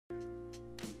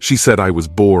She said I was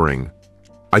boring.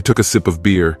 I took a sip of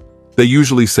beer. They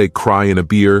usually say cry in a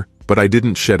beer, but I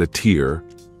didn't shed a tear.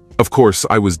 Of course,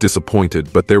 I was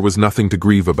disappointed, but there was nothing to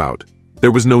grieve about.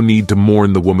 There was no need to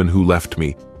mourn the woman who left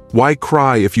me. Why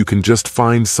cry if you can just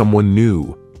find someone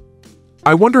new?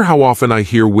 I wonder how often I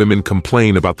hear women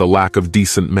complain about the lack of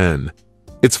decent men.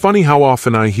 It's funny how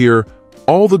often I hear,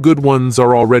 all the good ones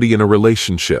are already in a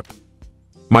relationship.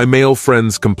 My male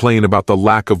friends complain about the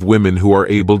lack of women who are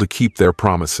able to keep their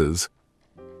promises.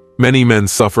 Many men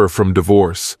suffer from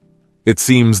divorce. It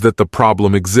seems that the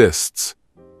problem exists.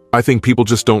 I think people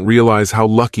just don't realize how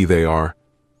lucky they are.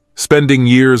 Spending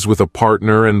years with a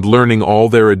partner and learning all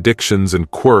their addictions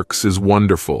and quirks is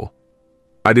wonderful.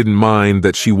 I didn't mind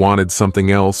that she wanted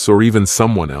something else or even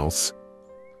someone else.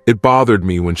 It bothered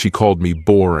me when she called me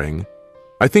boring.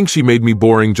 I think she made me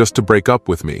boring just to break up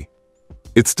with me.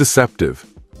 It's deceptive.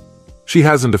 She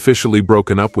hasn't officially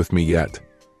broken up with me yet.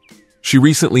 She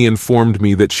recently informed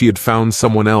me that she had found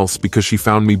someone else because she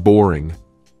found me boring.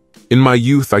 In my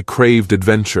youth, I craved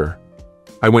adventure.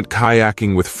 I went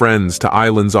kayaking with friends to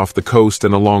islands off the coast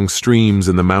and along streams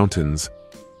in the mountains.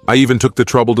 I even took the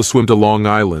trouble to swim to Long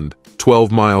Island,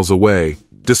 12 miles away,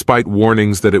 despite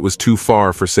warnings that it was too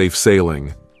far for safe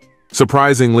sailing.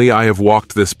 Surprisingly, I have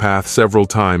walked this path several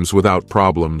times without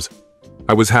problems.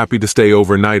 I was happy to stay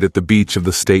overnight at the beach of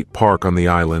the state park on the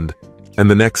island, and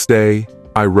the next day,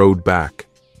 I rowed back.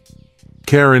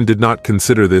 Karen did not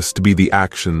consider this to be the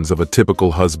actions of a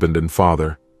typical husband and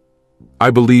father.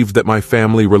 I believed that my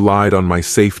family relied on my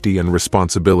safety and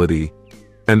responsibility,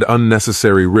 and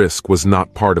unnecessary risk was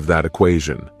not part of that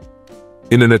equation.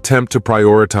 In an attempt to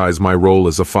prioritize my role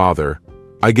as a father,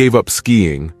 I gave up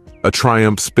skiing, a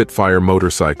Triumph Spitfire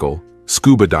motorcycle,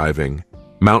 scuba diving,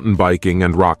 mountain biking,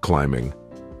 and rock climbing.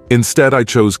 Instead, I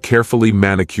chose carefully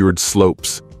manicured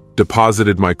slopes,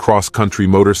 deposited my cross-country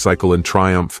motorcycle in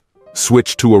Triumph,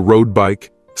 switched to a road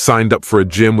bike, signed up for a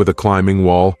gym with a climbing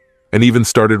wall, and even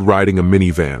started riding a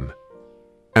minivan.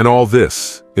 And all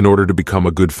this in order to become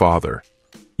a good father.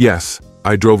 Yes,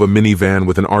 I drove a minivan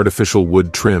with an artificial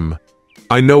wood trim.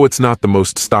 I know it's not the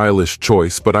most stylish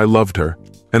choice, but I loved her,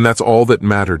 and that's all that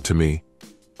mattered to me.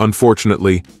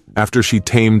 Unfortunately, after she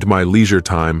tamed my leisure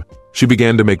time, she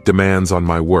began to make demands on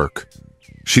my work.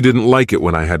 She didn't like it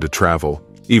when I had to travel,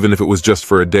 even if it was just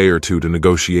for a day or two to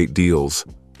negotiate deals.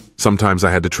 Sometimes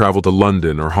I had to travel to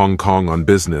London or Hong Kong on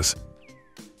business.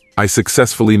 I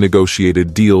successfully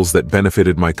negotiated deals that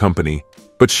benefited my company,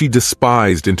 but she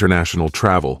despised international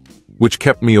travel, which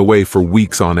kept me away for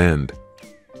weeks on end.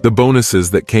 The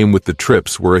bonuses that came with the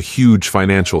trips were a huge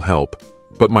financial help,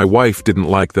 but my wife didn't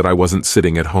like that I wasn't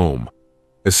sitting at home.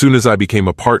 As soon as I became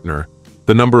a partner,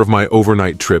 the number of my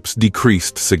overnight trips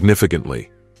decreased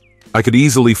significantly. I could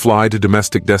easily fly to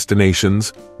domestic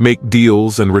destinations, make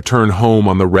deals, and return home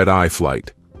on the red-eye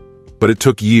flight. But it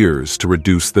took years to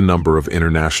reduce the number of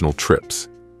international trips.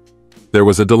 There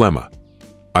was a dilemma.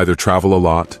 Either travel a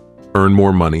lot, earn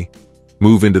more money,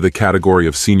 move into the category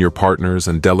of senior partners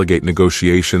and delegate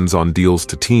negotiations on deals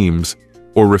to teams,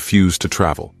 or refuse to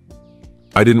travel.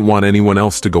 I didn't want anyone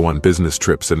else to go on business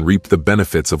trips and reap the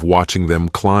benefits of watching them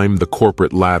climb the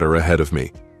corporate ladder ahead of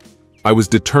me. I was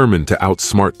determined to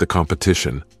outsmart the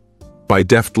competition. By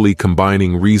deftly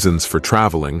combining reasons for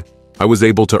traveling, I was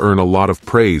able to earn a lot of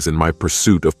praise in my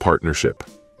pursuit of partnership.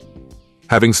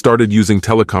 Having started using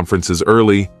teleconferences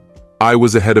early, I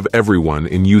was ahead of everyone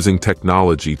in using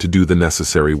technology to do the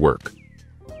necessary work.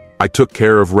 I took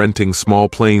care of renting small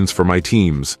planes for my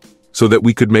teams, so that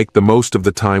we could make the most of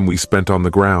the time we spent on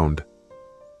the ground.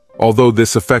 Although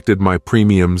this affected my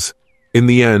premiums, in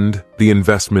the end, the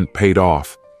investment paid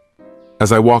off.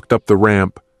 As I walked up the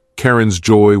ramp, Karen's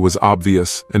joy was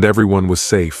obvious and everyone was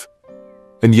safe.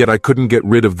 And yet I couldn't get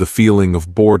rid of the feeling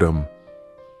of boredom.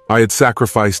 I had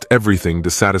sacrificed everything to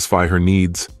satisfy her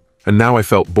needs, and now I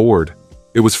felt bored.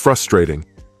 It was frustrating.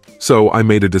 So I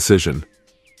made a decision.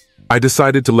 I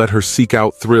decided to let her seek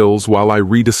out thrills while I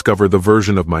rediscover the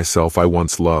version of myself I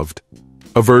once loved.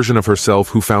 A version of herself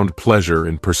who found pleasure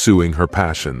in pursuing her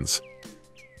passions.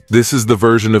 This is the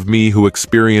version of me who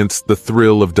experienced the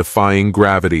thrill of defying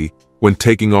gravity when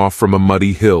taking off from a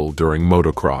muddy hill during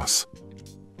motocross.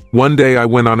 One day I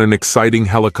went on an exciting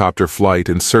helicopter flight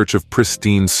in search of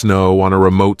pristine snow on a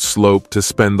remote slope to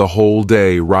spend the whole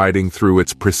day riding through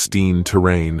its pristine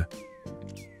terrain.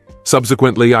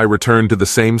 Subsequently, I returned to the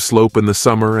same slope in the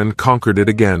summer and conquered it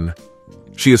again.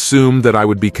 She assumed that I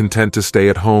would be content to stay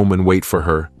at home and wait for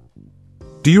her.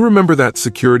 Do you remember that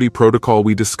security protocol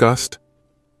we discussed?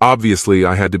 Obviously,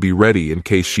 I had to be ready in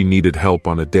case she needed help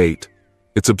on a date.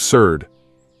 It's absurd.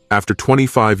 After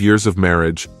 25 years of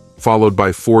marriage, followed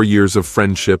by 4 years of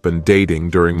friendship and dating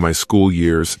during my school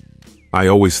years. I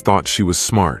always thought she was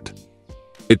smart.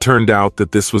 It turned out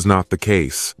that this was not the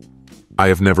case. I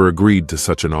have never agreed to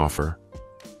such an offer.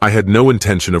 I had no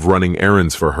intention of running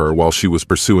errands for her while she was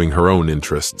pursuing her own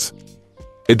interests.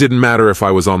 It didn't matter if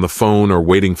I was on the phone or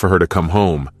waiting for her to come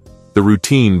home. The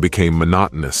routine became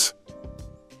monotonous.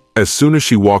 As soon as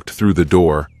she walked through the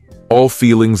door, all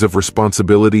feelings of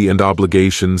responsibility and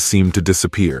obligation seemed to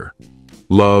disappear.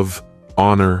 Love,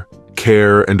 honor,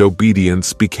 care, and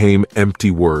obedience became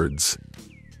empty words.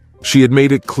 She had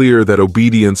made it clear that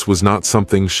obedience was not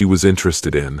something she was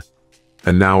interested in,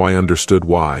 and now I understood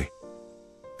why.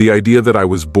 The idea that I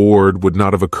was bored would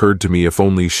not have occurred to me if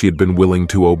only she had been willing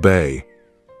to obey.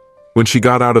 When she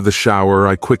got out of the shower,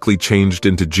 I quickly changed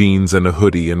into jeans and a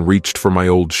hoodie and reached for my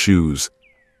old shoes.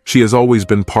 She has always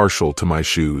been partial to my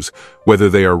shoes, whether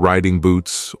they are riding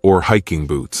boots or hiking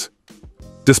boots.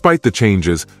 Despite the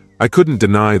changes, I couldn't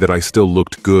deny that I still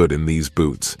looked good in these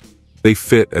boots. They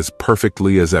fit as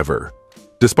perfectly as ever.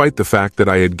 Despite the fact that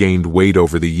I had gained weight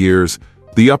over the years,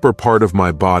 the upper part of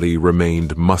my body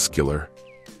remained muscular.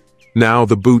 Now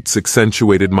the boots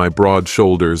accentuated my broad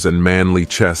shoulders and manly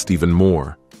chest even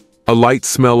more. A light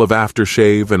smell of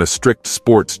aftershave and a strict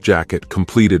sports jacket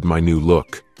completed my new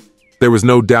look. There was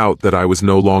no doubt that I was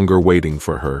no longer waiting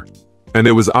for her, and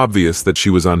it was obvious that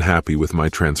she was unhappy with my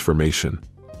transformation.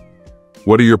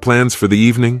 "What are your plans for the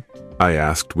evening?" I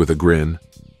asked with a grin.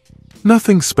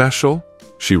 "Nothing special,"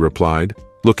 she replied,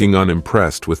 looking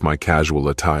unimpressed with my casual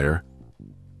attire.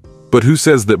 "But who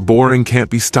says that boring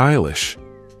can't be stylish?"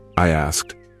 I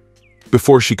asked.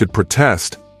 Before she could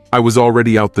protest, I was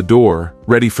already out the door,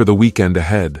 ready for the weekend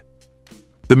ahead.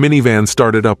 The minivan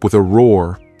started up with a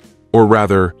roar, or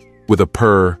rather, with a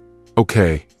purr.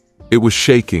 Okay, it was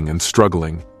shaking and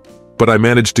struggling. But I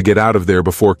managed to get out of there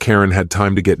before Karen had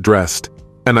time to get dressed,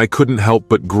 and I couldn't help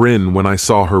but grin when I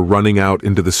saw her running out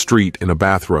into the street in a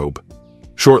bathrobe.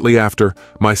 Shortly after,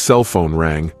 my cell phone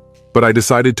rang, but I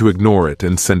decided to ignore it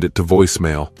and send it to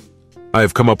voicemail. I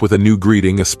have come up with a new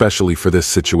greeting especially for this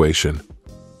situation.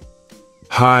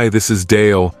 "Hi, this is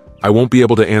Dale. I won't be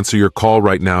able to answer your call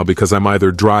right now because I'm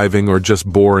either driving or just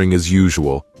boring as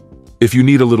usual. If you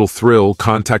need a little thrill,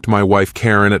 contact my wife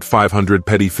Karen at 500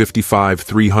 Petty 55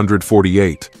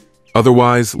 348.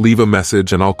 Otherwise, leave a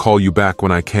message and I'll call you back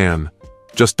when I can.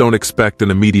 Just don't expect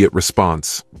an immediate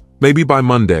response. Maybe by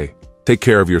Monday. Take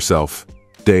care of yourself.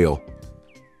 Dale."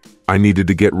 I needed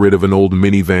to get rid of an old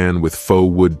minivan with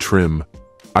faux wood trim.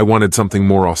 I wanted something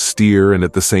more austere and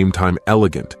at the same time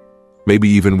elegant, maybe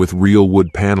even with real wood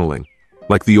paneling,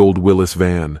 like the old Willis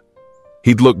van.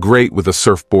 He'd look great with a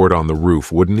surfboard on the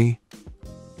roof, wouldn't he?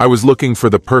 I was looking for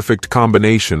the perfect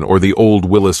combination, or the old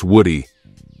Willis Woody,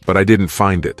 but I didn't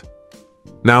find it.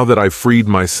 Now that I've freed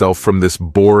myself from this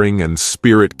boring and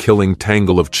spirit-killing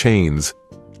tangle of chains,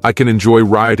 I can enjoy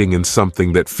riding in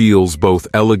something that feels both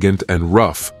elegant and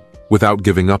rough without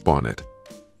giving up on it.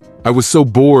 I was so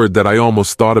bored that I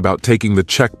almost thought about taking the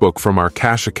checkbook from our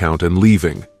cash account and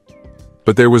leaving.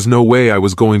 But there was no way I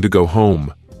was going to go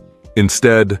home.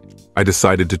 Instead, I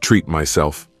decided to treat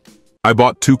myself. I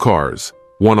bought 2 cars,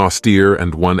 one austere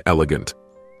and one elegant.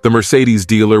 The Mercedes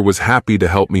dealer was happy to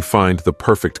help me find the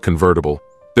perfect convertible.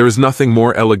 There is nothing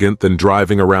more elegant than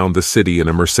driving around the city in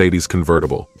a Mercedes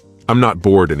convertible. I'm not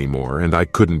bored anymore, and I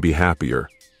couldn't be happier.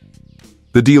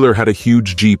 The dealer had a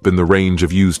huge Jeep in the range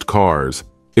of used cars,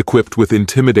 equipped with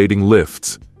intimidating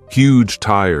lifts, huge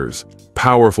tires,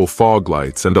 powerful fog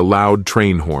lights, and a loud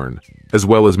train horn, as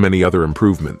well as many other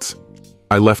improvements.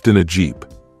 I left in a Jeep,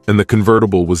 and the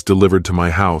convertible was delivered to my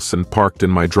house and parked in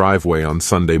my driveway on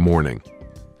Sunday morning.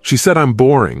 She said I'm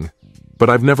boring, but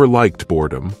I've never liked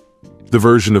boredom. The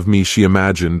version of me she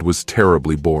imagined was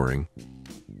terribly boring.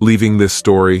 Leaving this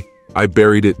story, I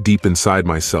buried it deep inside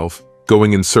myself,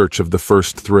 going in search of the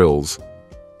first thrills.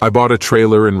 I bought a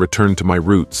trailer and returned to my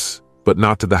roots, but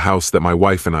not to the house that my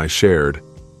wife and I shared,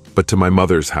 but to my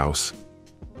mother's house.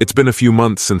 It's been a few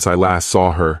months since I last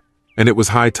saw her, and it was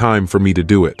high time for me to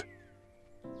do it.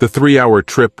 The 3-hour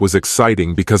trip was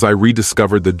exciting because I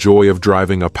rediscovered the joy of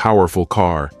driving a powerful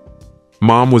car.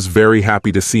 Mom was very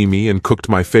happy to see me and cooked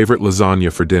my favorite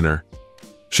lasagna for dinner.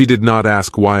 She did not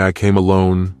ask why I came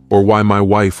alone or why my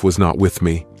wife was not with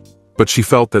me, but she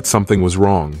felt that something was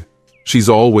wrong. She's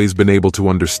always been able to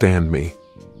understand me.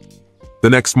 The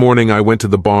next morning I went to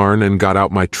the barn and got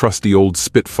out my trusty old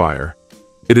Spitfire.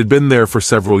 It had been there for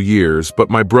several years, but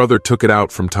my brother took it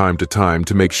out from time to time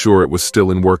to make sure it was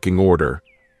still in working order.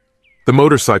 The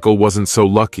motorcycle wasn't so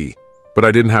lucky, but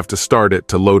I didn't have to start it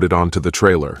to load it onto the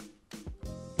trailer.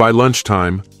 By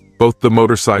lunchtime, both the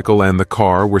motorcycle and the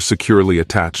car were securely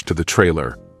attached to the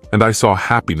trailer. and I saw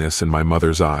happiness in my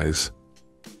mother's eyes.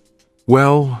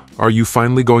 "Well, are you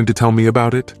finally going to tell me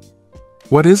about it?"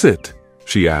 "What is it?"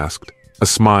 she asked, a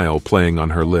smile playing on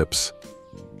her lips.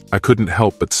 I couldn't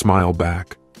help but smile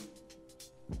back.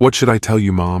 "What should I tell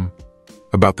you, Mom?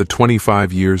 About the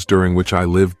 25 years during which I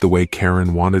lived the way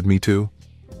Karen wanted me to?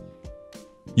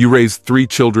 You raised 3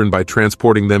 children by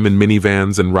transporting them in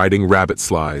minivans and riding rabbit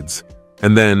slides.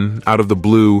 And then, out of the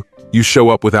blue, you show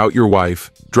up without your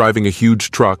wife, driving a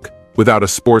huge truck, without a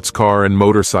sports car and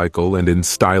motorcycle and in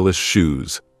stylish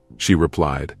shoes," she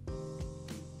replied.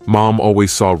 Mom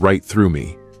always saw right through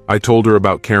me. I told her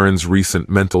about Karen's recent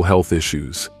mental health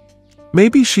issues.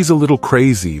 "Maybe she's a little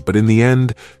crazy, but in the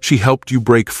end, she helped you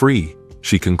break free,"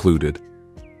 she concluded.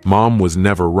 Mom was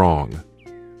never wrong.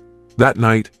 That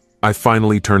night, I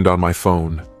finally turned on my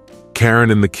phone.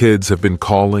 Karen and the kids have been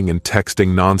calling and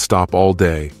texting nonstop all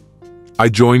day. I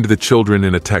joined the children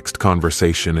in a text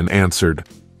conversation and answered,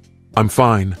 "I'm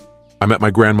fine. I'm at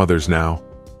my grandmother's now.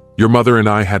 Your mother and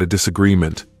I had a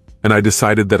disagreement, and I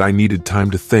decided that I needed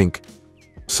time to think,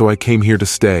 so I came here to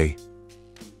stay."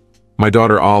 My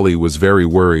daughter Ollie was very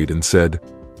worried and said,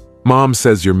 "Mom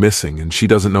says you're missing and she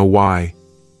doesn't know why."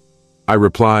 I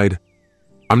replied,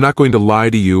 "I'm not going to lie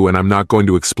to you and I'm not going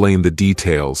to explain the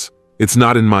details. It's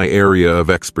not in my area of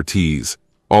expertise.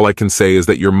 All I can say is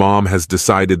that your mom has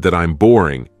decided that I'm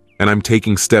boring and I'm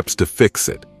taking steps to fix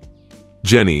it."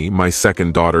 Jenny, my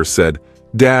second daughter, said,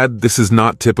 "Dad, this is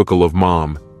not typical of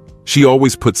Mom. She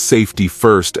always puts safety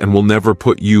first and will never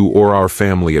put you or our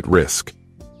family at risk.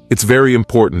 It's very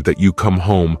important that you come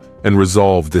home and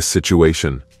resolve this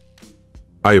situation.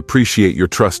 I appreciate your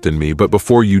trust in me, but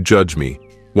before you judge me,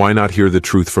 why not hear the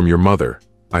truth from your mother?"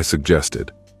 I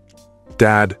suggested.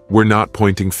 "Dad, we're not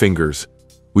pointing fingers.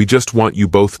 We just want you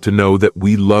both to know that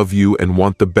we love you and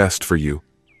want the best for you,"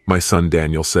 my son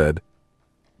Daniel said.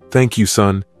 "Thank you,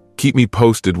 son. Keep me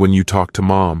posted when you talk to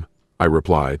Mom," I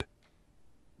replied.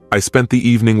 I spent the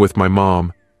evening with my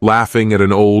mom, laughing at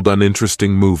an old,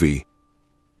 uninteresting movie.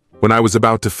 When I was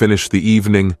about to finish the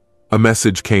evening, a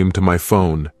message came to my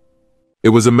phone. It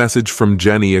was a message from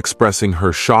Jenny expressing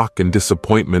her shock and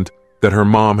disappointment that her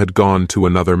mom had gone to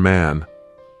another man.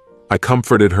 I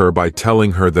comforted her by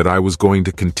telling her that I was going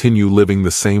to continue living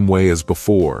the same way as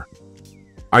before.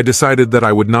 I decided that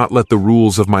I would not let the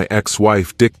rules of my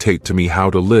ex-wife dictate to me how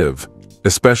to live,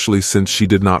 especially since she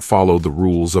did not follow the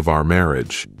rules of our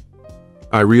marriage.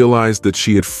 I realized that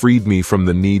she had freed me from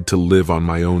the need to live on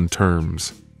my own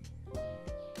terms.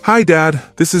 "Hi, Dad.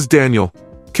 This is Daniel.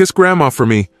 Kiss Grandma for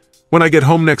me. When I get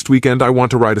home next weekend, I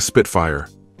want to ride a Spitfire."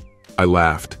 I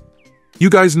laughed. "You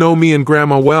guys know me and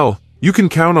Grandma well. You can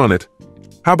count on it.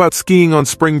 How about skiing on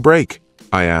spring break?"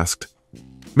 I asked.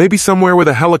 "Maybe somewhere with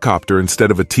a helicopter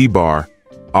instead of a T-bar,"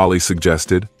 Ollie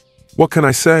suggested. What can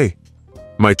I say?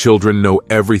 My children know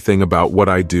everything about what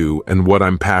I do and what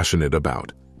I'm passionate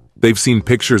about. They've seen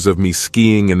pictures of me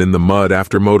skiing and in the mud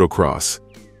after motocross.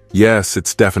 Yes,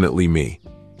 it's definitely me.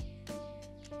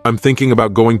 I'm thinking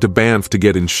about going to Banff to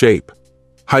get in shape.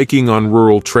 Hiking on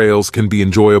rural trails can be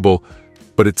enjoyable,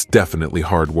 but it's definitely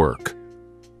hard work.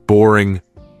 Boring.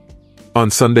 On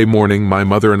Sunday morning, my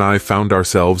mother and I found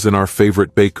ourselves in our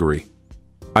favorite bakery.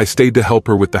 I stayed to help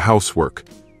her with the housework.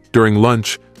 During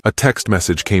lunch, a text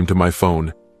message came to my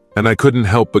phone, and I couldn't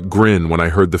help but grin when I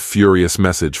heard the furious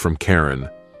message from Karen.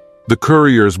 The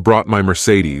couriers brought my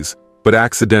Mercedes, but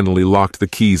accidentally locked the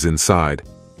keys inside,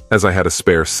 as I had a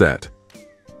spare set.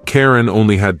 Karen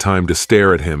only had time to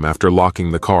stare at him after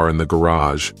locking the car in the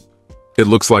garage. It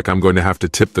looks like I'm going to have to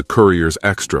tip the couriers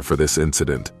extra for this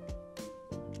incident.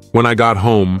 When I got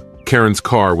home, Karen's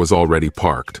car was already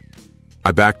parked.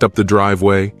 I backed up the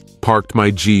driveway, parked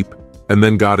my Jeep, and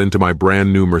then got into my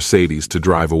brand new Mercedes to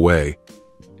drive away.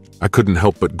 I couldn't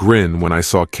help but grin when I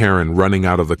saw Karen running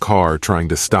out of the car trying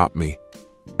to stop me.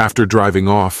 After driving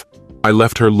off, I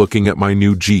left her looking at my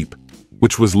new Jeep,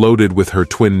 which was loaded with her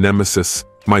twin nemesis,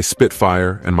 my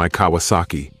Spitfire and my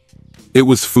Kawasaki. It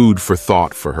was food for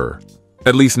thought for her.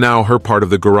 At least now her part of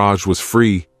the garage was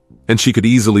free, and she could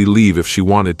easily leave if she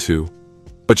wanted to.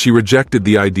 But she rejected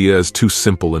the idea as too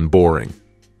simple and boring.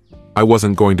 I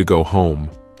wasn't going to go home.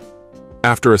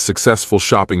 After a successful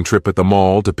shopping trip at the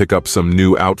mall to pick up some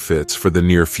new outfits for the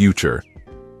near future,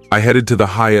 I headed to the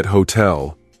Hyatt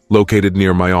Hotel, located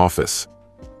near my office.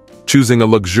 Choosing a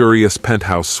luxurious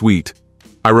penthouse suite,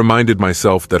 I reminded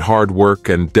myself that hard work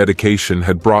and dedication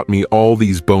had brought me all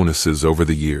these bonuses over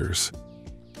the years.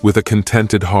 With a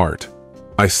contented heart,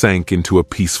 I sank into a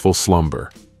peaceful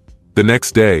slumber. The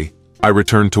next day, I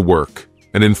returned to work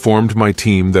and informed my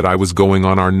team that I was going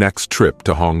on our next trip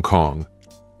to Hong Kong.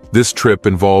 This trip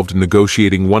involved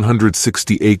negotiating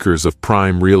 160 acres of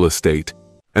prime real estate,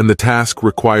 and the task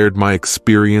required my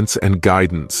experience and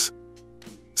guidance.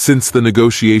 Since the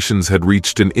negotiations had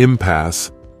reached an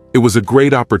impasse, it was a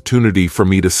great opportunity for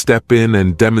me to step in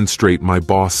and demonstrate my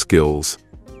boss skills.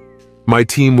 My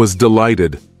team was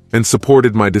delighted and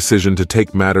supported my decision to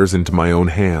take matters into my own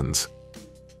hands.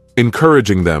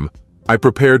 Encouraging them, I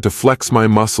prepared to flex my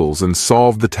muscles and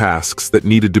solve the tasks that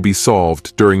needed to be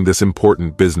solved during this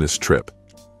important business trip.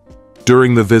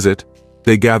 During the visit,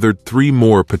 they gathered 3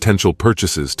 more potential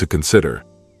purchases to consider.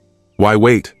 "Why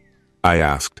wait?" I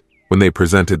asked, when they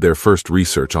presented their first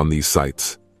research on these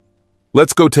sites.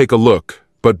 "Let's go take a look,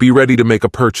 but be ready to make a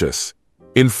purchase.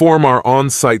 Inform our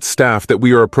on-site staff that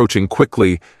we are approaching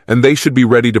quickly, and they should be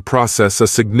ready to process a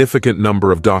significant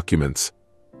number of documents.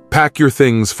 Pack your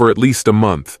things for at least a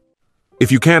month.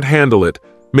 If you can't handle it,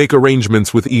 make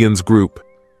arrangements with Ian's group.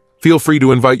 Feel free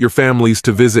to invite your families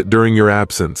to visit during your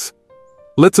absence.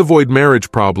 Let's avoid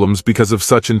marriage problems because of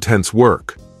such intense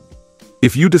work.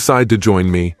 If you decide to join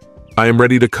me, I am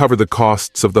ready to cover the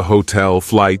costs of the hotel,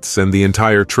 flights, and the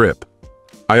entire trip.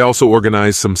 I also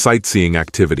organize some sightseeing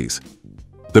activities.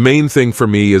 The main thing for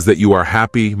me is that you are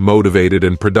happy, motivated,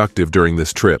 and productive during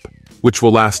this trip, which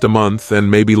will last a month and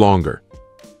maybe longer.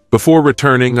 Before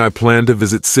returning, I plan to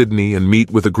visit Sydney and meet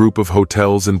with a group of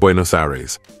hotels in Buenos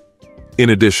Aires. In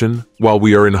addition, while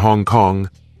we are in Hong Kong,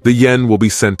 the yen will be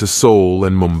sent to Seoul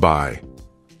and Mumbai.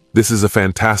 This is a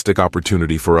fantastic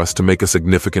opportunity for us to make a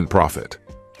significant profit.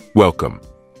 Welcome.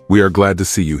 We are glad to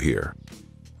see you here."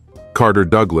 Carter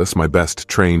Douglas, my best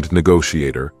trained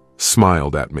negotiator,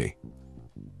 smiled at me.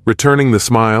 Returning the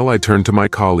smile, I turned to my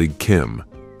colleague Kim,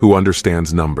 who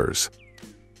understands numbers.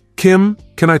 "Kim,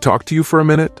 can I talk to you for a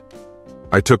minute?"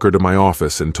 I took her to my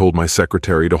office and told my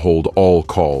secretary to hold all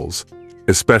calls,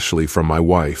 especially from my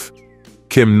wife.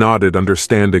 Kim nodded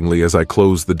understandingly as I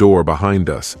closed the door behind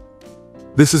us.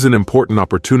 "This is an important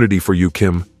opportunity for you,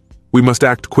 Kim. We must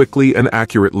act quickly and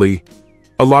accurately.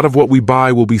 A lot of what we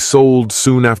buy will be sold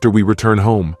soon after we return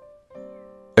home.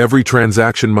 Every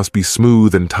transaction must be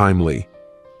smooth and timely.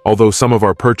 Although some of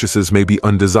our purchases may be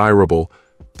undesirable,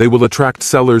 they will attract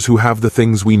sellers who have the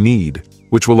things we need,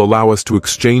 which will allow us to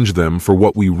exchange them for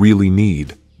what we really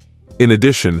need. In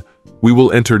addition, we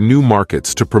will enter new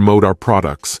markets to promote our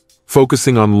products,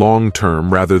 focusing on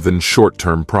long-term rather than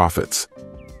short-term profits.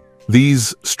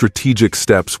 These strategic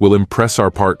steps will impress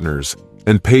our partners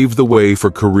and pave the way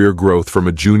for career growth from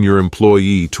a junior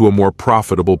employee to a more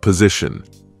profitable position.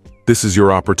 This is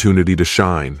your opportunity to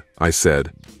shine," I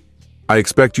said. "I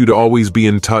expect you to always be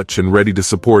in touch and ready to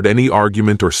support any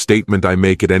argument or statement I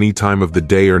make at any time of the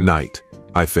day or night,"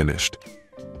 I finished.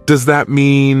 "Does that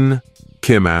mean?"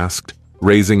 Kim asked,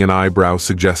 raising an eyebrow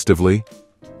suggestively.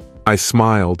 I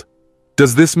smiled.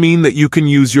 "Does this mean that you can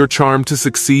use your charm to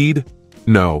succeed?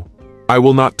 No, I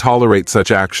will not tolerate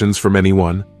such actions from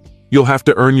anyone. You'll have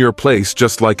to earn your place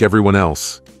just like everyone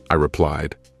else," I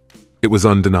replied. It was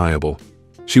undeniable.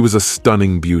 She was a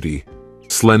stunning beauty.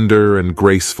 Slender and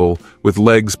graceful, with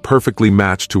legs perfectly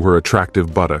matched to her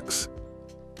attractive buttocks.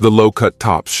 The low-cut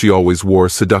tops she always wore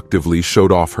seductively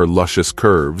showed off her luscious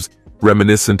curves,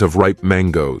 reminiscent of ripe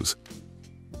mangoes.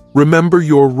 "Remember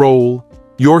your role.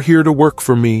 You're here to work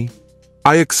for me.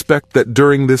 I expect that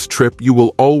during this trip you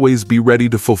will always be ready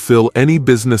to fulfill any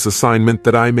business assignment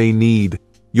that I may need.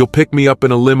 You'll pick me up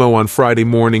in a limo on Friday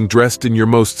morning dressed in your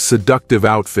most seductive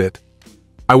outfit.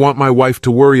 I want my wife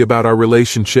to worry about our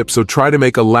relationship, so try to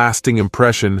make a lasting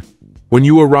impression. When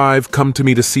you arrive, come to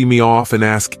me to see me off and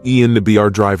ask Ian to be our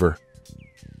driver.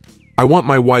 I want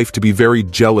my wife to be very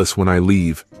jealous when I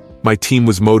leave. My team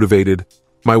was motivated,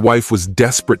 my wife was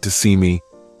desperate to see me,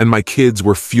 and my kids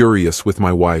were furious with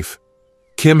my wife.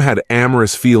 Kim had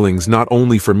amorous feelings not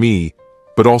only for me,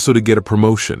 but also to get a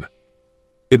promotion.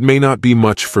 It may not be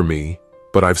much for me,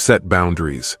 but I've set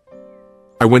boundaries.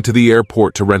 I went to the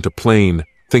airport to rent a plane,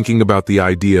 thinking about the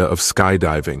idea of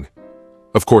skydiving.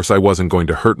 Of course, I wasn't going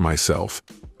to hurt myself.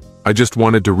 I just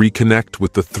wanted to reconnect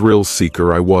with the thrill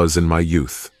seeker I was in my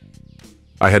youth.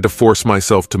 I had to force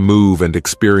myself to move and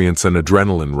experience an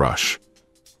adrenaline rush.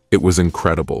 It was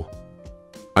incredible.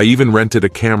 I even rented a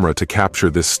camera to capture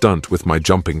this stunt with my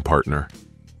jumping partner.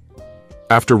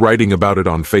 After writing about it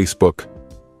on Facebook,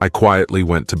 I quietly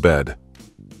went to bed.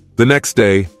 The next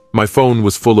day, my phone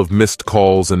was full of missed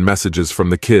calls and messages from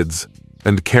the kids,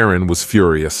 and Karen was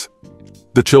furious.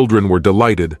 The children were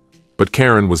delighted, but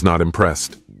Karen was not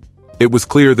impressed. It was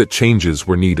clear that changes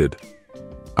were needed.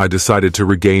 I decided to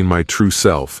regain my true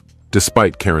self,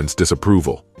 despite Karen's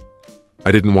disapproval.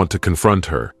 I didn't want to confront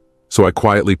her, so I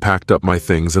quietly packed up my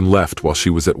things and left while she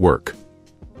was at work.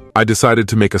 I decided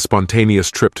to make a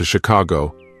spontaneous trip to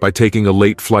Chicago by taking a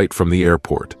late flight from the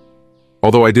airport.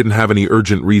 Although I didn't have any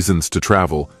urgent reasons to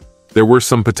travel, there were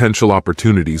some potential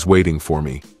opportunities waiting for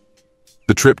me.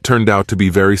 The trip turned out to be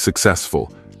very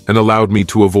successful and allowed me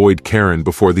to avoid Karen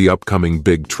before the upcoming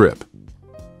big trip.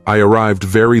 I arrived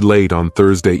very late on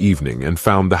Thursday evening and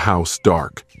found the house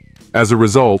dark. As a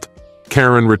result,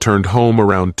 Karen returned home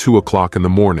around 2 o'clock in the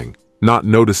morning, not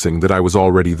noticing that I was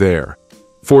already there.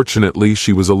 Fortunately,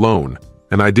 she was alone,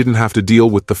 and I didn't have to deal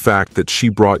with the fact that she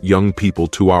brought young people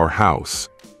to our house.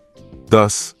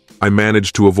 Thus, I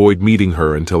managed to avoid meeting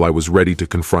her until I was ready to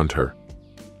confront her.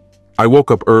 I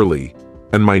woke up early,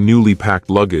 and my newly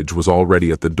packed luggage was already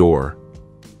at the door.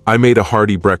 I made a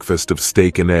hearty breakfast of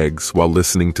steak and eggs while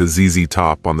listening to ZZ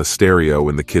Top on the stereo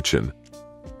in the kitchen.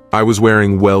 I was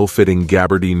wearing well-fitting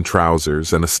gabardine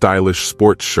trousers and a stylish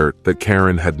sports shirt that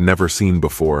Karen had never seen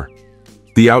before.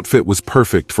 The outfit was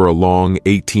perfect for a long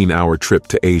 18-hour trip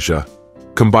to Asia,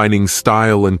 combining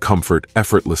style and comfort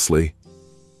effortlessly.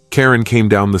 Karen came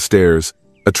down the stairs,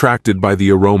 attracted by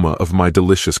the aroma of my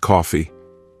delicious coffee.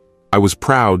 I was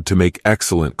proud to make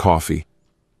excellent coffee.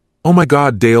 "Oh my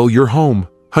God, Dale, you're home.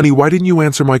 Honey, why didn't you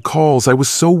answer my calls? I was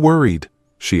so worried,"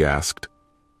 she asked.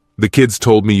 "The kids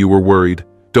told me you were worried.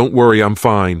 Don't worry, I'm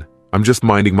fine. I'm just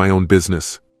minding my own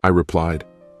business," I replied.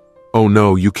 "Oh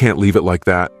no, you can't leave it like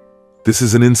that. This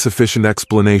is an insufficient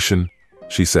explanation,"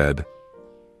 she said.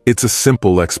 "It's a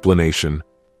simple explanation.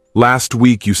 Last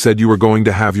week you said you were going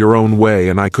to have your own way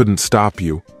and I couldn't stop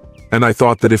you. And I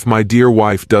thought that if my dear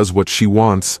wife does what she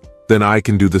wants, then I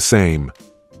can do the same.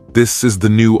 This is the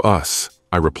new us,"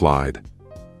 I replied.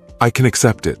 "I can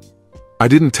accept it. I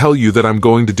didn't tell you that I'm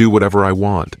going to do whatever I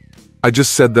want. I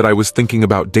just said that I was thinking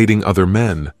about dating other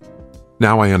men.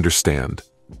 Now I understand.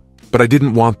 But I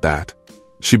didn't want that."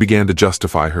 She began to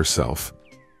justify herself.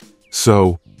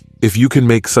 "So, if you can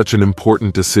make such an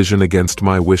important decision against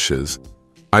my wishes,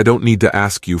 I don't need to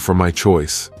ask you for my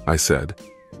choice," I said.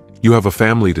 "You have a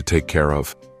family to take care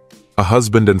of. A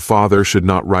husband and father should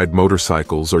not ride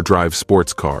motorcycles or drive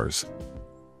sports cars."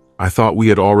 "I thought we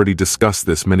had already discussed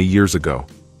this many years ago."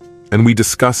 "And we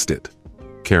discussed it,"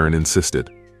 Karen insisted.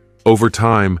 "Over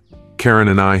time, Karen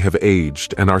and I have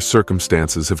aged and our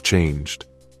circumstances have changed.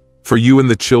 For you and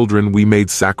the children, we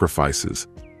made sacrifices,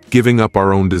 giving up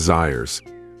our own desires.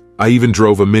 I even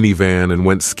drove a minivan and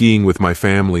went skiing with my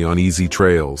family on easy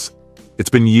trails.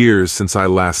 It's been years since I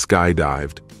last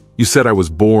skydived. You said I was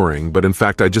boring, but in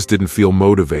fact I just didn't feel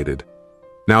motivated.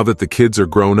 Now that the kids are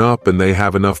grown up and they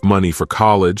have enough money for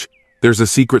college, there's a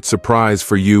secret surprise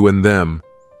for you and them.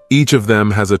 Each of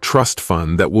them has a trust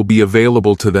fund that will be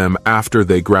available to them after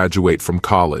they graduate from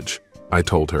college," I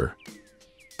told her.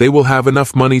 "They will have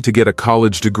enough money to get a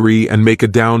college degree and make a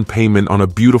down payment on a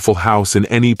beautiful house in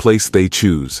any place they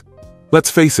choose.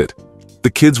 Let's face it, the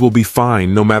kids will be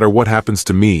fine no matter what happens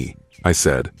to me," I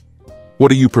said.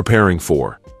 "What are you preparing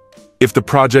for? If the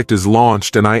project is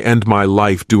launched and I end my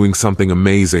life doing something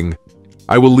amazing,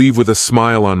 I will leave with a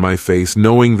smile on my face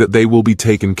knowing that they will be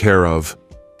taken care of,"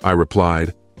 I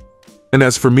replied. "And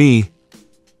as for me,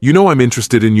 you know I'm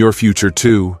interested in your future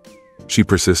too," she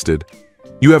persisted.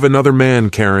 "You have another man,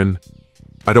 Karen."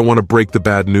 "I don't want to break the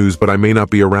bad news, but I may not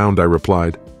be around," I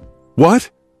replied. "What?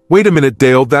 Wait a minute,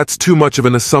 Dale, that's too much of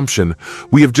an assumption.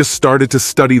 We have just started to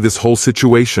study this whole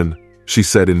situation," she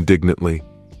said indignantly.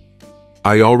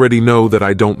 "I already know that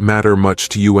I don't matter much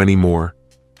to you anymore.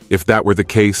 If that were the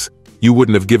case, you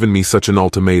wouldn't have given me such an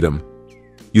ultimatum.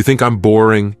 You think I'm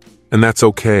boring, and that's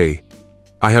okay.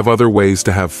 I have other ways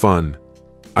to have fun.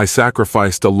 I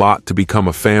sacrificed a lot to become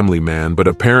a family man, but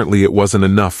apparently it wasn't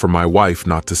enough for my wife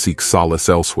not to seek solace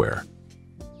elsewhere."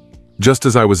 Just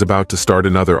as I was about to start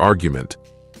another argument,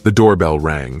 the doorbell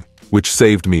rang, which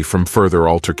saved me from further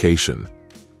altercation.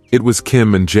 It was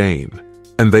Kim and Jane,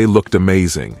 and they looked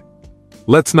amazing.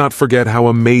 Let's not forget how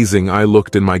amazing I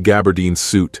looked in my gabardine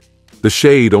suit. The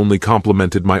shade only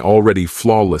complemented my already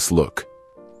flawless look.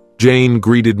 Jane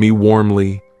greeted me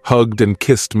warmly, hugged and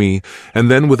kissed me, and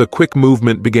then with a quick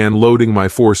movement began loading my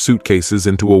 4 suitcases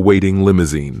into a waiting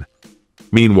limousine.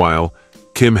 Meanwhile,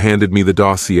 Kim handed me the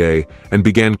dossier and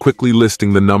began quickly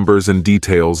listing the numbers and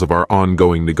details of our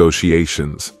ongoing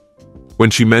negotiations. When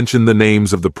she mentioned the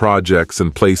names of the projects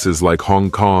and places like Hong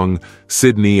Kong,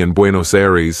 Sydney, and Buenos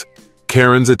Aires,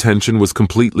 Karen's attention was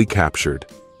completely captured.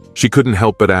 She couldn't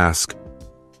help but ask,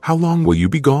 "How long will you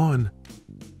be gone?"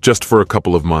 "Just for a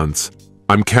couple of months.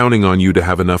 I'm counting on you to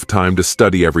have enough time to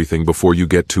study everything before you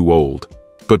get too old.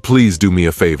 But please do me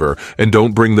a favor and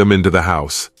don't bring them into the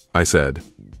house," I said.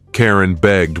 Karen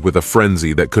begged with a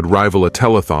frenzy that could rival a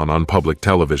telethon on public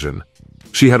television.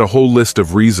 She had a whole list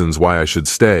of reasons why I should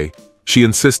stay. She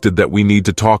insisted that we need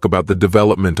to talk about the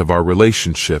development of our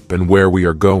relationship and where we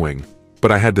are going,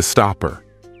 but I had to stop her.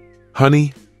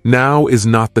 Honey, now is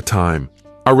not the time.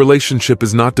 Our relationship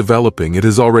is not developing, it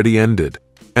has already ended,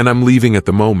 and I'm leaving at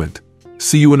the moment.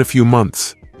 See you in a few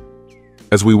months.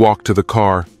 As we walked to the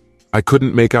car, I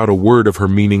couldn't make out a word of her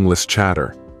meaningless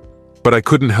chatter, but I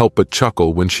couldn't help but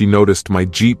chuckle when she noticed my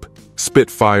Jeep,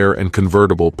 Spitfire, and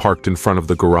convertible parked in front of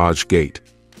the garage gate.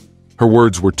 Her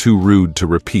words were too rude to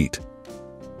repeat.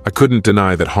 I couldn't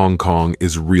deny that Hong Kong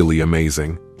is really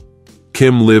amazing.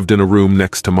 Kim lived in a room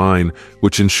next to mine,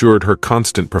 which ensured her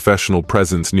constant professional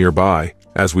presence nearby,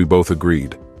 as we both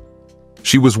agreed.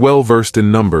 She was well versed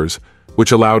in numbers,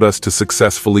 which allowed us to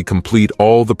successfully complete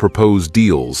all the proposed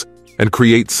deals and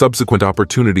create subsequent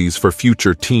opportunities for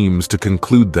future teams to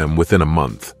conclude them within a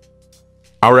month.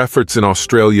 Our efforts in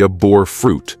Australia bore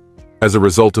fruit, as a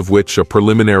result of which a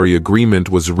preliminary agreement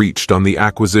was reached on the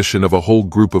acquisition of a whole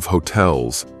group of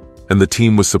hotels, and the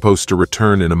team was supposed to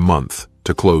return in a month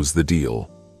to close the deal.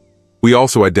 We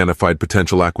also identified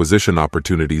potential acquisition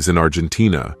opportunities in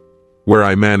Argentina, where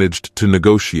I managed to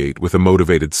negotiate with a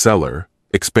motivated seller,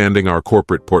 expanding our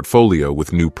corporate portfolio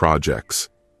with new projects.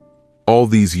 All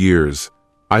these years,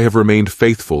 I have remained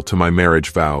faithful to my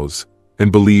marriage vows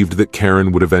and believed that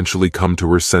Karen would eventually come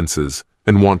to her senses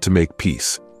and want to make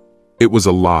peace. It was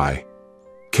a lie.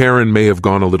 Karen may have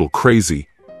gone a little crazy,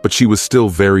 but she was still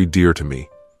very dear to me.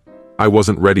 I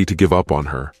wasn't ready to give up on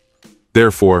her.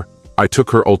 Therefore, I took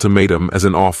her ultimatum as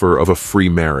an offer of a free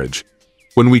marriage,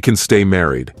 when we can stay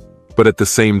married, but at the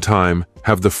same time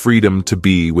have the freedom to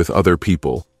be with other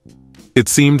people. It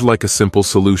seemed like a simple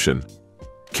solution.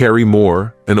 Carrie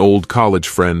Moore, an old college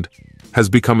friend, has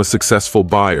become a successful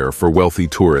buyer for wealthy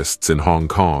tourists in Hong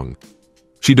Kong.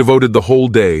 She devoted the whole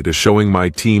day to showing my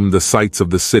team the sights of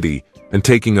the city and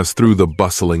taking us through the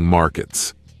bustling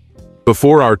markets.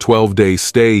 Before our 12-day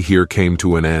stay here came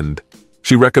to an end,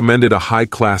 she recommended a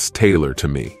high-class tailor to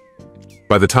me.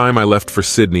 By the time I left for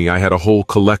Sydney, I had a whole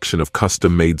collection of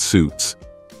custom-made suits.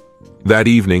 That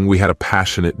evening, we had a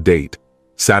passionate date,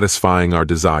 satisfying our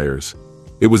desires.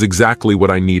 It was exactly what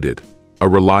I needed: a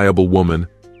reliable woman,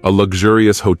 a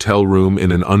luxurious hotel room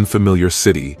in an unfamiliar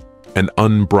city, and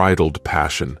unbridled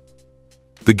passion.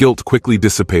 The guilt quickly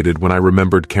dissipated when I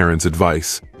remembered Karen's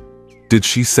advice. Did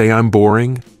she say I'm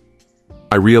boring?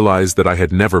 I realized that I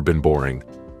had never been boring,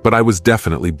 but I was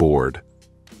definitely bored.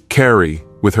 Carrie,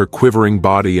 with her quivering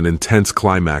body and intense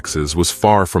climaxes, was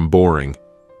far from boring.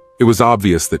 It was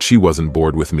obvious that she wasn't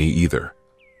bored with me either.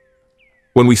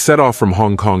 When we set off from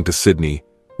Hong Kong to Sydney,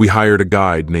 we hired a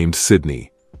guide named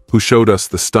Sydney, who showed us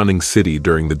the stunning city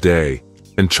during the day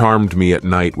and charmed me at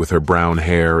night with her brown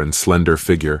hair and slender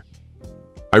figure.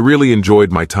 I really enjoyed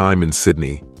my time in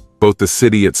Sydney, both the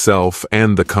city itself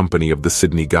and the company of the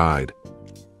Sydney guide.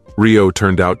 Rio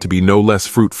turned out to be no less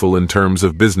fruitful in terms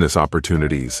of business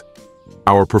opportunities.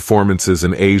 Our performances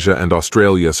in Asia and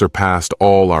Australia surpassed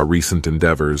all our recent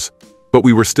endeavors, but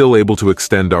we were still able to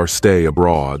extend our stay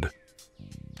abroad.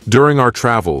 During our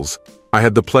travels, I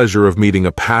had the pleasure of meeting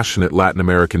a passionate Latin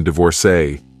American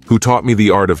divorcee who taught me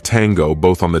the art of tango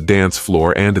both on the dance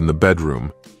floor and in the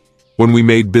bedroom. When we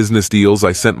made business deals,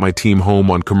 I sent my team home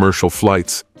on commercial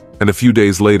flights, and a few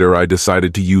days later I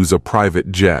decided to use a private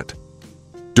jet.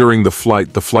 During the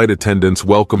flight attendants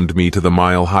welcomed me to the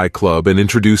Mile High Club and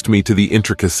introduced me to the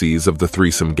intricacies of the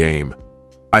threesome game.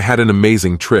 I had an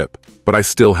amazing trip, but I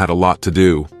still had a lot to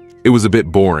do. It was a bit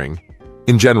boring.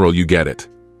 In general, you get it.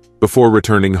 Before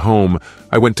returning home,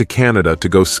 I went to Canada to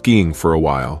go skiing for a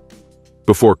while.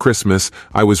 Before Christmas,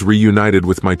 I was reunited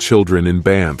with my children in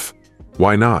Banff.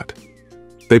 Why not?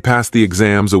 They passed the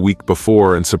exams a week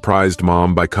before and surprised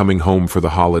Mom by coming home for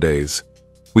the holidays.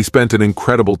 We spent an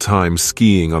incredible time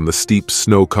skiing on the steep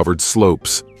snow-covered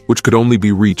slopes, which could only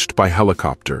be reached by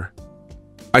helicopter.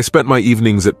 I spent my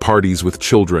evenings at parties with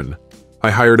children. I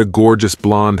hired a gorgeous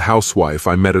blonde housewife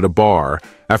I met at a bar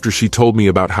after she told me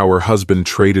about how her husband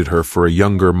traded her for a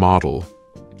younger model.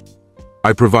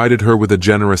 I provided her with a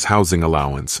generous housing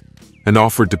allowance and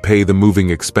offered to pay the moving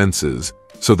expenses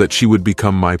so that she would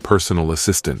become my personal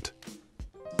assistant.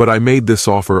 But I made this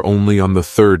offer only on the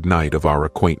third night of our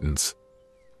acquaintance.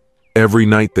 Every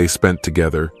night they spent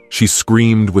together, she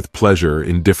screamed with pleasure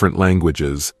in different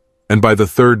languages, and by the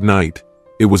third night,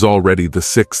 it was already the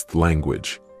sixth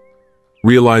language.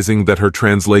 Realizing that her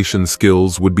translation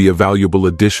skills would be a valuable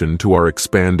addition to our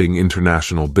expanding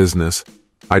international business,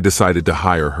 I decided to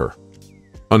hire her.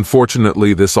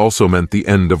 Unfortunately, this also meant the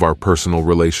end of our personal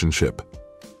relationship.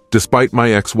 Despite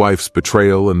my ex-wife's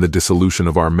betrayal and the dissolution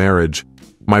of our marriage,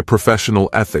 my professional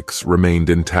ethics remained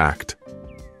intact.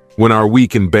 When our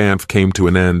week in Banff came to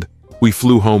an end, We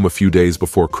flew home a few days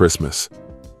before Christmas.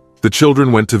 The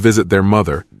children went to visit their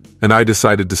mother, and I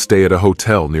decided to stay at a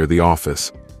hotel near the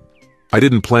office. I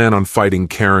didn't plan on fighting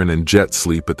Karen and jet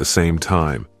sleep at the same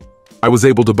time. I was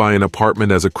able to buy an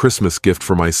apartment as a Christmas gift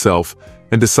for myself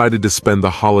and decided to spend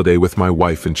the holiday with my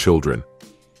wife and children.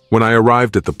 When I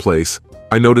arrived at the place,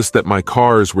 I noticed that my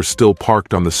cars were still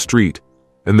parked on the street,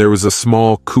 and there was a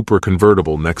small Cooper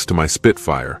convertible next to my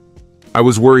Spitfire. I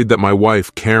was worried that my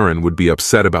wife, Karen, would be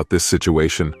upset about this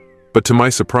situation, but to my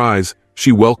surprise,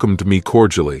 she welcomed me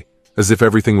cordially, as if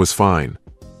everything was fine.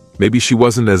 Maybe she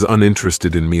wasn't as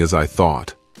uninterested in me as I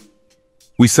thought.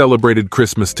 We celebrated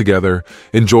Christmas together,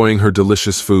 enjoying her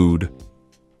delicious food.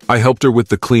 I helped her with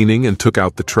the cleaning and took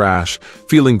out the trash,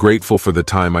 feeling grateful for the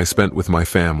time I spent with my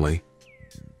family.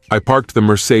 I parked the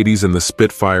Mercedes and the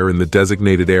Spitfire in the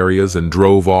designated areas and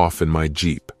drove off in my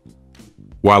Jeep.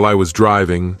 While I was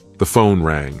driving, the phone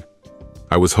rang.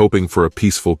 I was hoping for a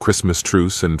peaceful Christmas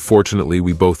truce, and fortunately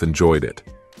we both enjoyed it.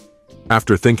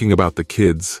 After thinking about the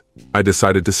kids, I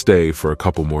decided to stay for a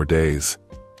couple more days.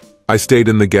 I stayed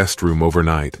in the guest room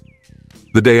overnight.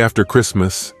 The day after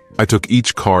Christmas, I took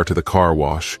each car to the car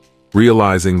wash,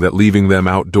 realizing that leaving them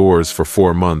outdoors for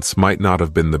 4 months might not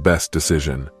have been the best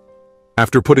decision.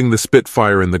 After putting the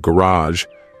Spitfire in the garage,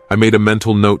 I made a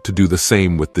mental note to do the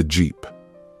same with the Jeep.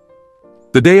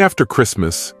 The day after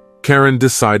Christmas, Karen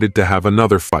decided to have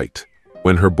another fight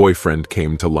when her boyfriend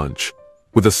came to lunch.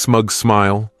 With a smug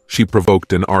smile, she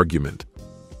provoked an argument.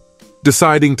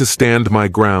 Deciding to stand my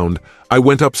ground, I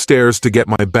went upstairs to get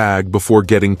my bag before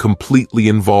getting completely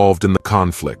involved in the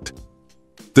conflict.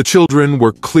 The children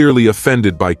were clearly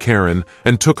offended by Karen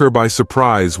and took her by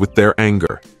surprise with their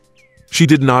anger. She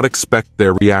did not expect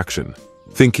their reaction,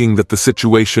 thinking that the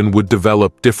situation would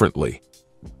develop differently.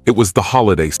 It was the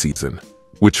holiday season,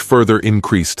 which further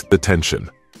increased the tension.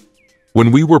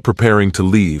 When we were preparing to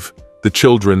leave, the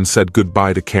children said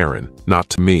goodbye to Karen, not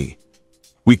to me.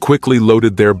 We quickly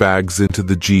loaded their bags into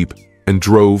the Jeep and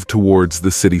drove towards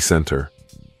the city center.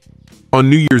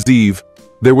 On New Year's Eve,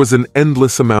 there was an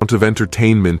endless amount of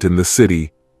entertainment in the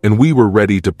city, and we were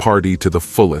ready to party to the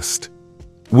fullest.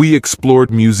 We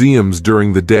explored museums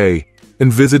during the day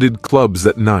and visited clubs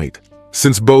at night.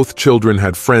 Since both children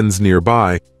had friends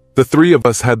nearby, the three of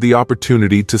us had the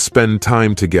opportunity to spend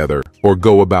time together or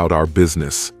go about our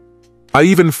business. I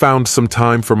even found some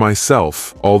time for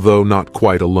myself, although not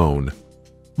quite alone.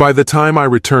 By the time I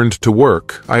returned to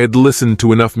work, I had listened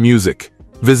to enough music,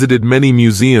 visited many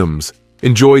museums,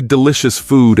 enjoyed delicious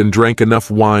food, and drank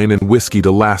enough wine and whiskey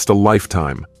to last a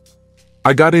lifetime.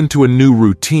 I got into a new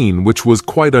routine which was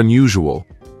quite unusual.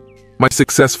 My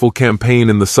successful campaign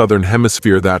in the Southern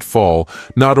Hemisphere that fall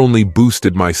not only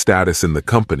boosted my status in the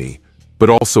company, but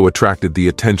also attracted the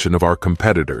attention of our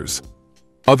competitors.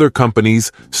 Other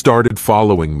companies started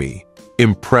following me,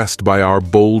 impressed by our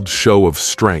bold show of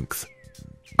strength.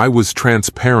 I was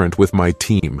transparent with my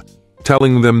team,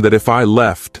 telling them that if I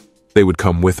left, they would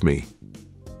come with me.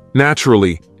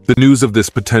 Naturally, the news of this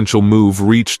potential move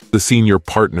reached the senior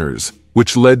partners,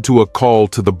 which led to a call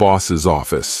to the boss's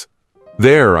office.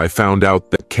 There, I found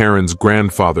out that Karen's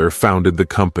grandfather founded the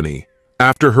company.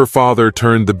 After her father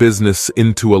turned the business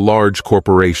into a large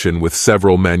corporation with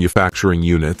several manufacturing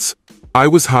units, I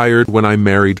was hired when I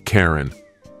married Karen.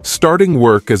 Starting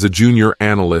work as a junior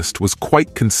analyst was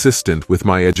quite consistent with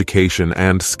my education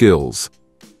and skills.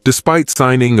 Despite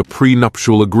signing a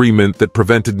prenuptial agreement that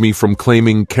prevented me from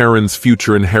claiming Karen's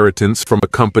future inheritance from a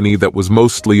company that was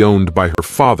mostly owned by her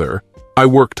father, I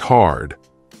worked hard.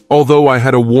 Although I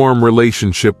had a warm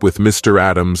relationship with Mr.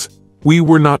 Adams, we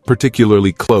were not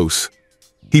particularly close.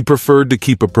 He preferred to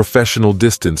keep a professional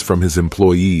distance from his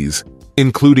employees,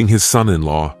 including his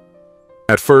son-in-law.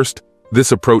 At first,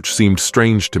 this approach seemed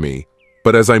strange to me,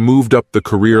 but as I moved up the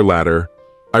career ladder,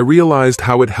 I realized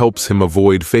how it helps him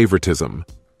avoid favoritism.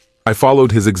 I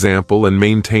followed his example and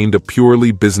maintained a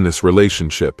purely business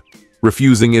relationship,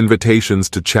 refusing invitations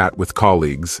to chat with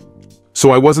colleagues.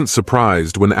 So I wasn't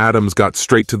surprised when Adams got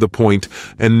straight to the point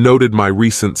and noted my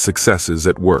recent successes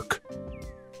at work.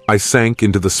 I sank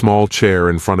into the small chair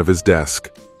in front of his desk,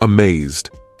 amazed.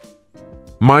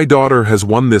 My daughter has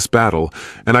won this battle,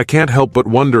 and I can't help but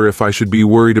wonder if I should be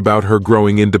worried about her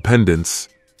growing independence,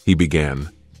 he began.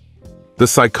 The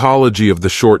psychology of the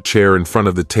short chair in front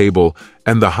of the table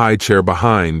and the high chair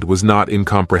behind was not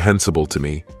incomprehensible to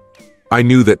me. I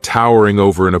knew that towering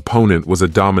over an opponent was a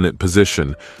dominant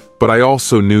position, but I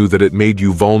also knew that it made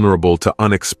you vulnerable to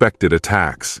unexpected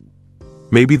attacks.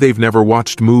 Maybe they've never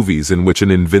watched movies in which an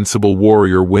invincible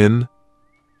warrior win?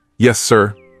 Yes,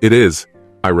 sir, it is,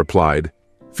 I replied,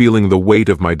 feeling the weight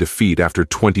of my defeat after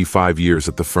 25 years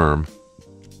at the firm.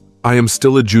 I am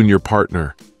still a junior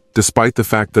partner, despite the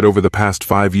fact that over the past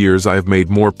 5 years I have made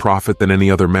more profit than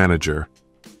any other manager.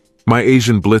 My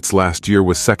Asian blitz last year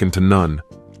was second to none,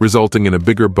 resulting in a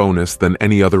bigger bonus than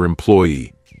any other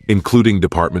employee, including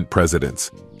department presidents.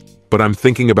 But I'm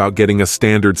thinking about getting a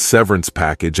standard severance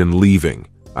package and leaving,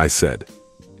 I said.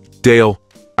 Dale,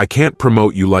 I can't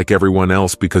promote you like everyone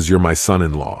else because you're my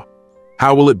son-in-law.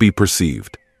 How will it be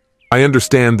perceived? I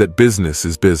understand that business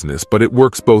is business, but it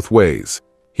works both ways,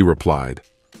 he replied.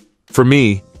 For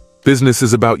me, business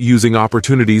is about using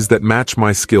opportunities that match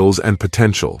my skills and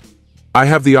potential. I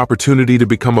have the opportunity to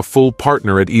become a full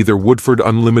partner at either Woodford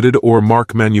Unlimited or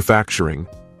Mark Manufacturing.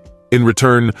 In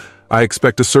return, I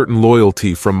expect a certain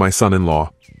loyalty from my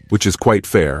son-in-law, which is quite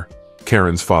fair,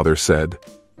 Karen's father said.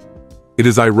 It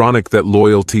is ironic that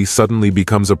loyalty suddenly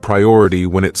becomes a priority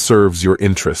when it serves your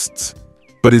interests,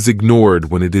 but is ignored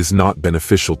when it is not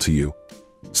beneficial to you.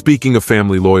 Speaking of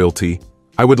family loyalty,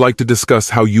 I would like to discuss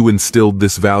how you instilled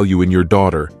this value in your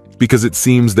daughter, because it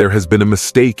seems there has been a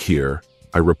mistake here,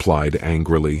 I replied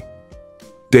angrily.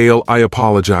 Dale, I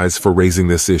apologize for raising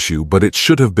this issue, but it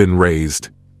should have been raised.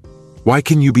 Why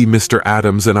can you be Mr.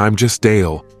 Adams and I'm just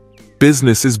Dale?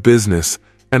 Business is business,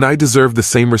 and I deserve the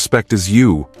same respect as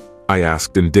you, I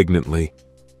asked indignantly.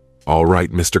 All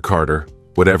right, Mr. Carter,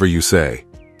 whatever you say,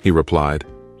 he replied.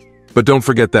 But don't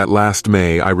forget that last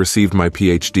May I received my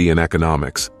PhD in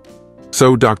economics.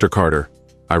 So, Dr. Carter,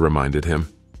 I reminded him.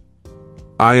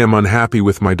 I am unhappy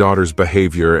with my daughter's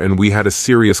behavior, and we had a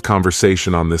serious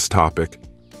conversation on this topic.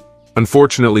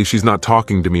 Unfortunately, she's not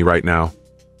talking to me right now.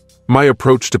 My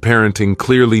approach to parenting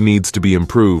clearly needs to be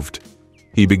improved,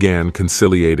 he began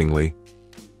conciliatingly.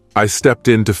 I stepped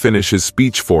in to finish his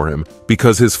speech for him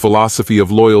because his philosophy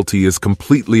of loyalty is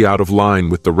completely out of line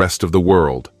with the rest of the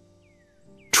world.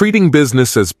 Treating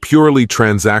business as purely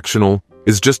transactional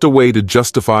is just a way to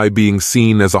justify being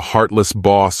seen as a heartless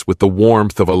boss with the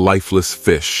warmth of a lifeless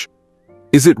fish.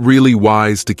 Is it really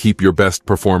wise to keep your best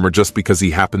performer just because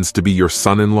he happens to be your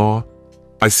son-in-law?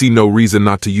 I see no reason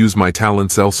not to use my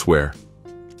talents elsewhere.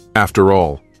 After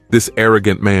all, this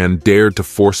arrogant man dared to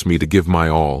force me to give my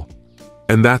all.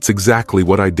 And that's exactly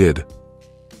what I did.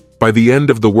 By the end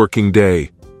of the working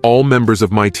day, all members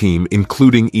of my team,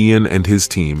 including Ian and his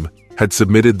team, had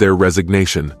submitted their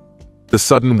resignation. The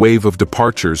sudden wave of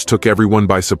departures took everyone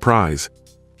by surprise.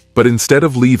 But instead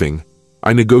of leaving,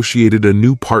 I negotiated a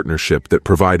new partnership that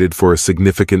provided for a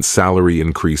significant salary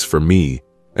increase for me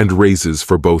and raises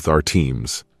for both our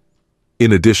teams.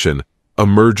 In addition, a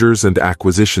mergers and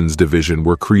acquisitions division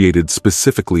were created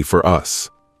specifically for us.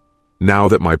 Now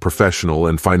that my professional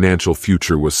and financial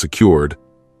future was secured,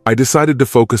 I decided to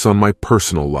focus on my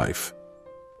personal life.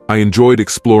 I enjoyed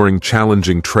exploring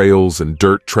challenging trails and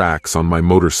dirt tracks on my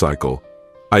motorcycle.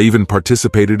 I even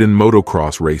participated in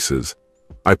motocross races.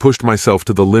 I pushed myself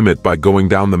to the limit by going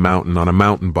down the mountain on a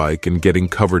mountain bike and getting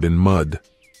covered in mud.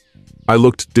 I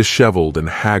looked disheveled and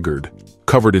haggard,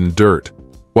 covered in dirt,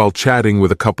 while chatting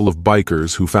with a couple of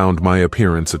bikers who found my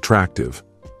appearance attractive.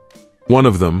 One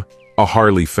of them, a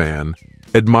Harley fan,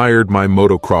 admired my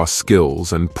motocross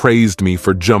skills and praised me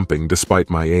for jumping despite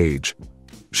my age.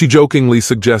 She jokingly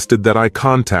suggested that I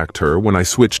contact her when I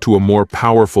switched to a more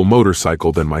powerful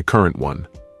motorcycle than my current one.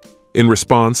 In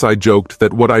response, I joked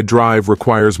that what I drive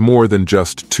requires more than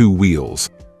just 2 wheels.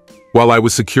 While I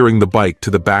was securing the bike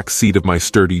to the back seat of my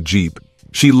sturdy Jeep,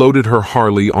 she loaded her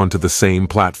Harley onto the same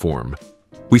platform.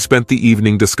 We spent the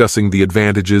evening discussing the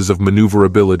advantages of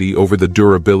maneuverability over the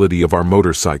durability of our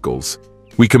motorcycles.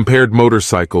 We compared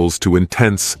motorcycles to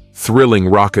intense, thrilling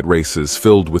rocket races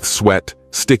filled with sweat,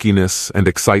 stickiness, and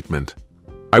excitement.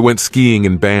 I went skiing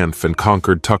in Banff and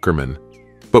conquered Tuckerman.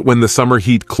 But when the summer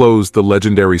heat closed the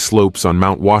legendary slopes on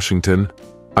Mount Washington,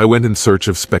 I went in search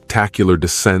of spectacular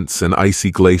descents and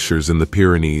icy glaciers in the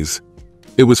Pyrenees.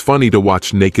 It was funny to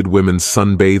watch naked women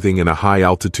sunbathing in a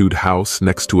high-altitude house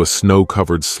next to a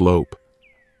snow-covered slope.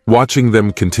 Watching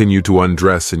them continue to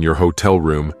undress in your hotel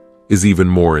room is even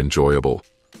more enjoyable.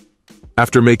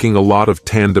 After making a lot of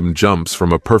tandem jumps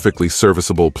from a perfectly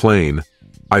serviceable plane,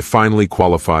 I finally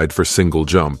qualified for single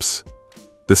jumps.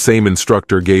 The same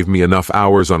instructor gave me enough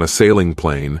hours on a sailing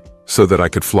plane so that I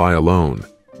could fly alone.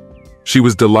 She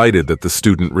was delighted that the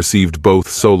student received both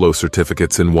solo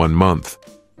certificates in 1 month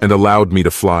and allowed me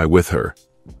to fly with her.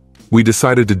 We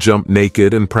decided to jump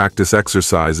naked and practice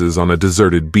exercises on a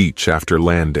deserted beach after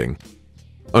landing.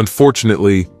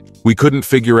 Unfortunately, we couldn't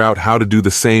figure out how to do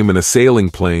the same in a sailing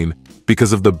plane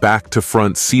because of the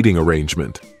back-to-front seating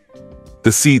arrangement.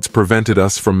 The seats prevented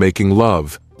us from making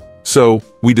love, so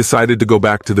we decided to go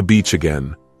back to the beach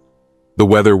again. The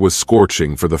weather was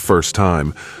scorching for the first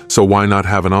time, so why not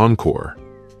have an encore?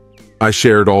 I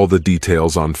shared all the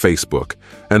details on Facebook,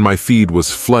 and my feed was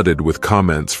flooded with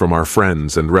comments from our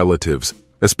friends and relatives,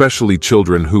 especially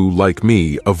children who, like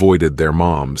me, avoided their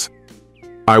moms.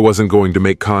 I wasn't going to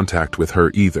make contact with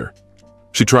her either.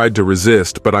 She tried to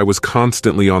resist, but I was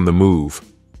constantly on the move.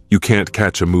 You can't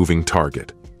catch a moving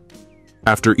target.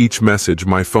 After each message,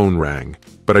 my phone rang,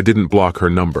 but I didn't block her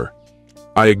number.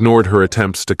 I ignored her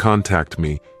attempts to contact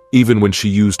me, even when she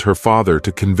used her father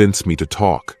to convince me to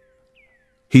talk.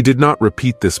 He did not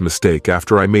repeat this mistake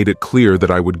after I made it clear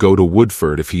that I would go to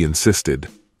Woodford if he insisted.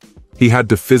 He had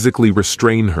to physically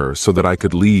restrain her so that I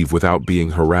could leave without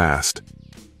being harassed.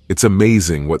 It's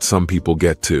amazing what some people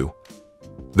get to.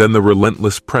 Then the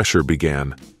relentless pressure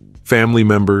began. Family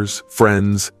members,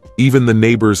 friends, even the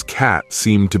neighbor's cat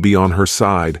seemed to be on her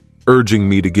side, urging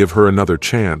me to give her another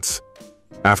chance.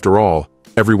 After all,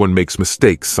 everyone makes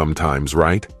mistakes sometimes,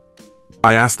 right?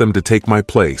 I asked them to take my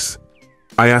place.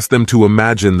 I asked them to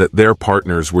imagine that their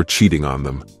partners were cheating on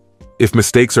them. If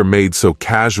mistakes are made so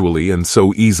casually and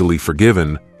so easily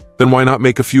forgiven, then why not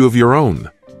make a few of your own?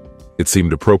 It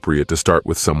seemed appropriate to start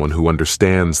with someone who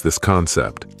understands this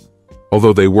concept.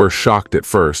 Although they were shocked at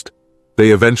first,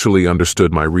 they eventually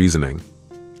understood my reasoning.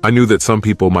 I knew that some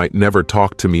people might never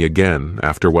talk to me again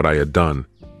after what I had done.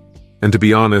 And to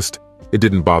be honest, it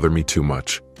didn't bother me too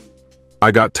much. I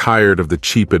got tired of the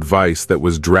cheap advice that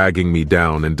was dragging me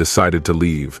down and decided to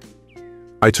leave.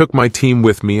 I took my team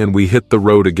with me and we hit the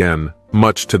road again,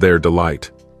 much to their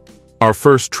delight. Our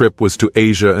first trip was to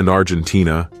Asia and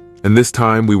Argentina, and this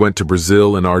time we went to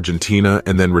Brazil and Argentina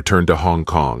and then returned to Hong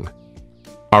Kong.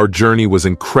 Our journey was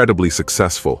incredibly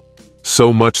successful,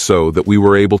 so much so that we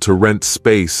were able to rent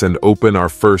space and open our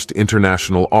first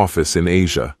international office in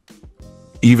Asia.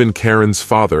 Even Karen's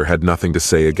father had nothing to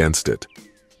say against it.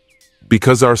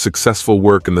 Because our successful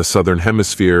work in the Southern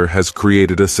Hemisphere has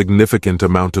created a significant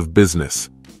amount of business,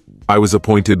 I was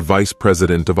appointed Vice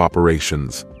President of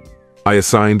Operations. I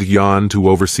assigned Jan to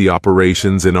oversee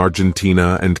operations in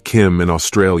Argentina and Kim in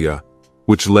Australia,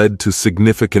 which led to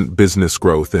significant business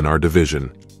growth in our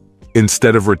division.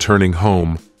 Instead of returning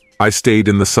home, I stayed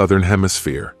in the Southern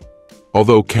Hemisphere.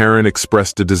 Although Karen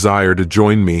expressed a desire to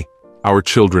join me, our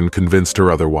children convinced her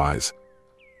otherwise.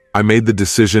 I made the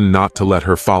decision not to let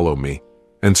her follow me,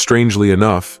 and strangely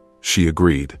enough, she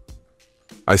agreed.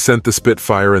 I sent the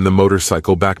Spitfire and the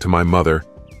motorcycle back to my mother,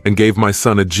 and gave my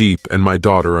son a Jeep and my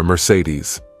daughter a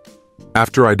Mercedes.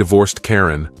 After I divorced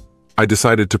Karen, I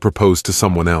decided to propose to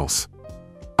someone else.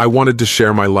 I wanted to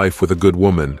share my life with a good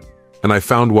woman, and I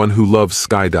found one who loves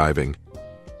skydiving.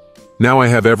 Now I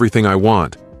have everything I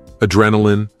want: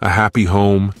 adrenaline, a happy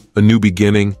home, a new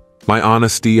beginning, my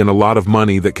honesty, and a lot of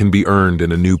money that can be earned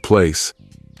in a new place.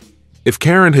 If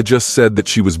Karen had just said that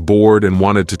she was bored and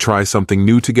wanted to try something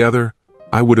new together,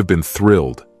 I would have been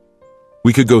thrilled.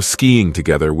 We could go skiing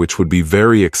together, which would be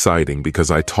very exciting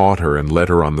because I taught her and led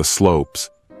her on the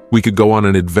slopes. We could go on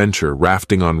an adventure,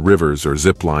 rafting on rivers or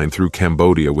zipline through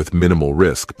Cambodia with minimal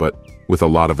risk, but with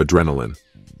a lot of adrenaline.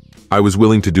 I was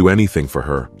willing to do anything for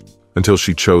her, until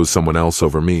she chose someone else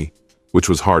over me, which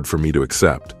was hard for me to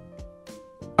accept.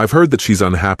 I've heard that she's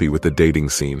unhappy with the dating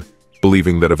scene,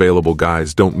 believing that available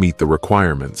guys don't meet the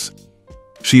requirements.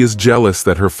 She is jealous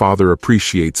that her father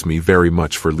appreciates me very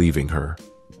much for leaving her.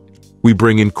 We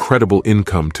bring incredible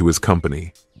income to his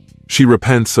company. She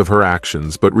repents of her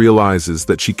actions but realizes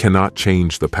that she cannot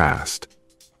change the past.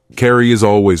 Carrie is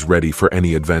always ready for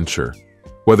any adventure,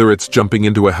 whether it's jumping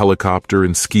into a helicopter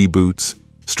in ski boots,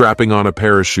 strapping on a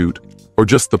parachute, or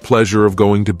just the pleasure of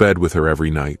going to bed with her every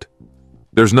night.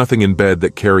 There's nothing in bed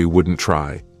that Carrie wouldn't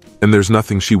try, and there's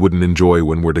nothing she wouldn't enjoy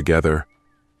when we're together.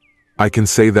 I can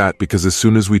say that because as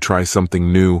soon as we try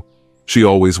something new, she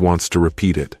always wants to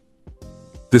repeat it.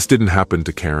 This didn't happen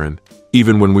to Karen,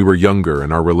 even when we were younger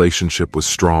and our relationship was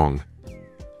strong.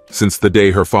 Since the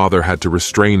day her father had to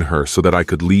restrain her so that I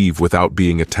could leave without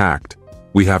being attacked,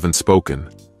 we haven't spoken.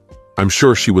 I'm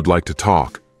sure she would like to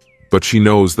talk, but she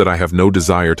knows that I have no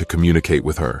desire to communicate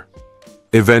with her.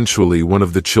 Eventually, one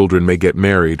of the children may get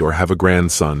married or have a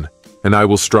grandson, and I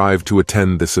will strive to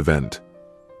attend this event.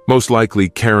 Most likely,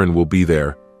 Karen will be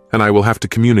there, and I will have to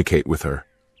communicate with her.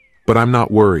 But I'm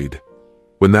not worried.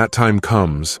 When that time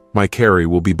comes, my Carrie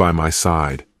will be by my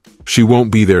side. She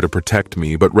won't be there to protect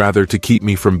me, but rather to keep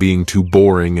me from being too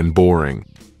boring.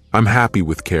 I'm happy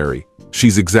with Carrie.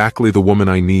 She's exactly the woman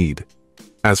I need.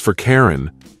 As for Karen,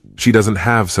 she doesn't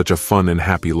have such a fun and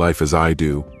happy life as I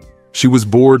do. She was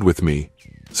bored with me,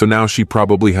 so now she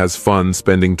probably has fun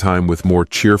spending time with more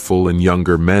cheerful and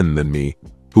younger men than me,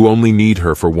 who only need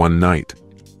her for one night.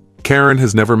 Karen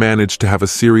has never managed to have a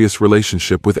serious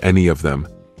relationship with any of them.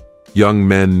 Young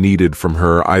men needed from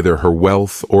her either her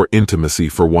wealth or intimacy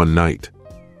for one night.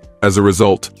 As a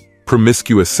result,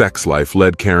 promiscuous sex life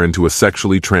led Karen to a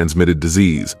sexually transmitted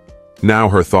disease. Now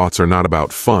her thoughts are not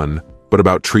about fun, but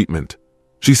about treatment.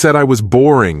 She said I was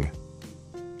boring.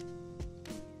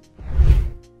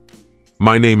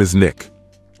 My name is Nick.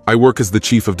 I work as the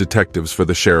chief of detectives for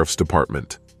the sheriff's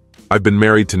department. I've been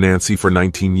married to Nancy for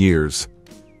 19 years.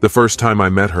 The first time I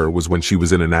met her was when she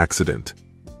was in an accident.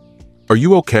 "Are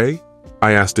you okay?"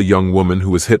 I asked a young woman who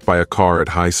was hit by a car at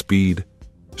high speed.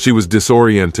 She was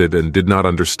disoriented and did not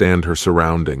understand her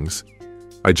surroundings.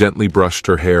 I gently brushed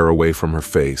her hair away from her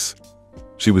face.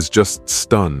 She was just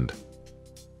stunned.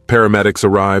 Paramedics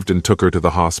arrived and took her to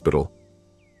the hospital.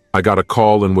 I got a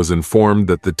call and was informed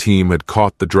that the team had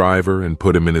caught the driver and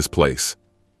put him in his place.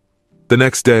 The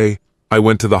next day, I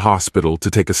went to the hospital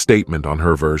to take a statement on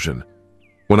her version.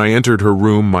 When I entered her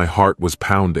room, my heart was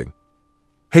pounding.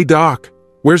 "Hey doc,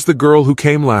 where's the girl who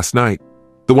came last night?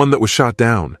 The one that was shot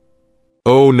down?"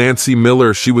 "Oh, Nancy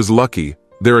Miller, she was lucky.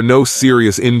 There are no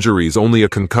serious injuries, only a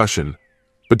concussion.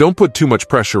 But don't put too much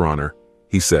pressure on her,"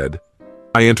 he said.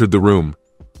 I entered the room.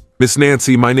 "Miss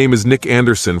Nancy, my name is Nick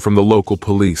Anderson from the local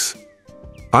police.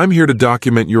 I'm here to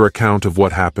document your account of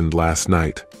what happened last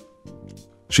night."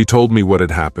 She told me what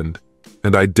had happened,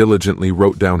 and I diligently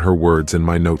wrote down her words in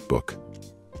my notebook.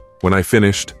 When I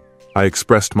finished, I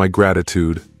expressed my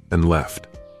gratitude and left.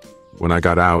 When I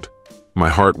got out, my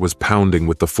heart was pounding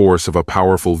with the force of a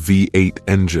powerful V8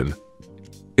 engine.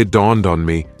 It dawned on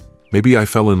me, maybe I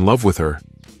fell in love with her.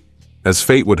 As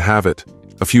fate would have it,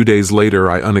 a few days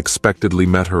later I unexpectedly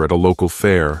met her at a local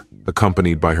fair,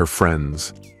 accompanied by her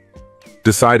friends.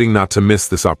 Deciding not to miss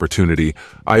this opportunity,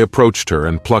 I approached her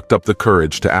and plucked up the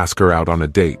courage to ask her out on a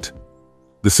date.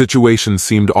 The situation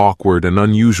seemed awkward and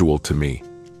unusual to me,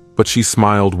 but she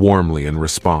smiled warmly in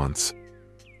response.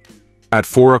 At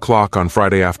 4 o'clock on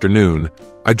Friday afternoon,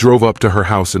 I drove up to her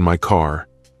house in my car.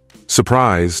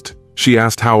 Surprised, she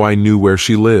asked how I knew where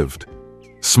she lived.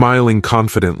 Smiling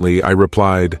confidently, I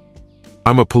replied,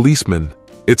 "I'm a policeman.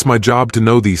 It's my job to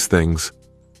know these things."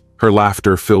 Her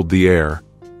laughter filled the air,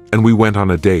 and we went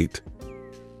on a date.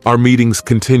 Our meetings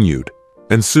continued,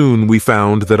 and soon we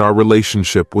found that our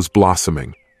relationship was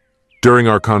blossoming. During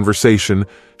our conversation,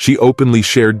 she openly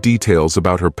shared details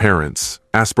about her parents,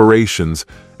 aspirations,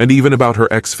 and even about her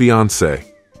ex-fiancé.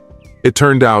 It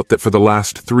turned out that for the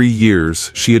last 3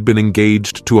 years, she had been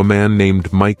engaged to a man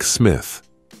named Mike Smith,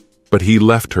 but he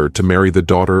left her to marry the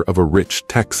daughter of a rich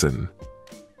Texan.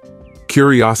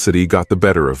 Curiosity got the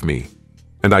better of me,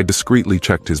 and I discreetly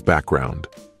checked his background.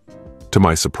 To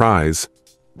my surprise,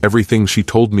 everything she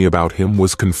told me about him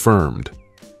was confirmed.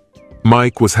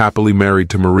 Mike was happily married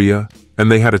to Maria,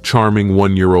 and they had a charming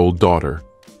 1-year-old daughter.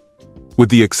 With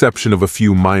the exception of a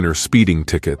few minor speeding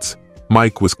tickets,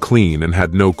 Mike was clean and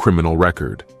had no criminal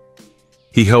record.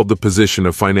 He held the position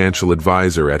of financial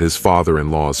advisor at his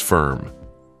father-in-law's firm.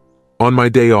 On my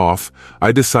day off,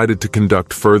 I decided to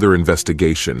conduct further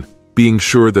investigation, being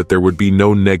sure that there would be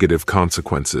no negative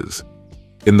consequences.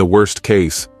 In the worst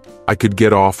case, I could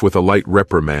get off with a light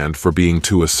reprimand for being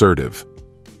too assertive.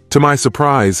 To my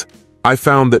surprise, I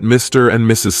found that Mr. and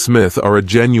Mrs. Smith are a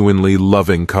genuinely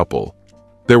loving couple.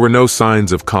 There were no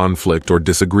signs of conflict or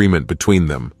disagreement between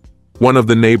them. One of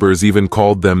the neighbors even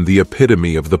called them the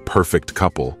epitome of the perfect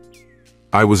couple.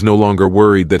 I was no longer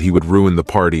worried that he would ruin the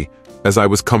party, as I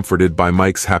was comforted by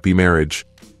Mike's happy marriage.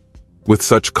 With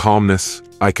such calmness,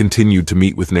 I continued to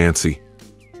meet with Nancy.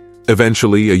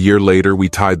 Eventually, a year later, we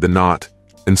tied the knot,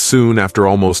 and soon after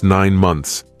almost 9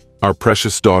 months, our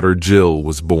precious daughter Jill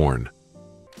was born.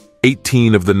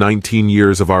 18 of the 19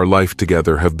 years of our life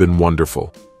together have been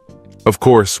wonderful. Of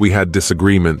course, we had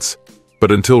disagreements,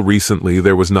 but until recently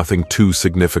there was nothing too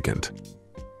significant.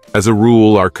 As a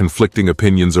rule, our conflicting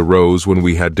opinions arose when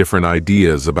we had different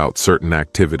ideas about certain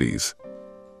activities.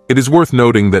 It is worth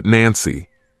noting that Nancy,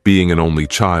 being an only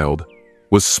child,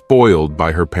 was spoiled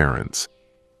by her parents.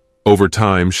 Over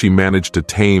time, she managed to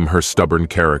tame her stubborn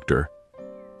character.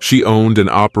 She owned and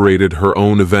operated her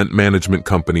own event management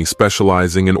company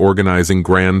specializing in organizing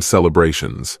grand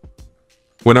celebrations.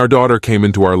 When our daughter came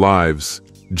into our lives,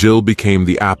 Jill became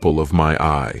the apple of my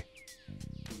eye.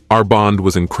 Our bond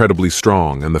was incredibly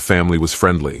strong and the family was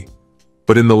friendly.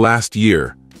 But in the last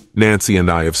year, Nancy and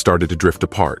I have started to drift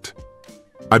apart.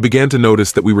 I began to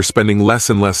notice that we were spending less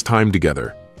and less time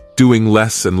together, doing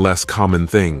less and less common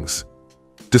things.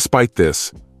 Despite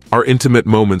this, our intimate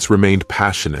moments remained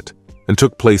passionate and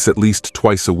took place at least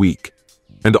twice a week,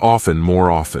 and often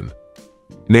more often.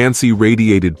 Nancy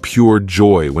radiated pure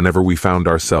joy whenever we found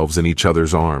ourselves in each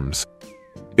other's arms.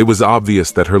 It was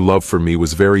obvious that her love for me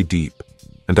was very deep,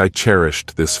 and I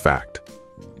cherished this fact.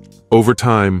 Over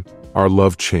time, our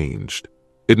love changed.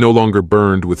 It no longer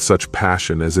burned with such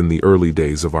passion as in the early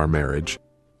days of our marriage.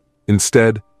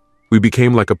 Instead, we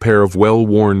became like a pair of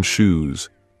well-worn shoes,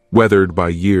 weathered by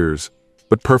years,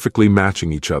 but perfectly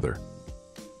matching each other.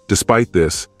 Despite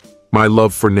this, my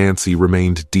love for Nancy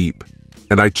remained deep,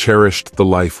 and I cherished the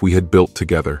life we had built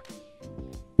together.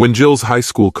 When Jill's high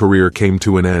school career came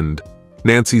to an end,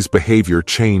 Nancy's behavior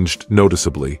changed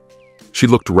noticeably. She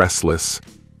looked restless,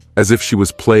 as if she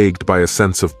was plagued by a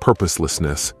sense of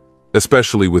purposelessness,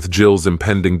 especially with Jill's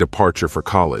impending departure for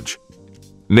college.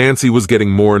 Nancy was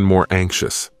getting more and more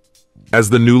anxious. As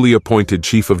the newly appointed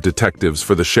chief of detectives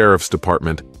for the sheriff's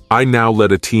department, I now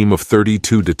led a team of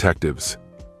 32 detectives.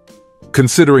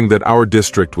 Considering that our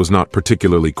district was not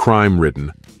particularly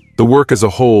crime-ridden, the work as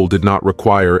a whole did not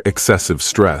require excessive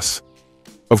stress.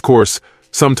 Of course,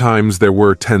 sometimes there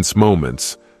were tense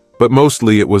moments, but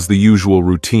mostly it was the usual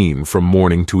routine from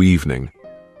morning to evening.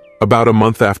 About a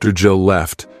month after Jill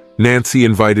left, Nancy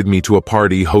invited me to a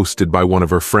party hosted by one of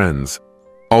her friends.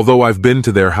 Although I've been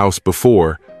to their house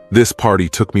before, this party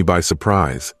took me by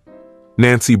surprise.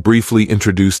 Nancy briefly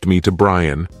introduced me to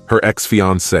Brian, her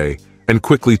ex-fiancé, and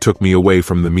quickly took me away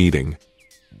from the meeting.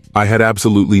 I had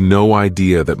absolutely no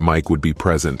idea that Mike would be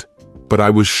present, but I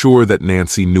was sure that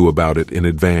Nancy knew about it in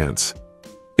advance.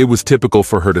 It was typical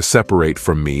for her to separate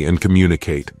from me and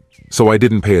communicate, so I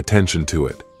didn't pay attention to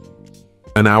it.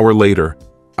 An hour later,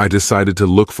 I decided to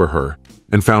look for her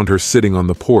and found her sitting on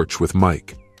the porch with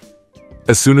Mike.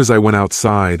 As soon as I went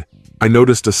outside, I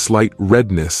noticed a slight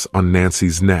redness on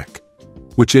Nancy's neck,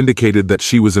 which indicated that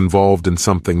she was involved in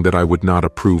something that I would not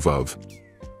approve of.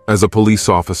 As a police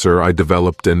officer, I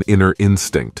developed an inner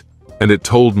instinct, and it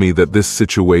told me that this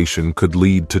situation could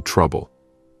lead to trouble.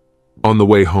 On the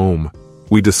way home,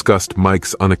 we discussed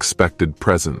Mike's unexpected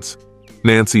presence.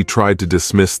 Nancy tried to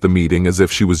dismiss the meeting as if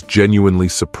she was genuinely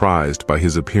surprised by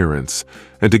his appearance,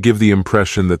 and to give the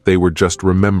impression that they were just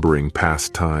remembering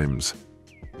past times.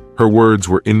 Her words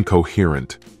were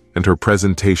incoherent, and her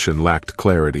presentation lacked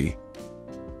clarity.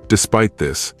 Despite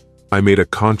this, I made a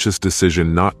conscious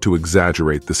decision not to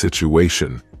exaggerate the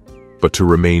situation, but to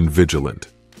remain vigilant.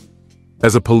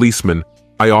 As a policeman,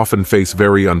 I often face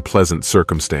very unpleasant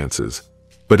circumstances,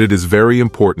 but it is very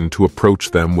important to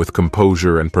approach them with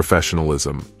composure and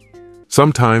professionalism.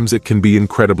 Sometimes it can be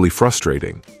incredibly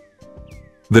frustrating.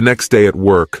 The next day at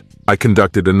work, I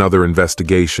conducted another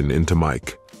investigation into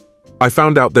Mike. I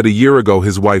found out that a year ago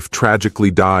his wife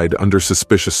tragically died under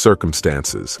suspicious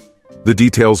circumstances. The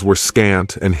details were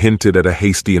scant and hinted at a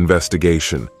hasty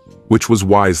investigation, which was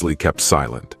wisely kept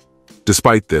silent.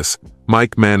 Despite this,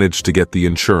 Mike managed to get the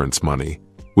insurance money,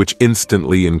 which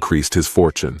instantly increased his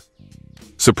fortune.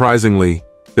 Surprisingly,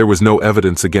 there was no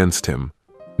evidence against him.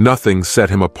 Nothing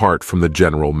set him apart from the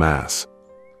general mass.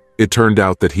 It turned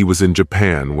out that he was in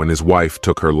Japan when his wife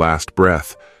took her last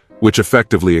breath, which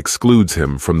effectively excludes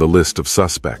him from the list of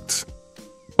suspects.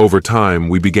 Over time,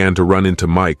 we began to run into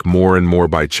Mike more and more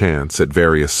by chance at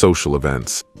various social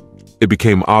events. It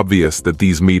became obvious that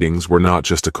these meetings were not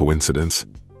just a coincidence,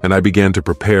 and I began to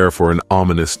prepare for an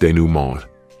ominous denouement.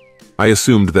 I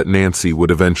assumed that Nancy would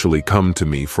eventually come to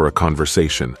me for a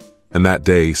conversation, and that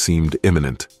day seemed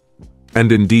imminent.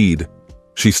 And indeed,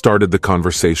 she started the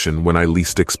conversation when I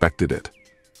least expected it.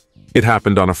 It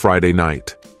happened on a Friday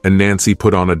night, and Nancy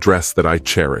put on a dress that I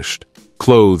cherished.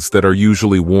 Clothes that are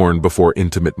usually worn before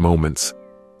intimate moments.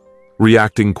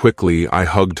 Reacting quickly, I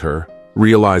hugged her,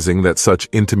 realizing that such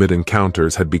intimate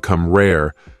encounters had become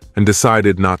rare, and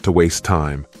decided not to waste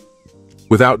time.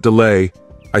 Without delay,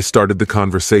 I started the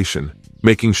conversation,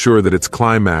 making sure that its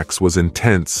climax was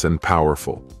intense and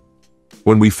powerful.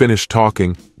 When we finished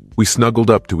talking, we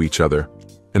snuggled up to each other,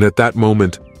 and at that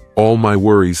moment, all my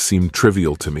worries seemed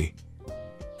trivial to me.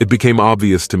 It became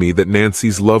obvious to me that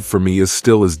Nancy's love for me is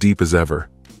still as deep as ever.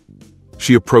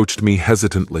 She approached me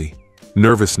hesitantly,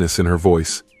 nervousness in her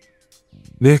voice.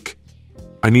 "Nick,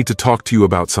 I need to talk to you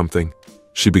about something,"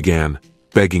 she began,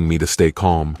 begging me to stay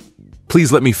calm.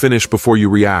 "Please let me finish before you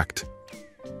react."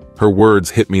 Her words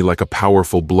hit me like a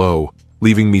powerful blow,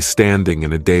 leaving me standing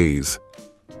in a daze.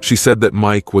 She said that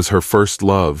Mike was her first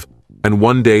love, and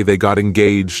one day they got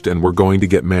engaged and were going to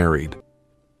get married.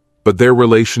 But their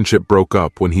relationship broke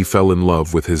up when he fell in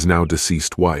love with his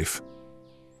now-deceased wife.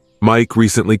 Mike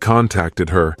recently contacted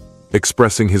her,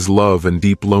 expressing his love and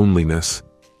deep loneliness.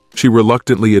 She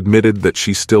reluctantly admitted that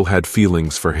she still had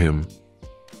feelings for him.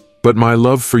 "But my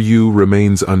love for you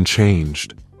remains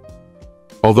unchanged."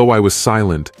 Although I was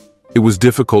silent, it was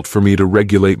difficult for me to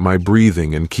regulate my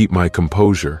breathing and keep my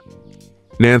composure.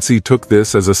 Nancy took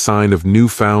this as a sign of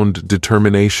newfound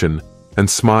determination and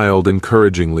smiled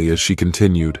encouragingly as she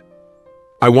continued.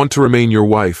 I want to remain your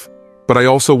wife, but I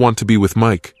also want to be with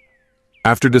Mike.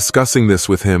 After discussing this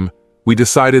with him, we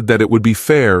decided that it would be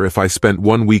fair if I spent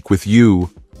 1 week with you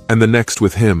and the next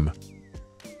with him.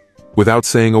 Without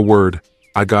saying a word,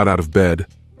 I got out of bed,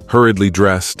 hurriedly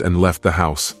dressed, and left the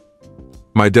house.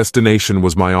 My destination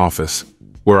was my office,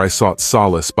 where I sought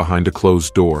solace behind a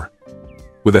closed door.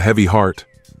 With a heavy heart,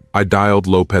 I dialed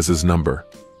Lopez's number.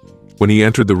 When he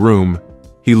entered the room,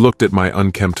 he looked at my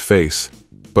unkempt face,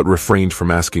 but refrained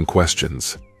from asking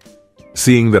questions.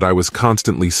 Seeing that I was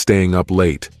constantly staying up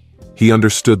late, he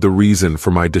understood the reason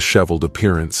for my disheveled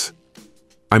appearance.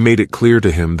 I made it clear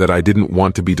to him that I didn't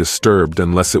want to be disturbed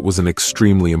unless it was an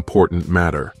extremely important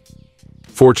matter.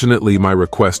 Fortunately, my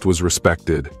request was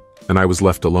respected, and I was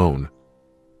left alone.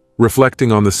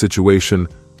 Reflecting on the situation,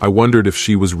 I wondered if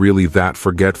she was really that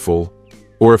forgetful,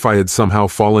 or if I had somehow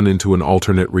fallen into an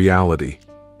alternate reality.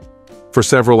 For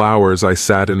several hours, I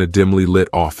sat in a dimly lit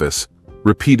office,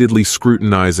 repeatedly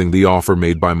scrutinizing the offer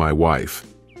made by my wife.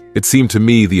 It seemed to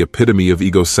me the epitome of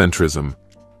egocentrism.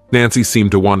 Nancy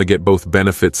seemed to want to get both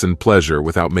benefits and pleasure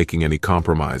without making any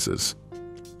compromises.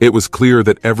 It was clear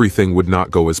that everything would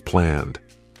not go as planned.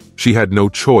 She had no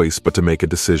choice but to make a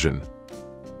decision.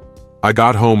 I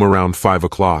got home around 5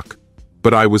 o'clock,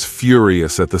 but I was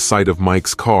furious at the sight of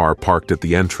Mike's car parked at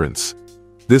the entrance.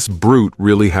 This brute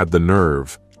really had the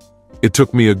nerve. It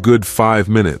took me a good 5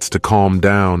 minutes to calm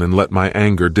down and let my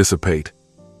anger dissipate.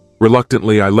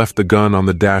 Reluctantly, I left the gun on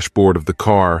the dashboard of the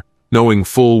car, knowing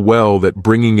full well that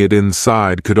bringing it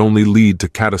inside could only lead to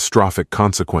catastrophic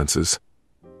consequences.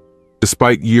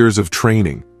 Despite years of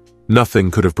training,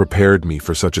 nothing could have prepared me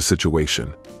for such a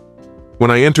situation. When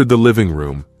I entered the living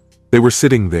room, they were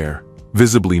sitting there,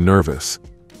 visibly nervous.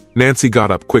 Nancy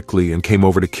got up quickly and came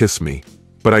over to kiss me,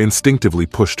 but I instinctively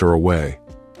pushed her away.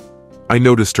 I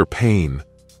noticed her pain,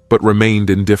 but remained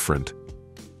indifferent.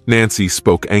 Nancy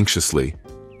spoke anxiously.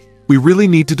 "We really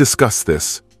need to discuss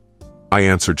this," I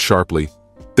answered sharply.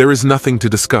 "There is nothing to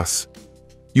discuss.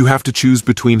 You have to choose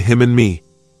between him and me.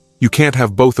 You can't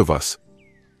have both of us."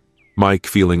 Mike,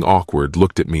 feeling awkward,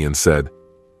 looked at me and said,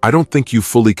 "I don't think you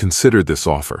fully considered this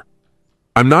offer.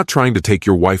 I'm not trying to take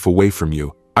your wife away from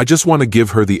you. I just want to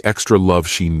give her the extra love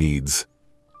she needs.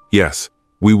 Yes,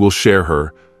 we will share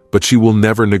her, but she will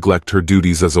never neglect her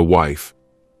duties as a wife."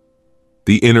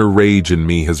 The inner rage in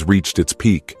me has reached its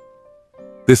peak.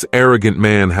 This arrogant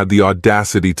man had the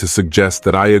audacity to suggest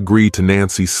that I agree to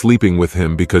Nancy sleeping with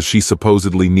him because she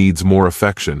supposedly needs more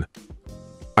affection.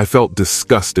 I felt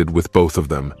disgusted with both of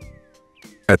them.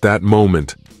 At that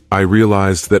moment, I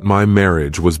realized that my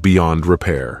marriage was beyond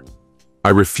repair. I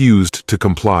refused to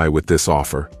comply with this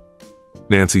offer.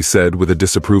 Nancy said with a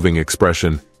disapproving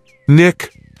expression,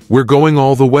 "Nick, we're going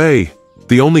all the way.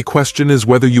 The only question is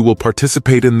whether you will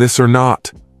participate in this or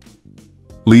not."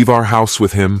 "Leave our house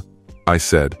with him," I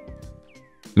said.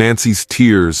 Nancy's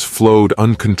tears flowed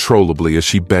uncontrollably as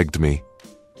she begged me.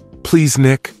 "Please,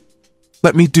 Nick,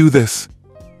 let me do this.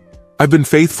 I've been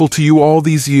faithful to you all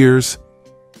these years.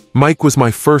 Mike was my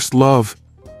first love,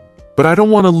 but I don't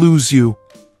want to lose you.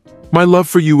 My love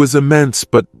for you is immense,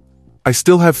 but I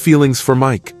still have feelings for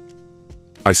Mike."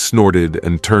 I snorted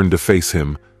and turned to face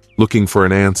him, looking for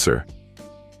an answer.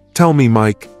 "Tell me,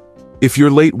 Mike, if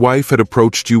your late wife had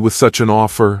approached you with such an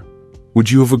offer,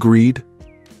 would you have agreed?"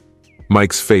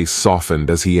 Mike's face softened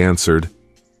as he answered,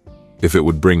 "If it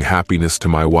would bring happiness to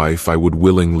my wife, I would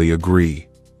willingly agree."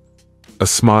 A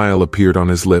smile appeared on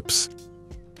his lips.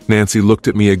 Nancy looked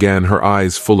at me again, her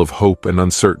eyes full of hope and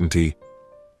uncertainty.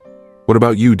 "What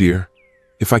about you, dear?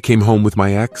 If I came home with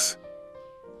my ex?"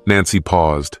 Nancy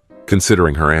paused,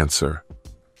 considering her answer.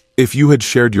 "If you had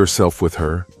shared yourself with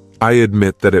her, I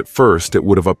admit that at first it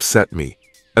would have upset me,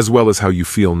 as well as how you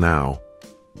feel now.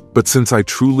 But since I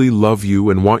truly love you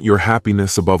and want your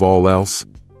happiness above all else,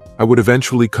 I would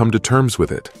eventually come to terms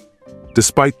with it.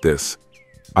 Despite this,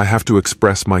 I have to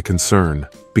express my concern,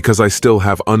 because I still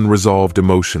have unresolved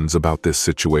emotions about this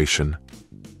situation."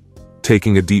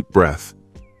 Taking a deep breath,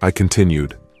 I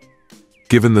continued,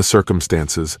 "Given the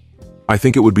circumstances, I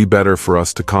think it would be better for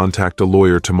us to contact a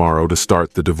lawyer tomorrow to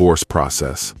start the divorce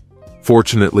process.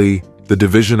 Fortunately, the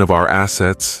division of our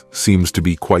assets seems to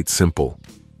be quite simple.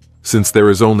 Since there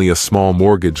is only a small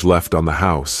mortgage left on the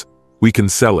house, we can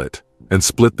sell it and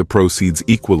split the proceeds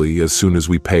equally as soon as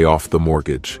we pay off the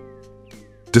mortgage."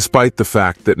 Despite the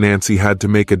fact that Nancy had to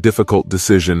make a difficult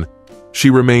decision, she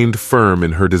remained firm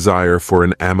in her desire for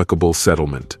an amicable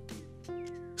settlement.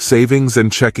 "Savings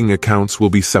and checking accounts will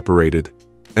be separated,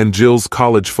 and Jill's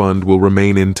college fund will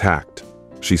remain intact,"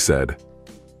 she said.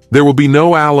 There will be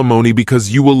no alimony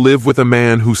because you will live with a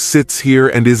man who sits here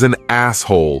and is an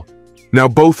asshole. Now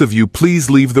both of you, please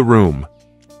leave the room."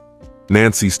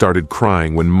 Nancy started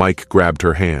crying when Mike grabbed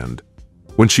her hand.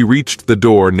 When she reached the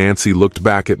door, Nancy looked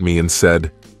back at me and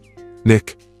said,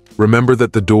 "Nick, remember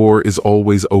that the door is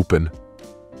always open.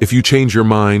 If you change your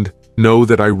mind, know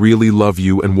that I really love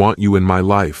you and want you in my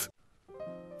life."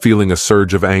 Feeling a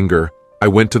surge of anger, I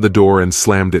went to the door and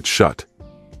slammed it shut.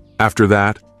 After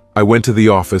that, I went to the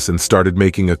office and started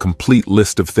making a complete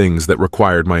list of things that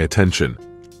required my attention.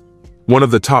 One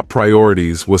of the top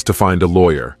priorities was to find a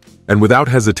lawyer, and without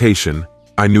hesitation,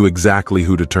 I knew exactly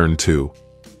who to turn to: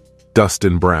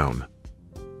 Dustin Brown.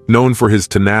 Known for his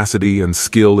tenacity and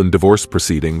skill in divorce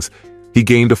proceedings, he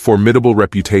gained a formidable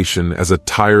reputation as a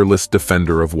tireless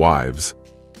defender of wives.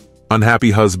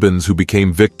 Unhappy husbands who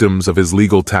became victims of his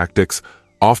legal tactics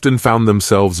often found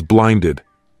themselves blinded,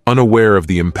 unaware of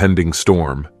the impending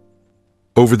storm.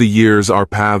 Over the years, our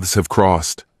paths have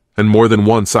crossed, and more than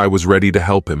once I was ready to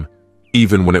help him,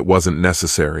 even when it wasn't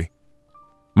necessary.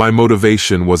 My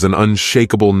motivation was an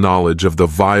unshakable knowledge of the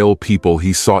vile people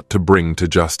he sought to bring to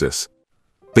justice.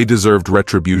 They deserved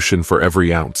retribution for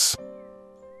every ounce.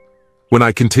 When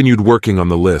I continued working on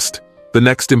the list, the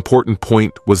next important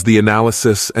point was the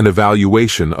analysis and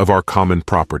evaluation of our common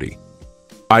property.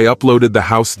 I uploaded the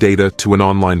house data to an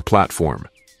online platform.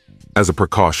 As a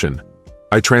precaution,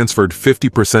 I transferred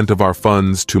 50% of our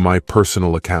funds to my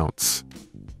personal accounts.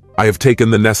 I have taken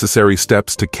the necessary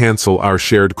steps to cancel our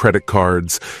shared credit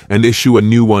cards and issue a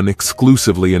new one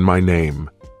exclusively in my name.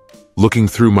 Looking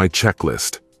through my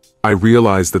checklist, I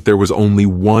realized that there was only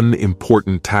one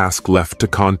important task left: to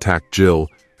contact Jill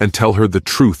and tell her the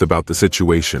truth about the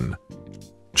situation.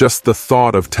 Just the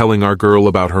thought of telling our girl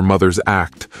about her mother's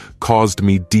act caused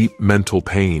me deep mental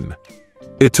pain.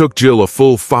 It took Jill a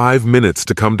full 5 minutes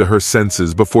to come to her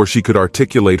senses before she could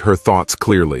articulate her thoughts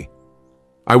clearly.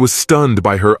 I was stunned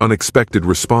by her unexpected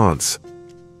response.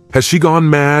 "Has she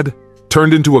gone mad?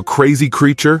 Turned into a crazy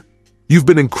creature? You've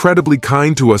been incredibly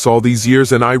kind to us all these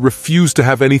years, and I refuse to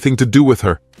have anything to do with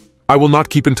her. I will not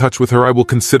keep in touch with her. I will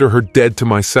consider her dead to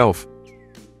myself."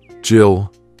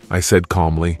 "Jill," I said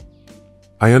calmly,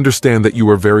 "I understand that you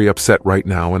are very upset right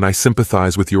now, and I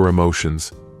sympathize with your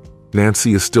emotions.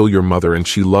 Nancy is still your mother, and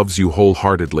she loves you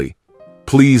wholeheartedly.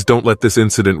 Please don't let this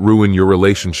incident ruin your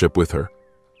relationship with her.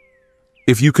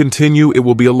 If you continue, it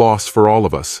will be a loss for all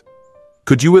of us.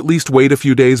 Could you at least wait a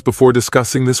few days before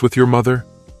discussing this with your mother?"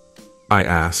 I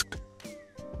asked.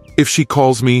 "If she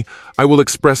calls me, I will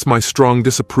express my strong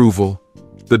disapproval,"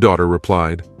 the daughter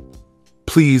replied.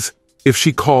 "Please, if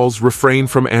she calls, refrain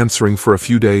from answering for a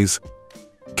few days.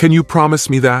 Can you promise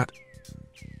me that?"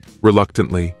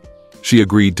 Reluctantly, she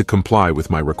agreed to comply with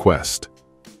my request.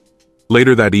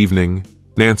 Later that evening,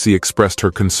 Nancy expressed her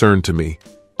concern to me,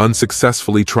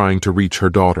 unsuccessfully trying to reach her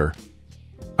daughter.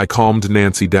 I calmed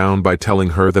Nancy down by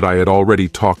telling her that I had already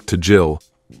talked to Jill,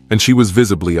 and she was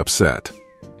visibly upset.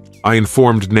 I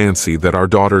informed Nancy that our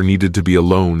daughter needed to be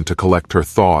alone to collect her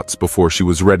thoughts before she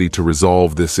was ready to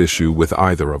resolve this issue with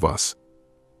either of us.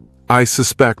 "I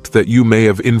suspect that you may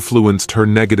have influenced her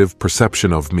negative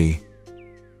perception of me."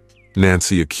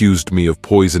 Nancy accused me of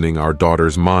poisoning our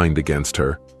daughter's mind against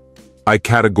her. I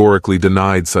categorically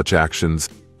denied such actions,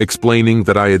 explaining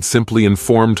that I had simply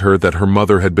informed her that her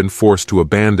mother had been forced to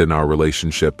abandon our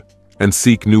relationship and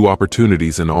seek new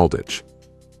opportunities in Aldwych.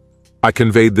 I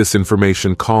conveyed this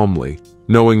information calmly,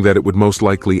 knowing that it would most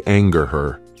likely anger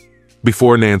her.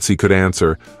 Before Nancy could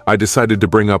answer, I decided to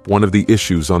bring up one of the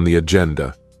issues on the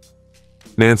agenda.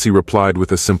 Nancy replied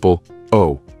with a simple,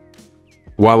 "Oh.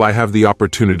 While I have the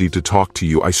opportunity to talk to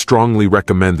you, I strongly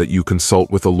recommend that you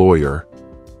consult with a lawyer."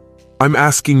 "I'm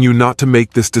asking you not to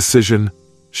make this decision,"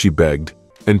 she begged,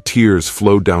 and tears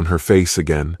flowed down her face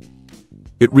again.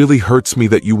 "It really hurts me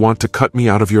that you want to cut me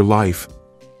out of your life.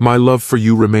 My love for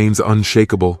you remains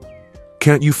unshakable.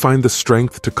 Can't you find the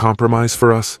strength to compromise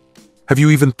for us? Have you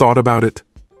even thought about it?"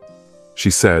 she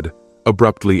said,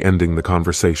 abruptly ending the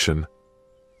conversation.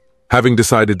 Having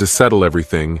decided to settle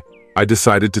everything, I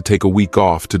decided to take a week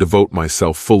off to devote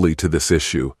myself fully to this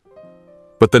issue.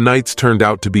 But the nights turned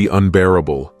out to be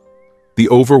unbearable. The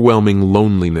overwhelming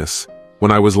loneliness,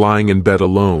 when I was lying in bed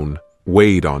alone,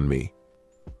 weighed on me.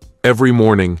 Every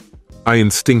morning, I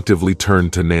instinctively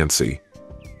turned to Nancy.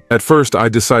 At first, I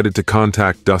decided to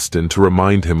contact Dustin to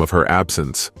remind him of her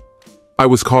absence. I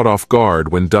was caught off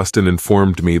guard when Dustin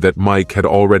informed me that Mike had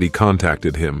already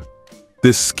contacted him.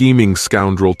 This scheming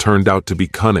scoundrel turned out to be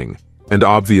cunning, and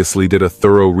obviously did a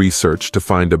thorough research to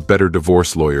find a better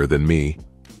divorce lawyer than me.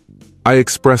 I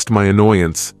expressed my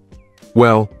annoyance.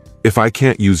 "Well, if I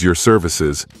can't use your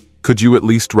services, Could you at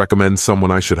least recommend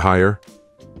someone I should hire?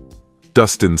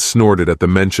 Dustin snorted at the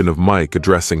mention of Mike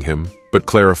addressing him, but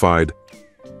clarified,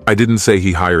 I didn't say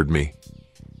he hired me.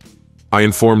 I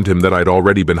informed him that I'd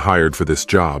already been hired for this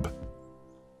job.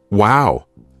 Wow,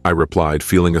 I replied,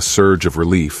 feeling a surge of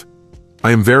relief.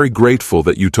 I am very grateful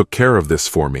that you took care of this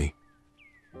for me.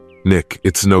 Nick,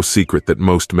 it's no secret that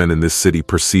most men in this city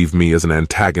perceive me as an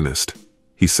antagonist,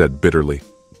 he said bitterly.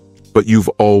 But you've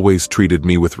always treated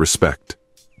me with respect.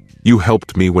 You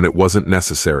helped me when it wasn't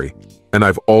necessary, and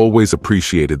I've always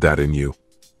appreciated that in you.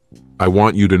 I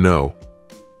want you to know,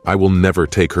 I will never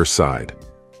take her side.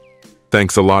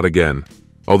 Thanks a lot again,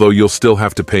 although you'll still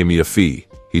have to pay me a fee,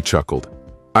 he chuckled.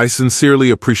 I sincerely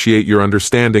appreciate your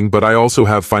understanding, but I also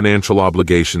have financial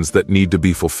obligations that need to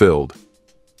be fulfilled.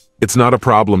 It's not a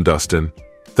problem, Dustin.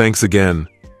 Thanks again.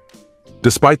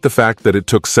 Despite the fact that it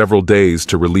took several days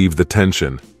to relieve the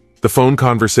tension, the phone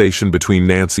conversation between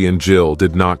Nancy and Jill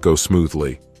did not go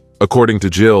smoothly. According to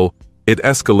Jill, it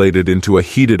escalated into a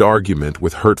heated argument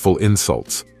with hurtful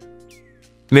insults.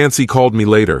 Nancy called me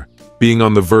later, being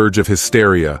on the verge of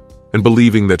hysteria and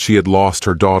believing that she had lost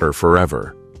her daughter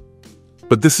forever.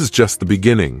 But this is just the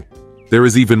beginning. There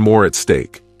is even more at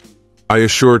stake. I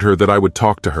assured her that I would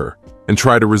talk to her and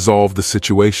try to resolve the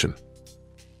situation.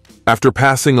 After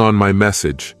passing on my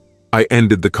message, I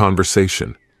ended the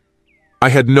conversation. I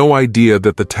had no idea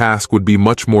that the task would be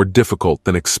much more difficult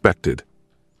than expected.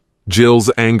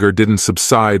 Jill's anger didn't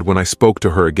subside when I spoke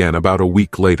to her again about a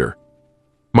week later.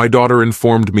 My daughter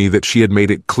informed me that she had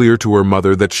made it clear to her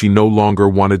mother that she no longer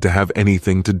wanted to have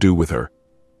anything to do with her.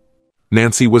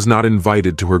 Nancy was not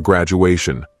invited to her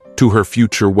graduation, to her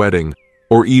future wedding,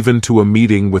 or even to a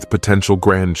meeting with potential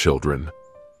grandchildren.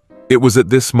 It was at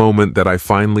this moment that I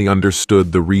finally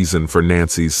understood the reason for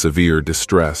Nancy's severe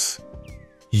distress.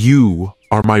 You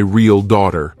are my real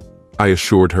daughter, I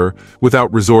assured her,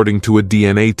 without resorting to a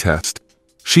DNA test.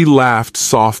 She laughed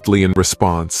softly in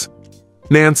response.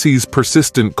 Nancy's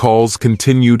persistent calls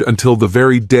continued until the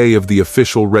very day of the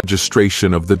official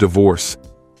registration of the divorce.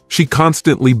 She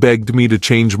constantly begged me to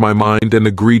change my mind and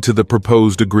agree to the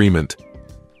proposed agreement.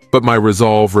 But my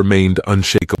resolve remained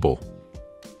unshakable.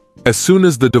 As soon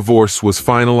as the divorce was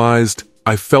finalized,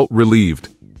 I felt relieved.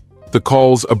 The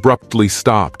calls abruptly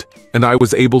stopped, and I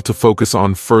was able to focus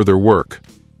on further work.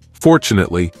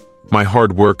 Fortunately, my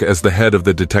hard work as the head of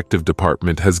the detective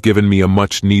department has given me a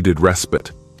much-needed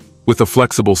respite. With a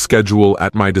flexible schedule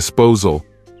at my disposal,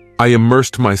 I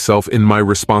immersed myself in my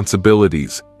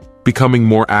responsibilities, becoming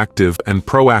more active and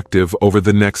proactive over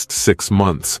the next 6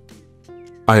 months.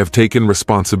 I have taken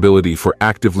responsibility for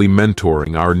actively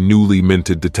mentoring our newly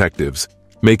minted detectives,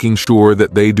 making sure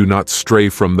that they do not stray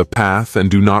from the path and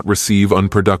do not receive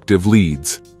unproductive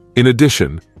leads. In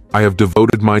addition, I have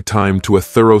devoted my time to a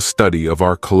thorough study of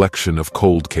our collection of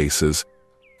cold cases,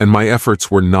 and my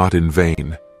efforts were not in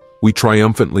vain. We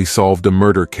triumphantly solved a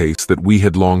murder case that we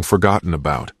had long forgotten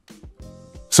about.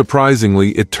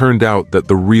 Surprisingly, it turned out that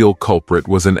the real culprit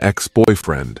was an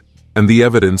ex-boyfriend, and the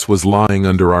evidence was lying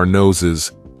under our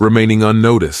noses, remaining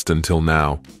unnoticed until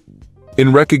now.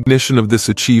 In recognition of this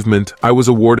achievement, I was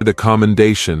awarded a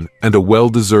commendation and a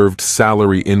well-deserved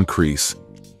salary increase.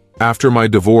 After my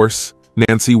divorce,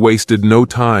 Nancy wasted no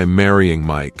time marrying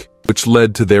Mike, which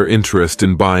led to their interest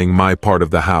in buying my part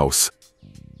of the house.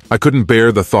 I couldn't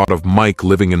bear the thought of Mike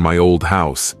living in my old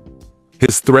house.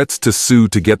 His threats to sue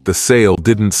to get the sale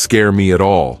didn't scare me at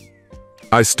all.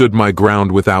 I stood my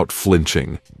ground without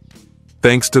flinching.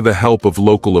 Thanks to the help of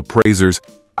local appraisers,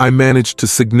 I managed to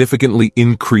significantly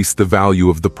increase the value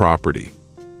of the property.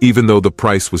 Even though the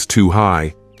price was too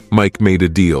high, Mike made a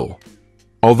deal.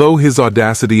 Although his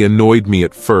audacity annoyed me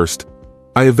at first,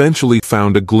 I eventually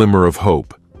found a glimmer of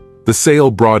hope. The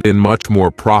sale brought in much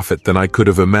more profit than I could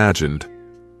have imagined.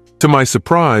 To my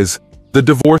surprise, the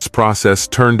divorce process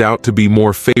turned out to be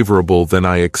more favorable than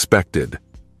I expected.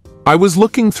 I was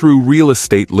looking through real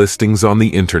estate listings on the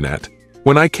internet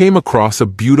when I came across a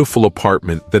beautiful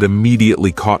apartment that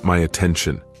immediately caught my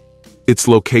attention. Its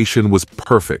location was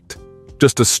perfect,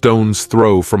 just a stone's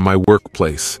throw from my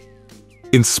workplace.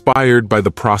 Inspired by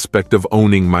the prospect of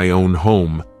owning my own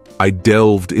home, I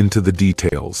delved into the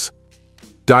details.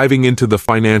 Diving into the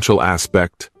financial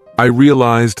aspect, I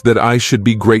realized that I should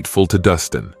be grateful to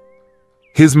Dustin.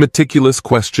 His meticulous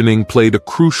questioning played a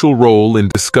crucial role in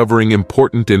discovering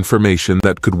important information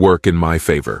that could work in my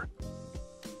favor.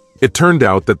 It turned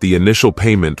out that the initial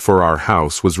payment for our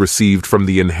house was received from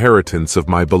the inheritance of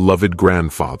my beloved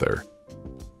grandfather.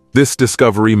 This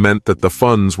discovery meant that the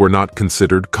funds were not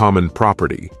considered common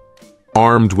property.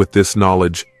 Armed with this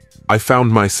knowledge, I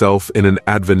found myself in an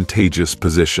advantageous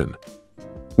position.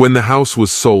 When the house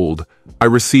was sold, I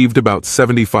received about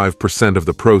 75% of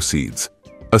the proceeds,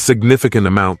 a significant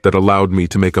amount that allowed me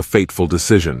to make a fateful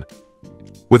decision.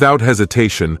 Without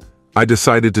hesitation, I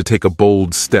decided to take a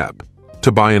bold step,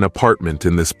 to buy an apartment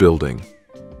in this building.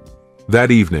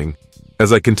 That evening,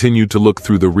 as I continued to look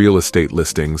through the real estate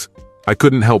listings, I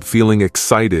couldn't help feeling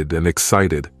excited.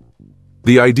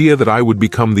 The idea that I would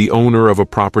become the owner of a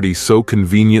property so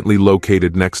conveniently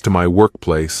located next to my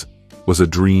workplace was a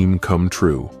dream come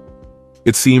true.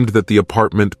 It seemed that the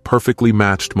apartment perfectly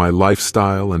matched my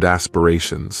lifestyle and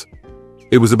aspirations.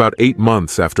 It was about 8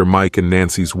 months after Mike and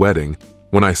Nancy's wedding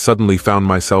when I suddenly found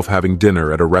myself having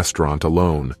dinner at a restaurant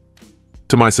alone.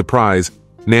 To my surprise,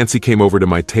 Nancy came over to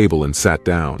my table and sat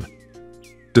down.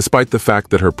 Despite the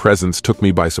fact that her presence took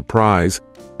me by surprise,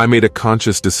 I made a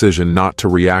conscious decision not to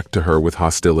react to her with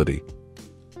hostility.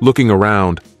 Looking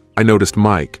around, I noticed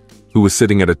Mike, who was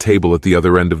sitting at a table at the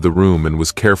other end of the room and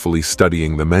was carefully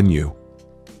studying the menu.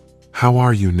 "How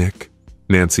are you, Nick?"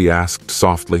 Nancy asked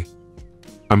softly.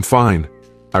 "I'm fine,"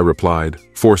 I replied,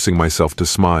 forcing myself to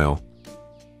smile.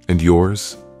 "And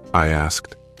yours?" I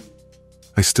asked.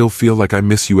 "I still feel like I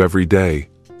miss you every day,"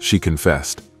 she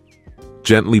confessed.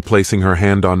 Gently placing her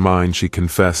hand on mine, she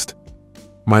confessed,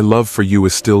 "My love for you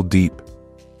is still deep.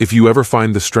 If you ever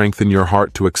find the strength in your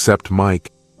heart to accept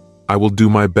Mike, I will do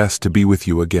my best to be with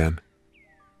you again."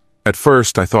 At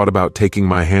first, I thought about taking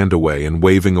my hand away and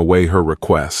waving away her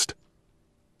request.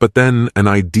 But then an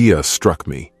idea struck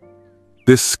me.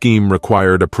 This scheme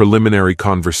required a preliminary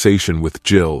conversation with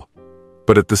Jill,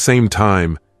 but at the same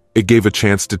time, it gave a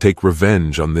chance to take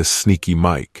revenge on this sneaky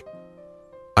Mike.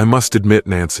 "I must admit,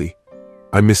 Nancy,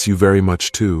 I miss you very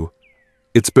much too.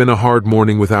 It's been a hard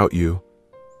morning without you,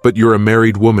 but you're a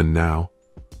married woman now.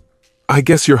 I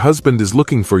guess your husband is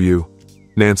looking for you."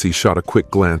 Nancy shot a quick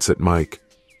glance at Mike,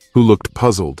 who looked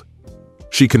puzzled.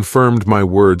 She confirmed my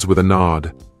words with a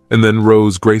nod, and then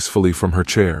rose gracefully from her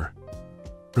chair.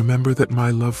 "Remember that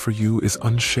my love for you is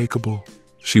unshakable,"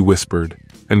 she whispered,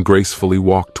 and gracefully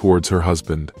walked towards her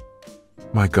husband.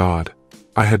 My God,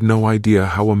 I had no idea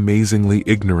how amazingly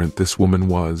ignorant this woman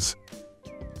was.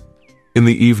 In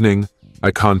the evening,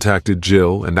 I contacted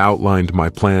Jill and outlined my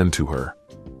plan to her.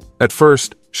 At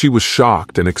first, she was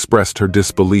shocked and expressed her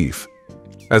disbelief.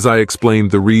 As I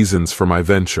explained the reasons for my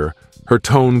venture, her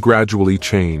tone gradually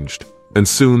changed, and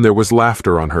soon there was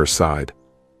laughter on her side.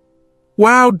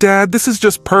 "Wow, Dad, this is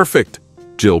just perfect!"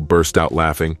 Jill burst out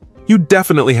laughing. "You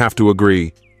definitely have to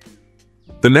agree."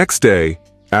 The next day,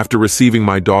 after receiving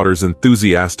my daughter's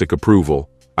enthusiastic approval,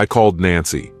 I called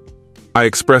Nancy. I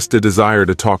expressed a desire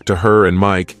to talk to her and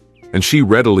Mike, and she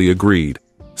readily agreed,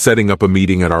 setting up a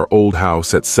meeting at our old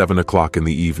house at 7 o'clock in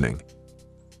the evening.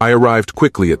 I arrived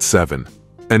quickly at 7,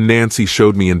 and Nancy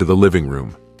showed me into the living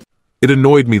room. It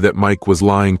annoyed me that Mike was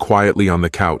lying quietly on the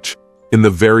couch, in the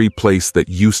very place that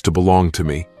used to belong to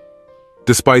me.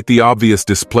 Despite the obvious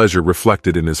displeasure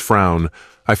reflected in his frown,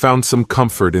 I found some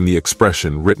comfort in the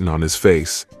expression written on his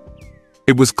face.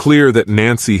 It was clear that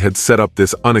Nancy had set up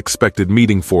this unexpected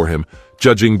meeting for him,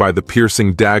 judging by the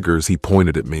piercing daggers he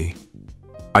pointed at me.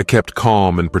 I kept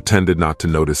calm and pretended not to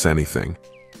notice anything.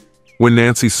 When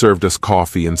Nancy served us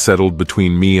coffee and settled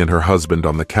between me and her husband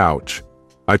on the couch,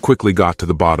 I quickly got to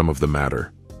the bottom of the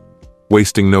matter.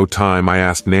 Wasting no time, I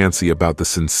asked Nancy about the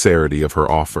sincerity of her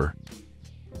offer.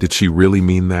 Did she really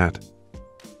mean that?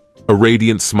 A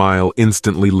radiant smile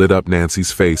instantly lit up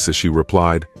Nancy's face as she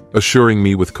replied, assuring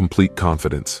me with complete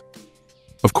confidence.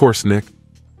 "Of course, Nick.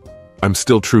 I'm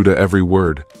still true to every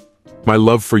word. My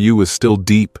love for you is still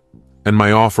deep, and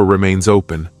my offer remains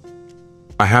open.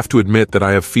 I have to admit that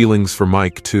I have feelings for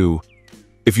Mike, too.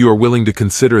 If you are willing to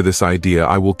consider this idea,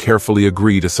 I will carefully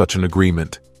agree to such an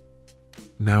agreement.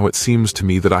 Now it seems to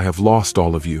me that I have lost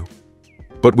all of you.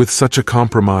 But with such a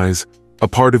compromise, a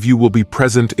part of you will be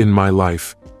present in my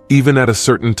life, even at a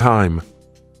certain time.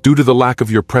 Due to the lack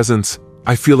of your presence,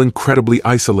 I feel incredibly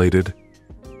isolated."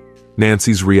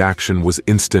 Nancy's reaction was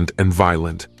instant and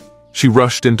violent. She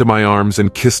rushed into my arms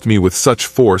and kissed me with such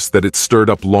force that it stirred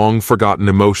up long-forgotten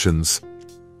emotions.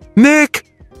 "Nick!"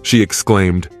 she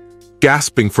exclaimed.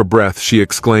 Gasping for breath, she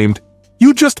exclaimed,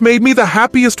 "You just made me the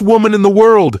happiest woman in the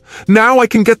world! Now I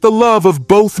can get the love of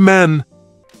both men!"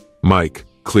 Mike,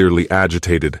 clearly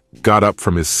agitated, got up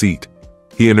from his seat.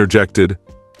 He interjected,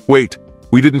 "Wait,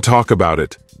 we didn't talk about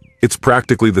it. It's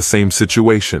practically the same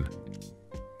situation."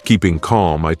 Keeping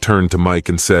calm, I turned to Mike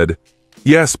and said,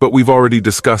 "Yes, but we've already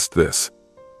discussed this."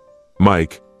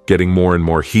 Mike, getting more and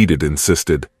more heated,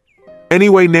 insisted,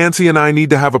 "Anyway, Nancy and I need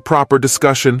to have a proper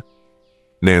discussion."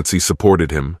 Nancy supported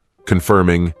him,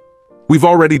 confirming, "We've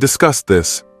already discussed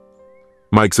this."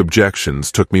 Mike's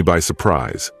objections took me by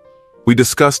surprise. We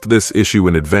discussed this issue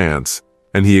in advance,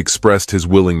 and he expressed his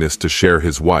willingness to share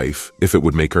his wife if it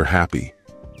would make her happy.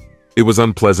 It was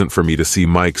unpleasant for me to see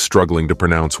Mike struggling to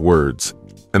pronounce words,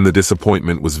 and the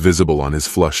disappointment was visible on his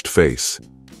flushed face.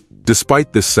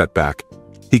 Despite this setback,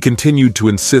 he continued to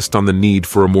insist on the need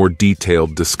for a more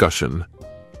detailed discussion.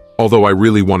 Although I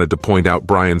really wanted to point out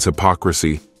Brian's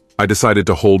hypocrisy, I decided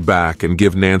to hold back and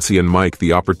give Nancy and Mike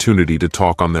the opportunity to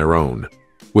talk on their own,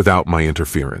 without my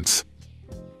interference.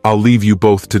 "I'll leave you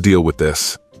both to deal with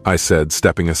this," I said,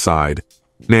 stepping aside.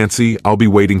 "Nancy, I'll be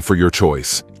waiting for your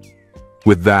choice."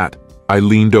 With that, I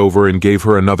leaned over and gave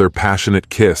her another passionate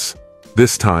kiss,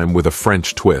 this time with a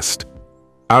French twist.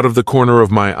 Out of the corner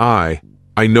of my eye,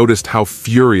 I noticed how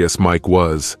furious Mike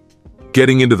was.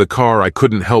 Getting into the car, I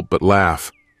couldn't help but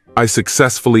laugh. I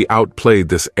successfully outplayed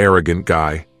this arrogant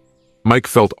guy. Mike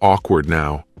felt awkward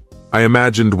now. I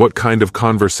imagined what kind of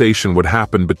conversation would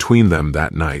happen between them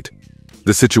that night.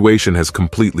 The situation has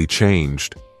completely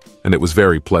changed, and it was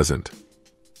very pleasant.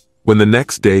 When the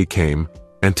next day came,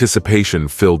 anticipation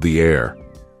filled the air.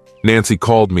 Nancy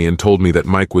called me and told me that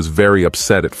Mike was very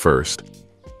upset at first,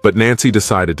 but Nancy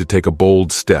decided to take a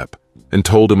bold step and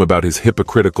told him about his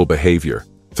hypocritical behavior,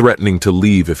 threatening to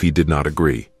leave if he did not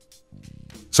agree.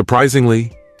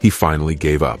 Surprisingly, he finally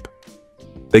gave up.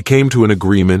 They came to an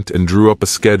agreement and drew up a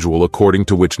schedule according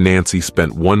to which Nancy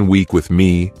spent 1 week with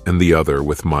me and the other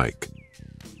with Mike.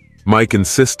 Mike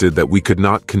insisted that we could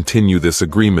not continue this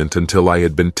agreement until I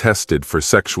had been tested for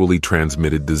sexually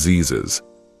transmitted diseases.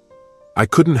 I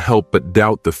couldn't help but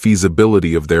doubt the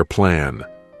feasibility of their plan.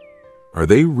 Are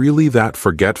they really that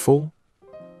forgetful?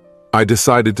 I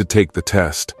decided to take the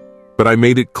test, but I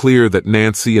made it clear that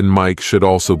Nancy and Mike should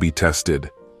also be tested.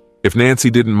 If Nancy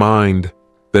didn't mind,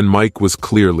 then Mike was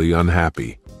clearly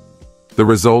unhappy. The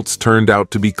results turned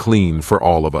out to be clean for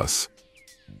all of us.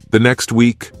 The next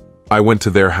week, I went to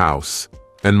their house,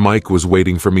 and Mike was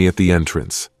waiting for me at the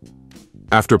entrance.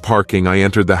 After parking, I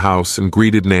entered the house and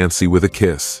greeted Nancy with a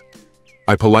kiss.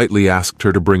 I politely asked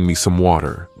her to bring me some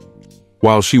water.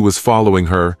 While she was following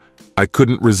her, I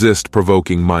couldn't resist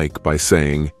provoking Mike by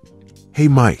saying, "Hey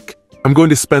Mike, I'm going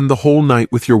to spend the whole night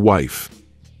with your wife,"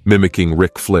 mimicking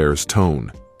Ric Flair's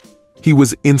tone. He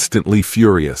was instantly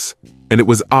furious, and it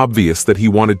was obvious that he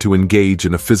wanted to engage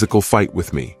in a physical fight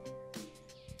with me.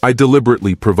 I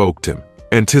deliberately provoked him,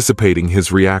 anticipating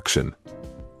his reaction.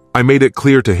 I made it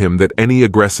clear to him that any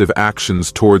aggressive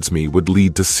actions towards me would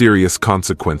lead to serious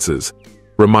consequences,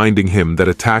 reminding him that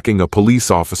attacking a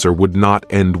police officer would not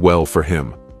end well for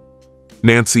him.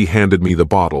 Nancy handed me the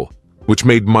bottle, which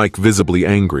made Mike visibly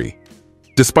angry.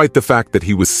 Despite the fact that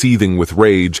he was seething with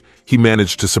rage, he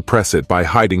managed to suppress it by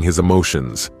hiding his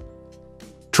emotions.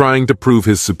 Trying to prove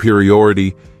his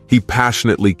superiority, he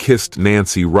passionately kissed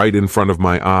Nancy right in front of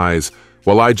my eyes,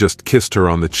 while I just kissed her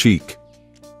on the cheek.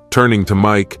 Turning to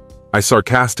Mike, I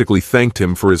sarcastically thanked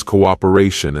him for his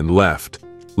cooperation and left,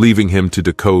 leaving him to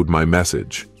decode my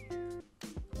message.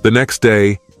 The next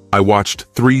day, I watched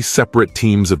 3 separate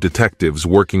teams of detectives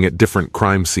working at different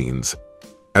crime scenes.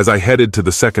 As I headed to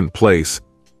the second place,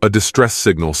 a distress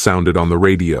signal sounded on the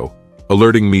radio,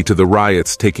 alerting me to the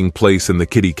riots taking place in the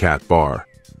Kitty Cat bar.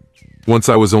 Once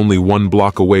I was only 1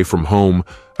 block away from home,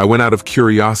 I went out of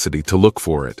curiosity to look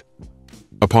for it.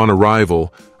 Upon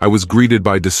arrival, I was greeted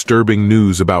by disturbing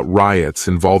news about riots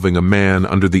involving a man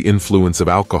under the influence of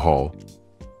alcohol.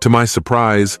 To my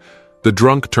surprise, the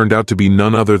drunk turned out to be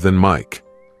none other than Mike.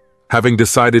 Having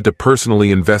decided to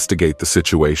personally investigate the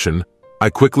situation, I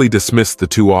quickly dismissed the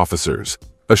 2 officers,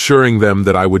 assuring them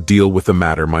that I would deal with the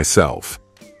matter myself.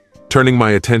 Turning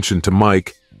my attention to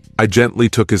Mike, I gently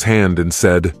took his hand and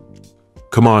said,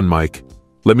 "Come on, Mike,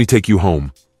 let me take you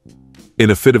home."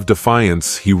 In a fit of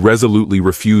defiance, he resolutely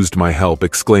refused my help,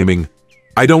 exclaiming,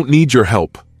 "I don't need your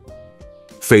help."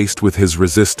 Faced with his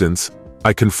resistance,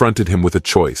 I confronted him with a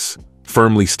choice,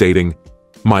 firmly stating,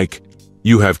 "Mike,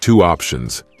 you have 2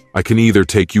 options. I can either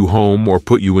take you home or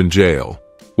put you in jail.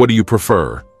 What do you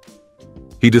prefer?"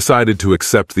 He decided to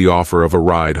accept the offer of a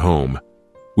ride home.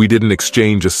 We didn't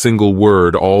exchange a single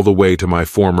word all the way to my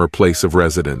former place of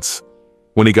residence.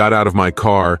 When he got out of my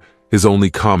car, his only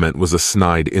comment was a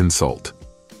snide insult.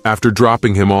 After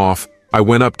dropping him off, I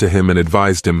went up to him and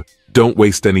advised him, "Don't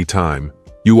waste any time.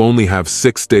 You only have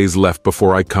 6 days left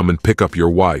before I come and pick up your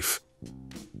wife."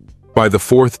 By the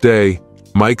 4th day,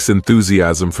 Mike's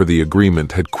enthusiasm for the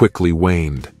agreement had quickly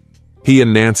waned. He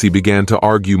and Nancy began to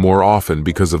argue more often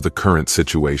because of the current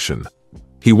situation.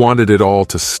 He wanted it all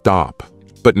to stop,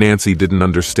 but Nancy didn't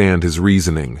understand his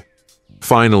reasoning.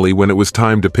 Finally, when it was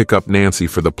time to pick up Nancy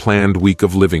for the planned week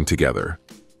of living together,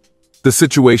 the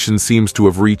situation seems to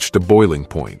have reached a boiling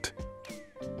point.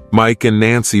 Mike and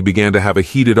Nancy began to have a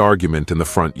heated argument in the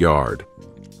front yard.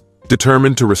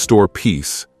 Determined to restore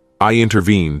peace, I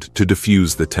intervened to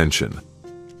diffuse the tension.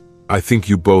 "I think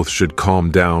you both should calm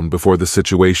down before the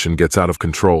situation gets out of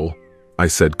control," I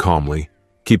said calmly,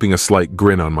 keeping a slight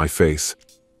grin on my face.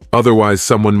 "Otherwise,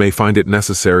 someone may find it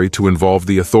necessary to involve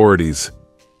the authorities."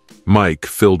 Mike,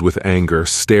 filled with anger,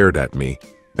 stared at me,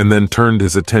 and then turned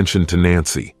his attention to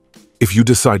Nancy. "If you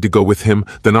decide to go with him,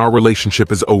 then our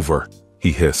relationship is over,"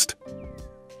 he hissed.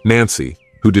 Nancy,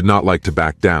 who did not like to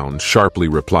back down, sharply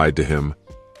replied to him,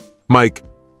 "Mike,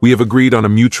 we have agreed on a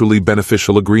mutually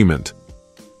beneficial agreement.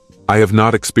 I have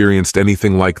not experienced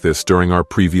anything like this during our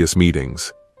previous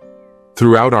meetings.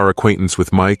 Throughout our acquaintance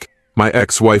with Mike, my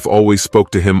ex-wife always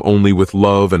spoke to him only with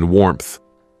love and warmth.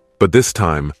 But this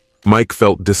time, Mike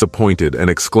felt disappointed and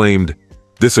exclaimed,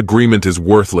 'This agreement is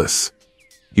worthless.'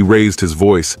 He raised his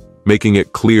voice, making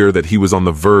it clear that he was on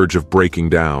the verge of breaking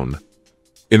down.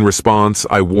 In response,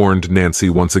 I warned Nancy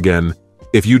once again,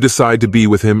 'If you decide to be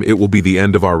with him, it will be the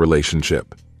end of our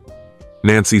relationship.'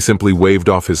 Nancy simply waved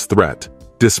off his threat,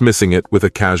 dismissing it with a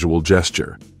casual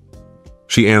gesture.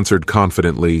 She answered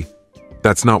confidently,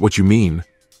 'That's not what you mean.'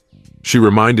 She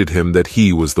reminded him that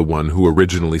he was the one who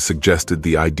originally suggested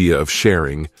the idea of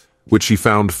sharing, which she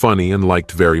found funny and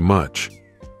liked very much.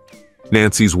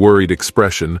 Nancy's worried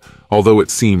expression, although it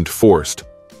seemed forced,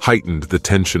 heightened the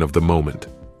tension of the moment.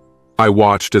 I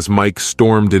watched as Mike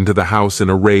stormed into the house in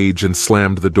a rage and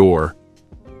slammed the door.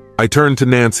 I turned to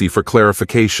Nancy for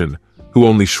clarification, who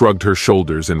only shrugged her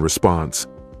shoulders in response.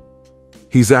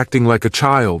 "He's acting like a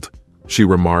child," she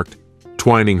remarked,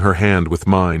 twining her hand with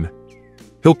mine.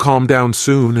 "He'll calm down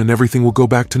soon and everything will go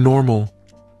back to normal.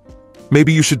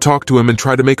 Maybe you should talk to him and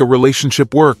try to make a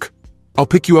relationship work. I'll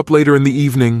pick you up later in the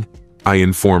evening," I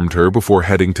informed her before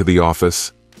heading to the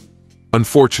office.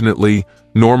 Unfortunately,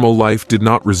 normal life did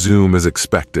not resume as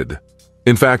expected.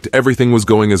 In fact, everything was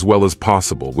going as well as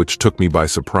possible, which took me by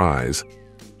surprise.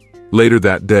 Later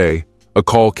that day, a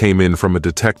call came in from a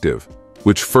detective,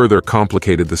 which further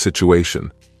complicated the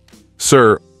situation.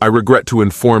 "Sir, I regret to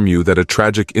inform you that a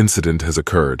tragic incident has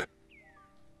occurred.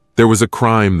 There was a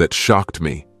crime that shocked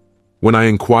me. When I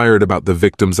inquired about the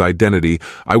victim's identity,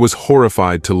 I was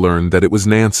horrified to learn that it was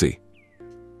Nancy.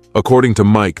 According to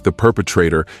Mike, the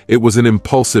perpetrator, it was an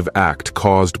impulsive act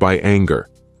caused by anger.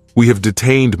 We have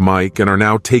detained Mike and are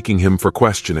now taking him for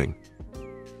questioning.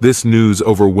 This news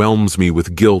overwhelms me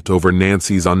with guilt over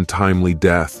Nancy's untimely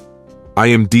death. I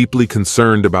am deeply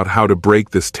concerned about how to break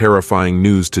this terrifying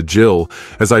news to Jill,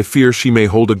 as I fear she may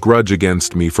hold a grudge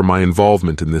against me for my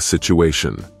involvement in this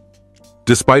situation."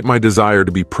 Despite my desire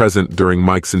to be present during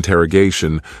Mike's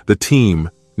interrogation, the team,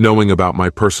 knowing about my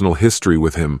personal history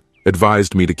with him,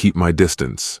 advised me to keep my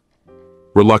distance.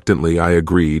 Reluctantly, I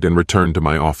agreed and returned to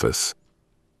my office.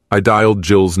 I dialed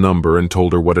Jill's number and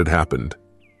told her what had happened.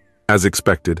 As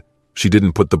expected, she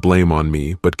didn't put the blame on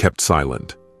me, but kept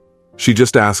silent. She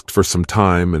just asked for some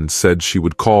time and said she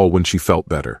would call when she felt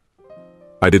better.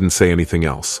 I didn't say anything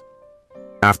else.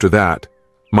 After that,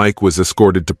 Mike was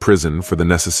escorted to prison for the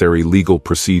necessary legal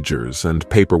procedures and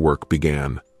paperwork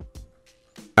began.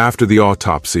 After the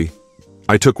autopsy,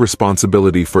 I took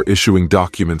responsibility for issuing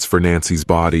documents for Nancy's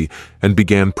body and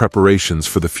began preparations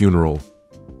for the funeral.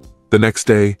 The next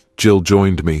day, Jill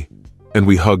joined me, and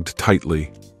we hugged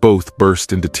tightly, both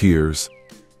burst into tears.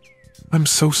 "I'm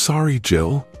so sorry,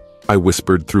 Jill," I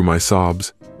whispered through my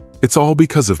sobs. "It's all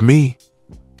because of me."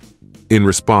 In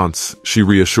response, she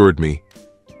reassured me.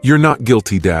 "You're not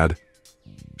guilty, Dad."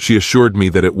 She assured me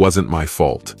that it wasn't my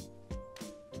fault.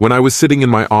 When I was sitting in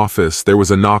my office, there was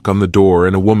a knock on the door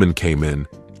and a woman came in.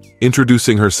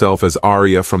 Introducing herself as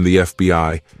Aria from the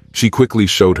FBI, she quickly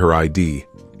showed her ID.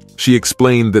 She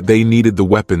explained that they needed the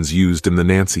weapons used in the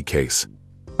Nancy case.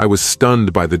 I was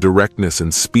stunned by the directness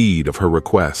and speed of her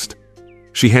request.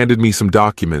 She handed me some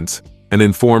documents and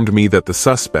informed me that the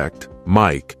suspect,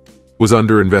 Mike, was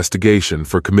under investigation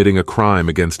for committing a crime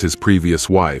against his previous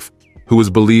wife, who was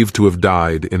believed to have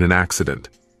died in an accident.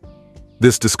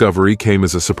 This discovery came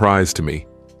as a surprise to me,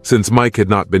 since Mike had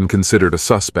not been considered a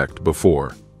suspect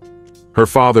before. Her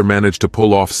father managed to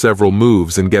pull off several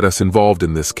moves and get us involved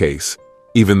in this case,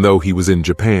 even though he was in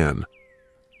Japan.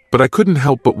 But I couldn't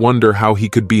help but wonder how he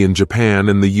could be in Japan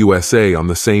and the USA on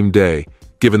the same day,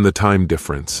 given the time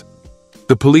difference.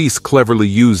 The police cleverly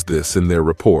used this in their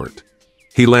report.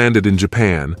 He landed in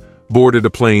Japan, boarded a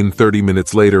plane 30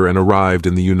 minutes later and arrived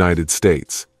in the United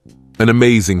States. An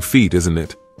amazing feat, isn't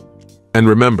it? "And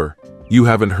remember, you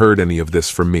haven't heard any of this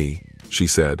from me," she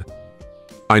said.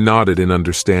 I nodded in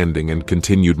understanding and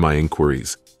continued my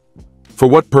inquiries. "For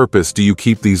what purpose do you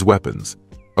keep these weapons?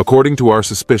 According to our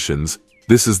suspicions,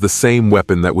 This is the same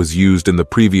weapon that was used in the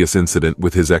previous incident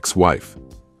with his ex-wife.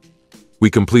 We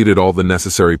completed all the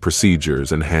necessary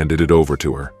procedures and handed it over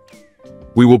to her.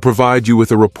 We will provide you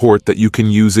with a report that you can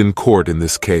use in court in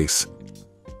this case.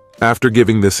 After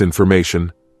giving this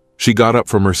information, she got up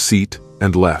from her seat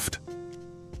and left.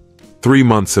 3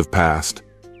 months have passed.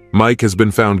 Mike has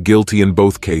been found guilty in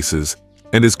both cases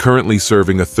and is currently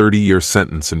serving a 30-year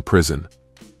sentence in prison.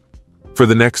 For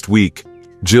the next week,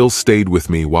 Jill stayed with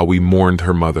me while we mourned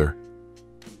her mother.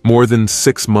 More than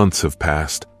 6 months have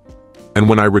passed, and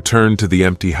when I returned to the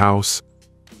empty house,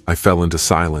 I fell into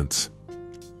silence.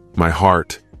 My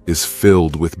heart is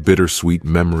filled with bittersweet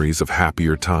memories of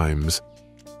happier times,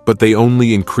 but they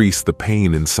only increase the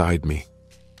pain inside me.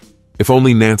 If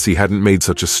only Nancy hadn't made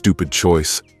such a stupid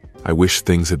choice. I wish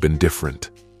things had been different.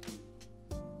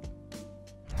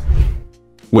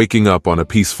 Waking up on a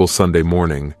peaceful Sunday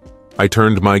morning, I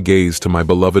turned my gaze to my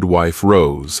beloved wife,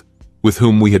 Rose, with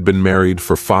whom we had been married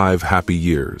for 5 happy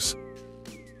years.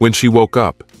 When she woke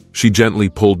up, she gently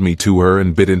pulled me to her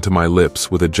and bit into my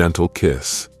lips with a gentle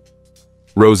kiss.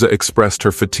 Rosa expressed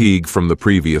her fatigue from the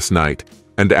previous night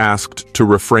and asked to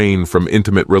refrain from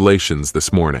intimate relations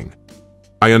this morning.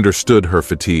 I understood her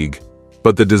fatigue,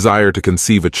 but the desire to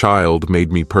conceive a child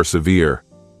made me persevere.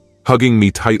 Hugging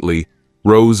me tightly,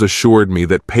 Rose assured me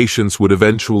that patience would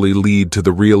eventually lead to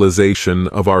the realization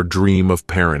of our dream of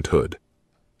parenthood.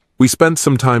 We spent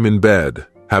some time in bed,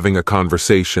 having a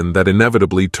conversation that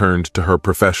inevitably turned to her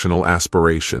professional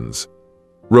aspirations.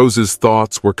 Rose's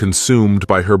thoughts were consumed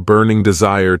by her burning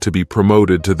desire to be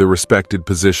promoted to the respected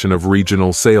position of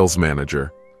regional sales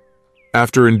manager.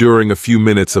 After enduring a few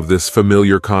minutes of this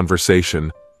familiar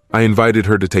conversation, I invited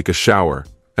her to take a shower,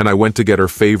 and I went to get her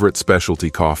favorite specialty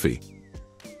coffee.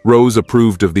 Rose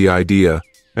approved of the idea,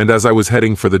 and as I was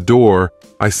heading for the door,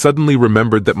 I suddenly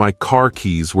remembered that my car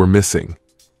keys were missing.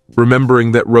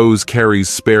 Remembering that Rose carries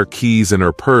spare keys in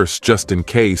her purse just in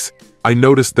case, I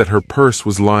noticed that her purse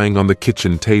was lying on the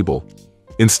kitchen table.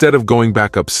 Instead of going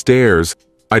back upstairs,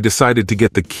 I decided to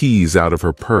get the keys out of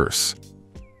her purse.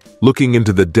 Looking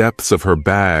into the depths of her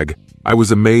bag, I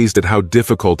was amazed at how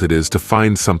difficult it is to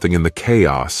find something in the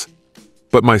chaos.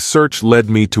 But my search led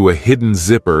me to a hidden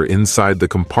zipper inside the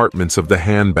compartments of the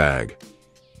handbag.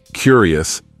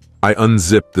 Curious, I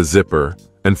unzipped the zipper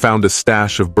and found a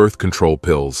stash of birth control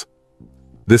pills.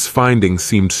 This finding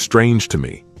seemed strange to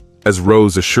me, as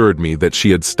Rose assured me that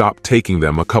she had stopped taking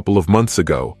them a couple of months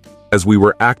ago, as we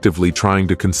were actively trying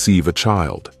to conceive a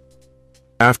child.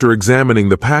 After examining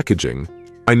the packaging,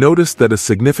 I noticed that a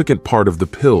significant part of the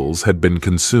pills had been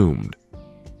consumed.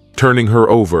 Turning her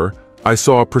over, I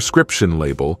saw a prescription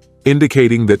label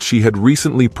indicating that she had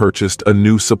recently purchased a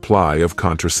new supply of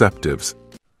contraceptives.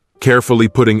 Carefully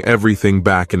putting everything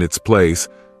back in its place,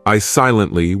 I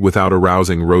silently, without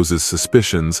arousing Rose's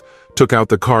suspicions, took out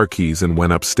the car keys and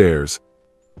went upstairs.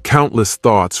 Countless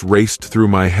thoughts raced through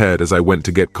my head as I went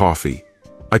to get coffee.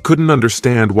 I couldn't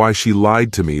understand why she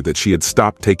lied to me that she had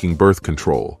stopped taking birth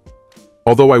control.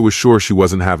 Although I was sure she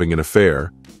wasn't having an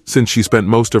affair, since she spent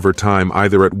most of her time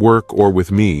either at work or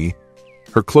with me,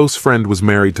 her close friend was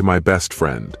married to my best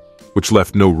friend, which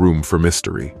left no room for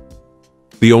mystery.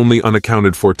 The only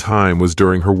unaccounted for time was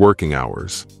during her working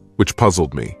hours, which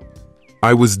puzzled me.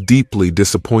 I was deeply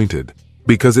disappointed,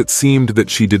 because it seemed that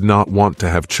she did not want to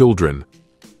have children,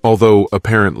 although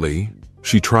apparently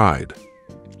she tried.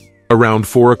 Around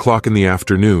 4 o'clock in the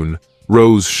afternoon,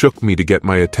 Rose shook me to get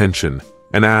my attention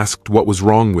and asked what was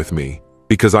wrong with me,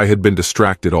 because I had been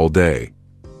distracted all day.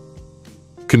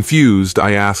 Confused,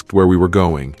 I asked where we were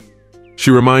going.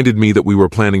 She reminded me that we were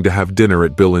planning to have dinner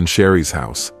at Bill and Sherry's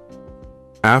house.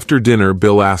 After dinner,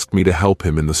 Bill asked me to help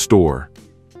him in the store.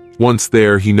 Once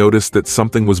there, he noticed that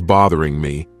something was bothering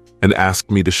me and asked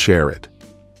me to share it.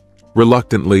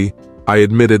 Reluctantly, I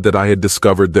admitted that I had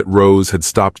discovered that Rose had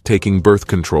stopped taking birth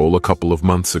control a couple of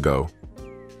months ago.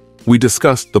 We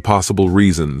discussed the possible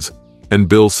reasons, and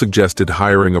Bill suggested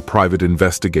hiring a private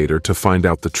investigator to find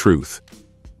out the truth.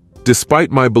 Despite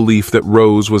my belief that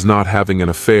Rose was not having an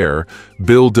affair,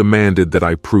 Bill demanded that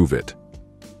I prove it.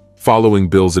 Following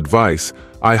Bill's advice,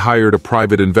 I hired a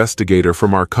private investigator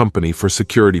from our company for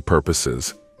security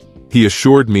purposes. He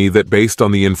assured me that based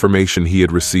on the information he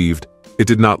had received, it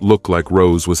did not look like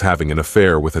Rose was having an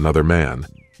affair with another man.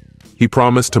 He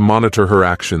promised to monitor her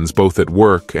actions both at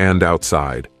work and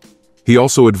outside. He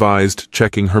also advised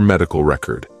checking her medical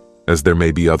record, as there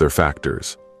may be other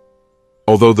factors.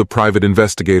 Although the private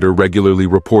investigator regularly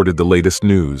reported the latest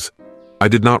news, I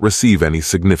did not receive any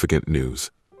significant news.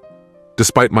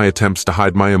 Despite my attempts to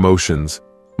hide my emotions,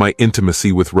 my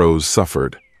intimacy with Rose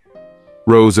suffered.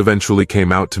 Rose eventually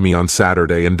came out to me on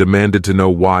Saturday and demanded to know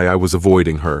why I was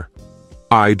avoiding her.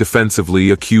 I defensively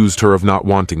accused her of not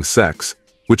wanting sex,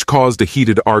 which caused a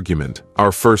heated argument,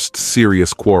 our first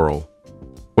serious quarrel.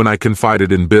 When I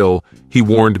confided in Bill, he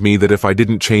warned me that if I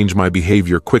didn't change my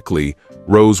behavior quickly,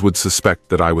 Rose would suspect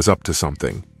that I was up to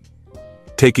something.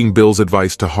 Taking Bill's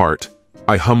advice to heart,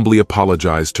 I humbly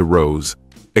apologized to Rose,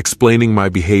 explaining my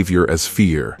behavior as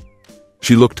fear.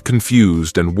 She looked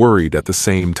confused and worried at the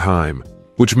same time,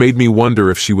 which made me wonder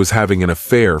if she was having an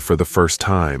affair for the first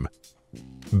time.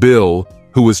 Bill,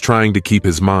 who was trying to keep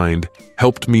his mind,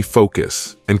 helped me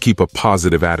focus and keep a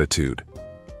positive attitude.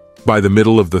 By the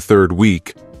middle of the third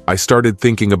week, I started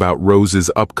thinking about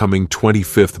Rose's upcoming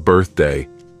 25th birthday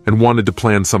and wanted to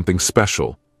plan something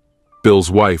special. Bill's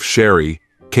wife, Sherry,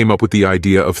 came up with the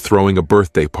idea of throwing a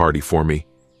birthday party for me.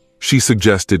 She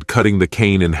suggested cutting the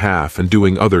cane in half and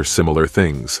doing other similar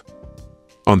things.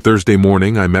 On Thursday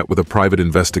morning, I met with a private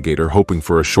investigator hoping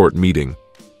for a short meeting,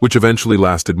 which eventually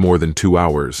lasted more than 2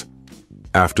 hours.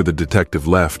 After the detective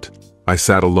left, I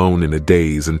sat alone in a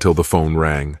daze until the phone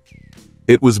rang.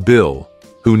 It was Bill,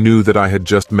 who knew that I had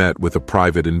just met with a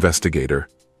private investigator.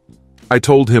 I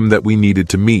told him that we needed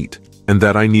to meet and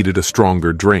that I needed a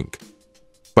stronger drink.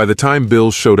 By the time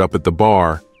Bill showed up at the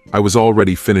bar, I was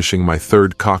already finishing my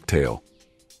third cocktail.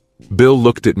 Bill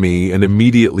looked at me and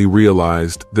immediately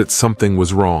realized that something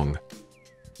was wrong.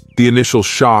 The initial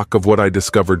shock of what I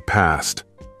discovered passed,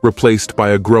 replaced by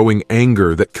a growing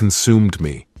anger that consumed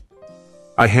me.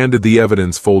 I handed the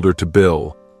evidence folder to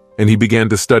Bill, and he began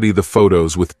to study the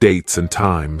photos with dates and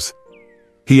times.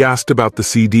 He asked about the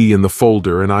CD in the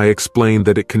folder, and I explained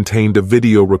that it contained a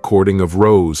video recording of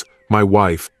Rose, my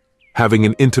wife, having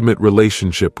an intimate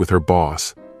relationship with her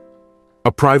boss.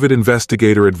 A private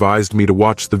investigator advised me to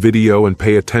watch the video and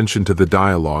pay attention to the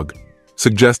dialogue,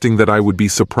 suggesting that I would be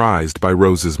surprised by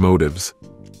Rose's motives.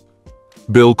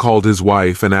 Bill called his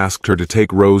wife and asked her to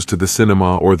take Rose to the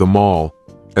cinema or the mall,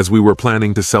 as we were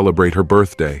planning to celebrate her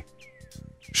birthday.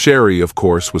 Sherry, of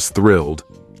course, was thrilled,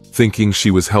 thinking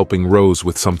she was helping Rose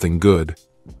with something good.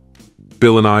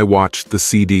 Bill and I watched the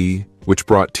CD, which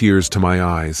brought tears to my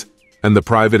eyes, and the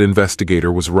private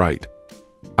investigator was right.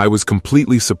 I was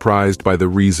completely surprised by the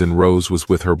reason Rose was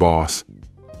with her boss.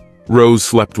 Rose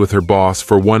slept with her boss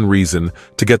for one reason: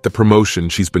 to get the promotion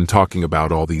she's been talking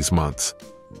about all these months.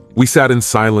 We sat in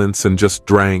silence and just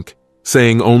drank,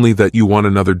 saying only that you want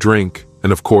another drink,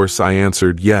 and of course I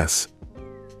answered yes.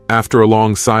 After a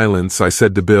long silence, I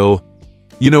said to Bill,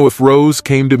 "You know, if Rose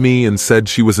came to me and said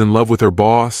she was in love with her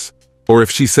boss, or if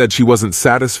she said she wasn't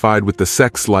satisfied with the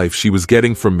sex life she was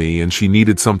getting from me and she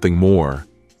needed something more,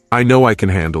 I know I can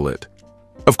handle it.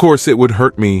 Of course, it would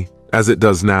hurt me, as it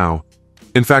does now.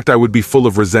 In fact, I would be full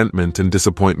of resentment and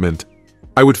disappointment.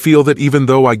 I would feel that even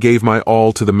though I gave my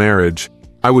all to the marriage,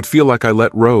 I would feel like I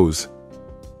let Rose.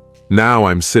 Now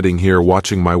I'm sitting here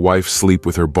watching my wife sleep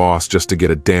with her boss just to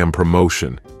get a damn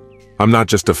promotion. I'm not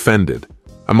just offended,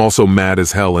 I'm also mad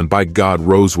as hell, and by God,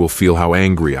 Rose will feel how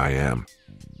angry I am."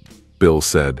 Bill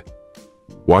said.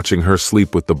 "Watching her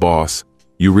sleep with the boss,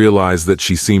 you realize that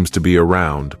she seems to be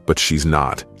around, but she's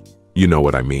not. You know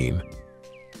what I mean.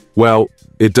 Well,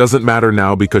 it doesn't matter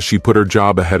now because she put her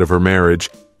job ahead of her marriage,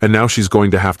 and now she's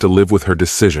going to have to live with her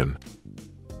decision."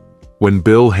 When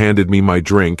Bill handed me my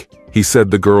drink, he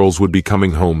said the girls would be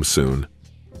coming home soon.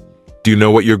 "Do you know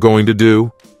what you're going to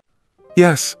do?"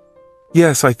 Yes,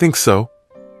 I think so."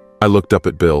 I looked up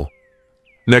at Bill.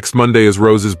 "Next Monday is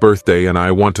Rose's birthday, and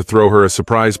I want to throw her a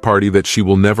surprise party that she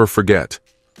will never forget.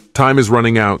 Time is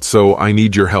running out, so I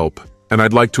need your help, and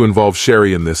I'd like to involve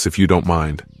Sherry in this if you don't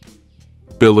mind."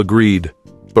 Bill agreed,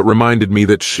 but reminded me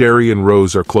that Sherry and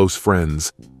Rose are close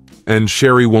friends, and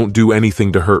Sherry won't do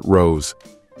anything to hurt Rose.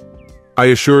 I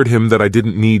assured him that I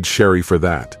didn't need Sherry for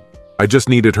that. I just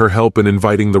needed her help in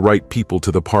inviting the right people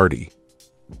to the party.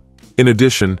 In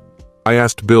addition, I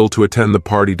asked Bill to attend the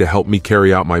party to help me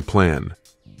carry out my plan.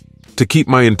 To keep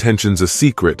my intentions a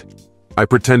secret, I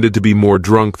pretended to be more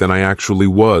drunk than I actually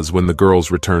was when the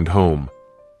girls returned home.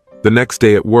 The next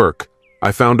day at work,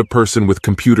 I found a person with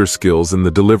computer skills in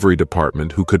the delivery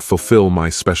department who could fulfill my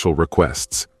special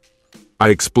requests. I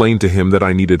explained to him that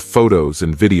I needed photos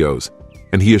and videos,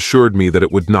 and he assured me that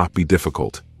it would not be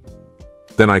difficult.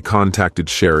 Then I contacted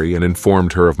Sherry and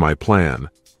informed her of my plan,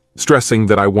 stressing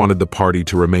that I wanted the party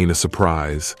to remain a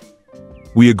surprise.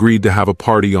 We agreed to have a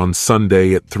party on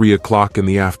Sunday at 3 o'clock in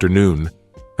the afternoon,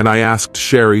 and I asked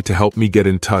Sherry to help me get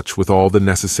in touch with all the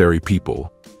necessary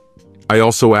people. I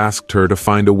also asked her to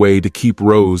find a way to keep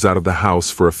Rose out of the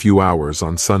house for a few hours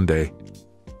on Sunday.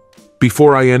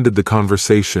 Before I ended the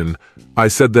conversation, I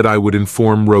said that I would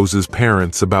inform Rose's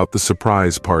parents about the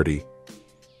surprise party.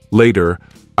 Later,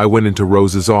 I went into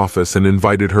Rose's office and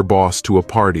invited her boss to a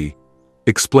party,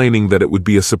 explaining that it would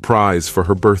be a surprise for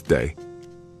her birthday.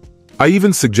 I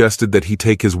even suggested that he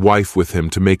take his wife with him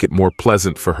to make it more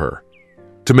pleasant for her.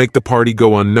 To make the party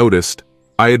go unnoticed,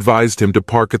 I advised him to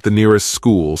park at the nearest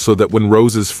school so that when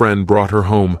Rose's friend brought her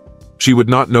home, she would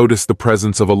not notice the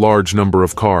presence of a large number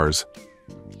of cars.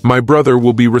 My brother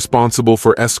will be responsible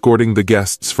for escorting the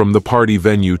guests from the party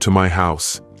venue to my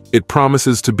house. It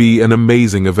promises to be an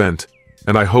amazing event,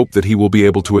 and I hope that he will be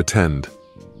able to attend.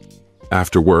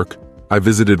 After work, I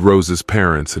visited Rose's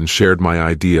parents and shared my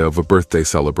idea of a birthday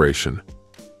celebration.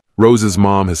 Rose's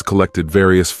mom has collected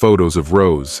various photos of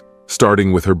Rose,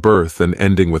 starting with her birth and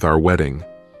ending with our wedding.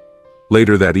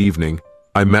 Later that evening,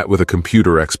 I met with a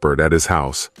computer expert at his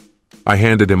house. I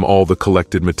handed him all the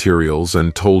collected materials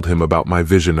and told him about my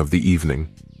vision of the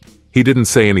evening. He didn't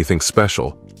say anything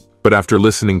special, but after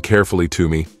listening carefully to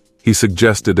me, he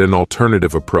suggested an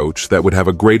alternative approach that would have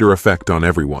a greater effect on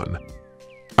everyone.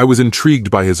 I was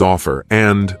intrigued by his offer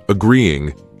and,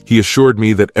 agreeing, he assured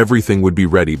me that everything would be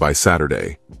ready by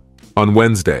Saturday. On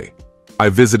Wednesday, I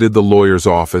visited the lawyer's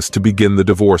office to begin the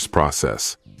divorce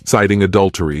process, citing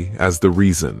adultery as the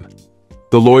reason.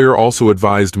 The lawyer also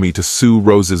advised me to sue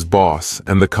Rose's boss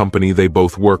and the company they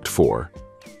both worked for.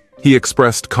 He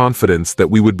expressed confidence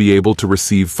that we would be able to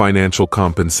receive financial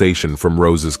compensation from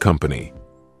Rose's company.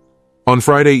 On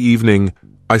Friday evening,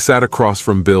 I sat across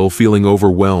from Bill feeling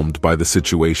overwhelmed by the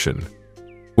situation.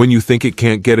 "When you think it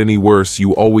can't get any worse,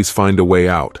 you always find a way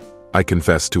out," I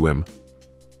confessed to him.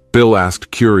 Bill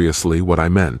asked curiously what I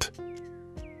meant.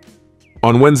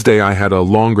 On Wednesday, I had a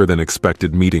longer than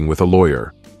expected meeting with a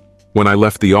lawyer. When I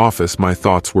left the office, my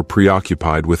thoughts were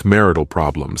preoccupied with marital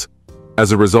problems,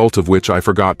 as a result of which I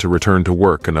forgot to return to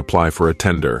work and apply for a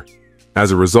tender.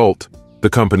 As a result, the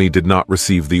company did not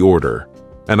receive the order,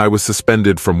 and I was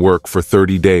suspended from work for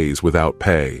 30 days without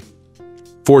pay.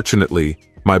 Fortunately,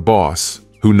 my boss,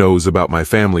 who knows about my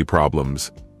family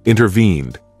problems,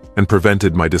 intervened and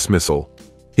prevented my dismissal.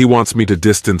 He wants me to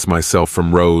distance myself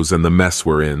from Rose and the mess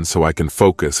we're in so I can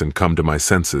focus and come to my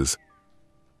senses.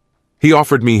 He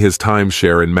offered me his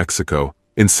timeshare in Mexico,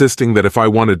 insisting that if I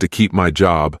wanted to keep my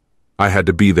job, I had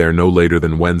to be there no later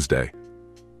than Wednesday.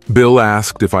 Bill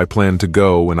asked if I planned to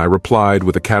go, and I replied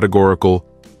with a categorical,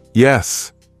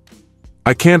 "Yes.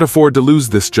 I can't afford to lose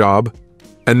this job,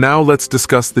 and now let's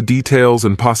discuss the details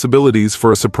and possibilities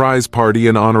for a surprise party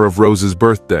in honor of Rose's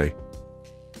birthday."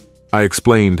 I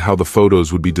explained how the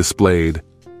photos would be displayed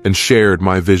and shared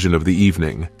my vision of the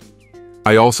evening.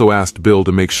 I also asked Bill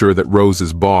to make sure that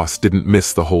Rose's boss didn't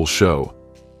miss the whole show.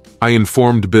 I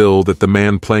informed Bill that the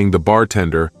man playing the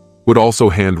bartender would also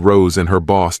hand Rose and her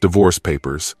boss divorce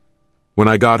papers. When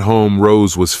I got home,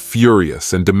 Rose was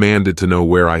furious and demanded to know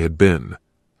where I had been.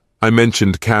 I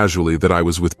mentioned casually that I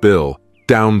was with Bill,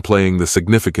 downplaying the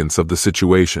significance of the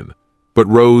situation, but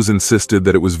Rose insisted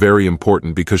that it was very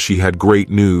important because she had great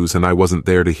news and I wasn't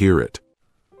there to hear it.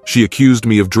 She accused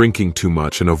me of drinking too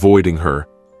much and avoiding her,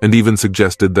 and even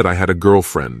suggested that I had a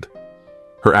girlfriend.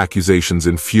 Her accusations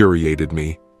infuriated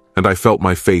me, and I felt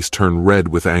my face turn red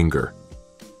with anger.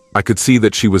 I could see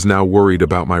that she was now worried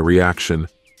about my reaction,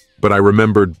 but I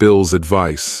remembered Bill's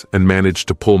advice and managed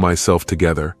to pull myself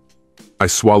together. I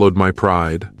swallowed my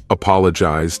pride,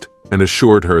 apologized, and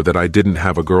assured her that I didn't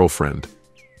have a girlfriend.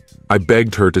 I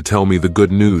begged her to tell me the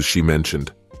good news she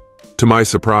mentioned. To my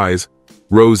surprise,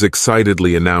 Rose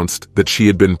excitedly announced that she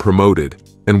had been promoted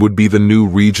and would be the new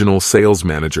regional sales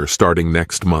manager starting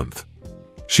next month.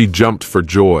 She jumped for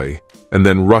joy and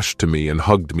then rushed to me and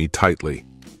hugged me tightly.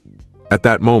 At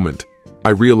that moment, I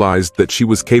realized that she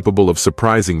was capable of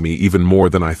surprising me even more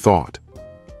than I thought.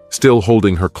 Still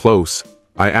holding her close,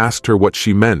 I asked her what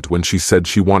she meant when she said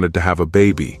she wanted to have a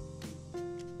baby.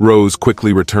 Rose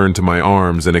quickly returned to my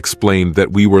arms and explained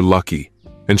that we were lucky,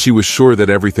 and she was sure that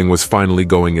everything was finally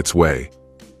going its way.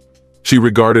 She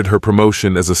regarded her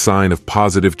promotion as a sign of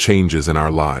positive changes in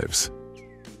our lives.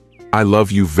 "I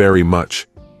love you very much,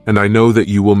 and I know that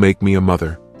you will make me a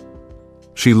mother."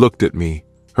 She looked at me,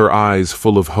 her eyes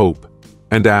full of hope,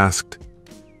 and asked,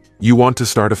 "You want to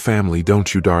start a family,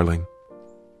 don't you, darling?"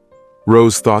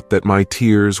 Rose thought that my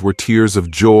tears were tears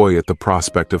of joy at the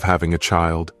prospect of having a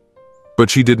child, but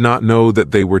she did not know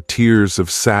that they were tears of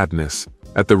sadness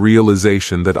at the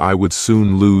realization that I would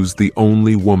soon lose the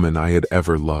only woman I had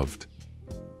ever loved.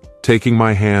 Taking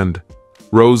my hand,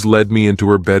 Rose led me into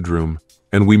her bedroom,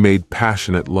 and we made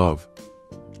passionate love.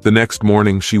 The next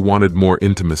morning, she wanted more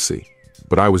intimacy,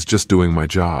 but I was just doing my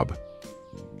job.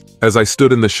 As I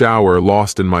stood in the shower,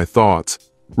 lost in my thoughts,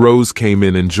 Rose came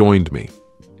in and joined me.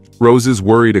 Rose's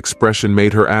worried expression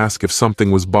made her ask if something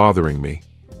was bothering me.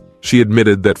 She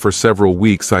admitted that for several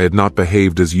weeks I had not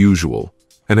behaved as usual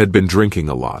and had been drinking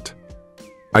a lot.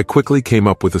 I quickly came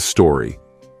up with a story,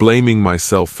 blaming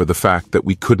myself for the fact that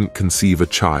we couldn't conceive a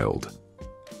child.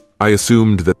 I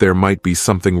assumed that there might be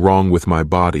something wrong with my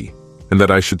body and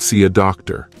that I should see a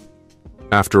doctor.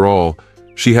 After all,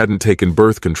 she hadn't taken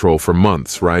birth control for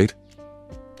months, right?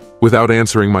 Without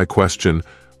answering my question,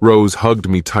 Rose hugged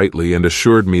me tightly and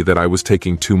assured me that I was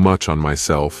taking too much on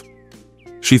myself.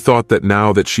 She thought that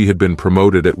now that she had been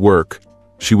promoted at work,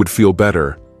 she would feel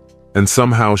better, and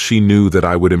somehow she knew that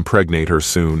I would impregnate her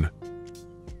soon.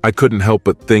 I couldn't help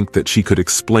but think that she could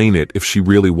explain it if she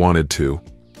really wanted to.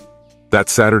 That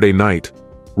Saturday night,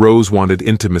 Rose wanted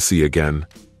intimacy again,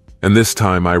 and this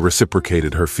time I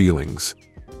reciprocated her feelings.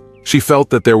 She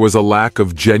felt that there was a lack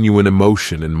of genuine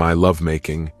emotion in my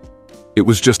lovemaking. It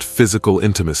was just physical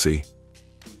intimacy.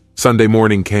 Sunday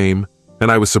morning came,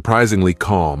 and I was surprisingly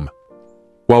calm.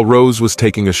 While Rose was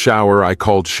taking a shower, I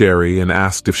called Sherry and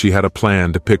asked if she had a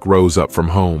plan to pick Rose up from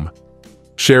home.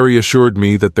 Sherry assured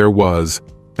me that there was,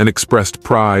 and expressed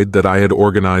pride that I had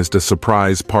organized a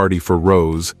surprise party for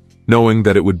Rose, knowing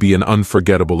that it would be an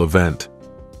unforgettable event.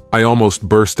 I almost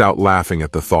burst out laughing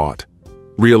at the thought,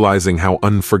 realizing how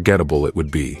unforgettable it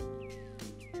would be.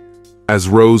 As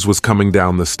Rose was coming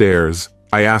down the stairs,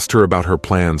 I asked her about her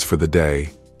plans for the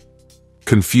day.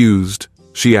 Confused,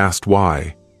 she asked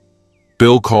why.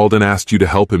 "Bill called and asked you to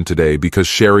help him today because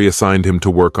Sherry assigned him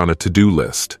to work on a to-do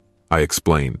list," I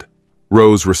explained.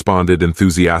 Rose responded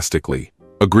enthusiastically,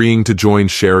 agreeing to join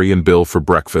Sherry and Bill for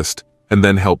breakfast and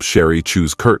then help Sherry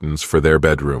choose curtains for their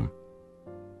bedroom.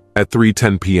 At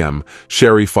 3:10 p.m.,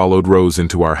 Sherry followed Rose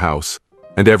into our house,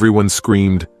 and everyone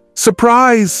screamed,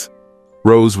 "Surprise!"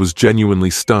 Rose was genuinely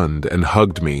stunned and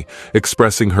hugged me,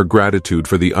 expressing her gratitude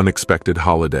for the unexpected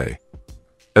holiday.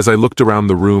 As I looked around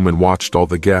the room and watched all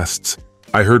the guests,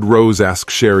 I heard Rose ask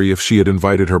Sherry if she had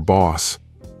invited her boss.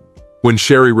 When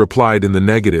Sherry replied in the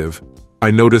negative,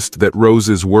 I noticed that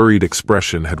Rose's worried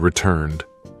expression had returned.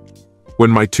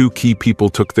 When my two key people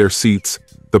took their seats,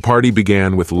 the party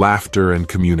began with laughter and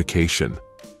communication.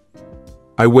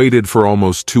 I waited for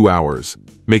almost 2 hours,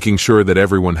 making sure that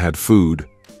everyone had food,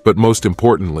 but most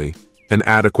importantly, an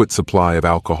adequate supply of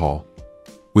alcohol.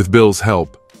 With Bill's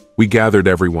help, we gathered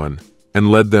everyone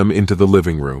and led them into the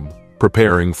living room,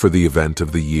 preparing for the event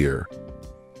of the year.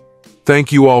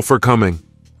 "Thank you all for coming,"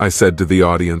 I said to the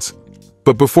audience.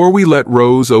 "But before we let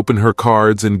Rose open her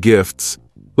cards and gifts,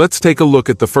 let's take a look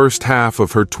at the first half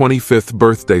of her 25th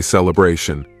birthday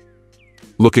celebration."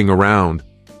 Looking around,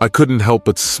 I couldn't help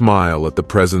but smile at the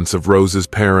presence of Rose's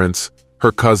parents,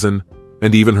 her cousin,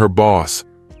 and even her boss,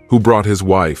 who brought his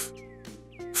wife.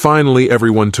 Finally,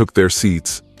 everyone took their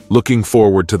seats, looking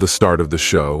forward to the start of the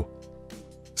show.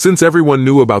 Since everyone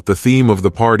knew about the theme of the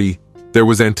party, there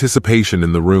was anticipation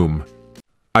in the room.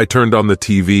 I turned on the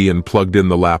TV and plugged in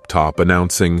the laptop,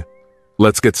 announcing,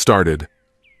 "Let's get started."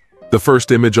 The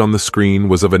first image on the screen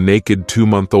was of a naked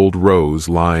 2-month-old Rose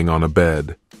lying on a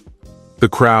bed. The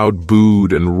crowd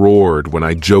booed and roared when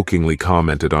I jokingly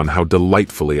commented on how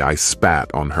delightfully I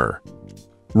spat on her.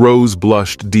 Rose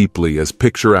blushed deeply as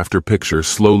picture after picture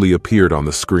slowly appeared on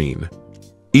the screen.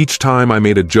 Each time I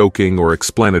made a joking or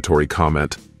explanatory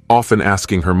comment, often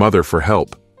asking her mother for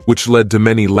help, which led to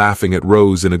many laughing at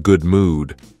Rose in a good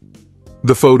mood.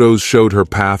 The photos showed her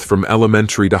path from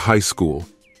elementary to high school.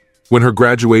 When her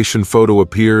graduation photo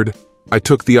appeared, I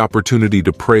took the opportunity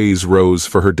to praise Rose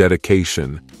for her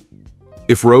dedication.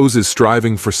 "If Rose is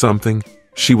striving for something,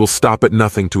 she will stop at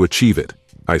nothing to achieve it,"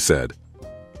 I said.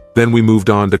 Then we moved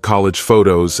on to college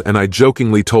photos, and I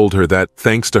jokingly told her that,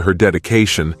 thanks to her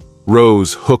dedication,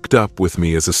 Rose hooked up with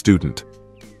me as a student.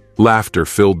 Laughter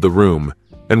filled the room,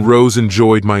 and Rose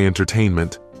enjoyed my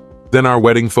entertainment. Then our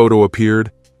wedding photo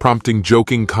appeared, prompting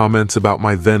joking comments about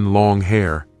my then long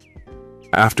hair.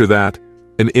 After that,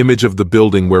 an image of the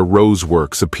building where Rose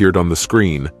works appeared on the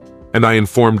screen, and I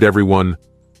informed everyone,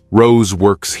 "Rose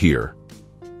works here."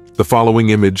 The following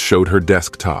image showed her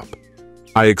desktop.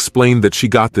 I explained that she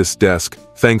got this desk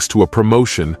thanks to a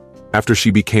promotion after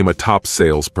she became a top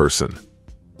salesperson.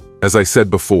 As I said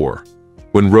before,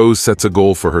 when Rose sets a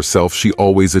goal for herself, she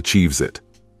always achieves it,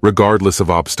 regardless of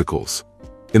obstacles.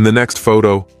 In the next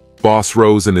photo, Boss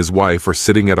Rose and his wife are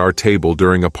sitting at our table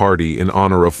during a party in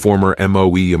honor of former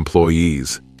MOE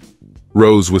employees.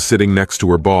 Rose was sitting next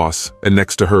to her boss, and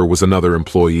next to her was another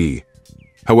employee.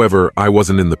 However, I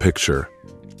wasn't in the picture.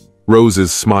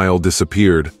 Rose's smile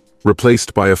disappeared,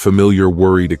 replaced by a familiar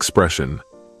worried expression.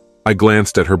 I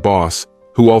glanced at her boss,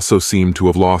 who also seemed to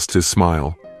have lost his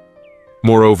smile.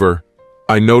 Moreover,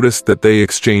 I noticed that they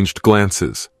exchanged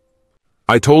glances.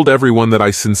 I told everyone that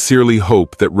I sincerely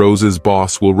hope that Rose's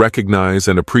boss will recognize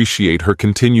and appreciate her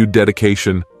continued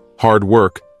dedication, hard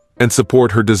work, and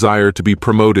support her desire to be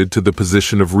promoted to the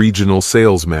position of regional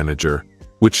sales manager,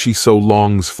 which she so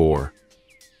longs for.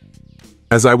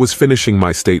 As I was finishing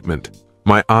my statement,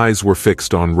 my eyes were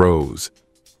fixed on Rose.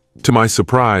 To my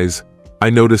surprise, I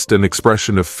noticed an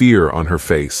expression of fear on her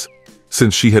face,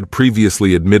 since she had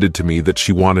previously admitted to me that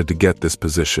she wanted to get this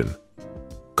position.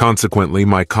 Consequently,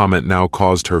 my comment now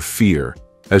caused her fear,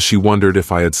 as she wondered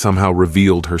if I had somehow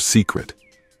revealed her secret.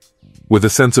 With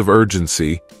a sense of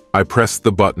urgency, I pressed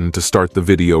the button to start the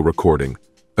video recording,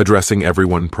 addressing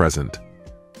everyone present.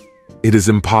 It is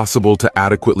impossible to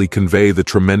adequately convey the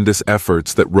tremendous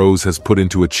efforts that Rose has put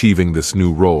into achieving this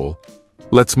new role.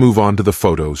 Let's move on to the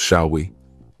photos, shall we?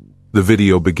 The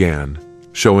video began,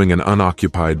 showing an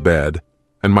unoccupied bed,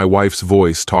 and my wife's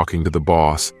voice talking to the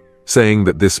boss, saying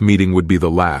that this meeting would be the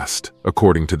last,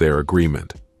 according to their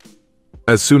agreement.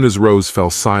 As soon as Rose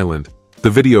fell silent, the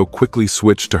video quickly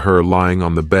switched to her lying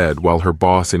on the bed while her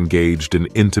boss engaged in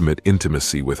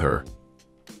intimacy with her.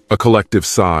 A collective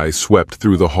sigh swept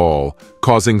through the hall,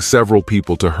 causing several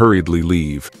people to hurriedly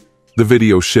leave. The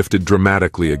video shifted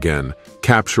dramatically again,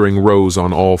 capturing Rose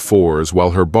on all fours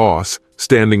while her boss,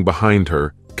 standing behind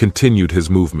her, continued his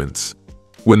movements.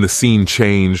 When the scene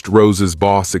changed, Rose's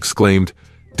boss exclaimed,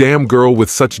 "Damn girl, with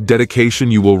such dedication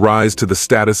you will rise to the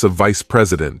status of vice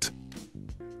president."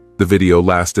 The video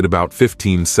lasted about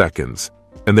 15 seconds,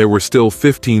 and there were still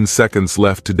 15 seconds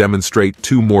left to demonstrate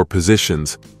 2 more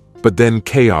positions, but then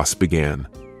chaos began.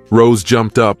 Rose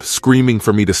jumped up, screaming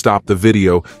for me to stop the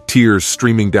video, tears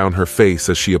streaming down her face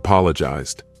as she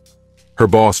apologized. Her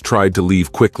boss tried to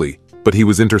leave quickly, but he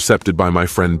was intercepted by my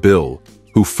friend Bill,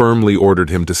 who firmly ordered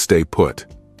him to stay put.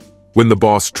 When the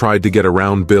boss tried to get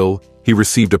around Bill, he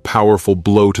received a powerful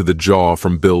blow to the jaw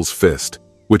from Bill's fist,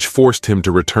 which forced him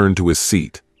to return to his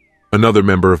seat. Another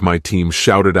member of my team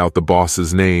shouted out the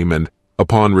boss's name and,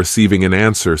 upon receiving an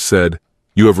answer, said,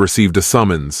 "You have received a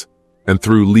summons," and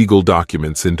threw legal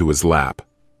documents into his lap.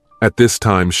 At this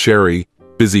time, Sherry,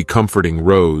 busy comforting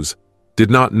Rose, did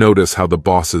not notice how the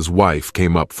boss's wife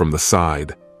came up from the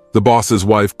side. The boss's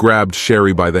wife grabbed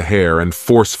Sherry by the hair and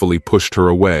forcefully pushed her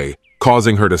away,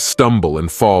 causing her to stumble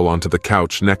and fall onto the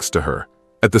couch next to her.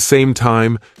 At the same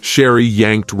time, Sherry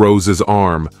yanked Rose's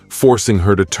arm, forcing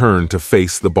her to turn to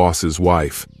face the boss's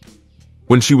wife.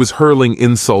 When she was hurling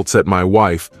insults at my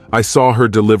wife, I saw her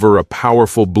deliver a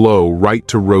powerful blow right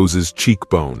to Rose's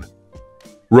cheekbone.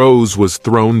 Rose was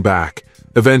thrown back.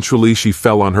 Eventually, she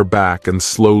fell on her back and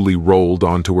slowly rolled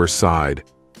onto her side.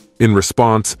 In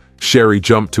response, Sherry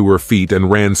jumped to her feet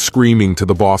and ran screaming to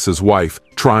the boss's wife,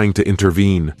 trying to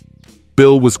intervene.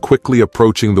 Bill was quickly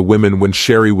approaching the women when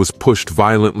Sherry was pushed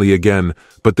violently again,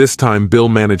 but this time Bill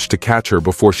managed to catch her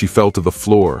before she fell to the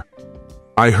floor.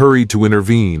 I hurried to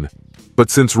intervene, but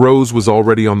since Rose was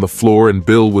already on the floor and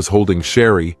Bill was holding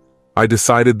Sherry, I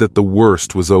decided that the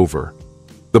worst was over.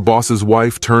 The boss's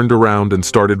wife turned around and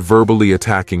started verbally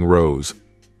attacking Rose.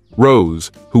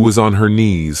 Rose, who was on her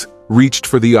knees, reached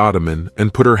for the ottoman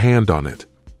and put her hand on it.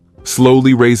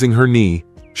 Slowly raising her knee,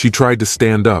 she tried to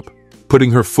stand up,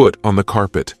 putting her foot on the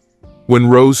carpet. When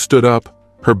Rose stood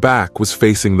up, her back was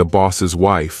facing the boss's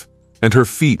wife, and her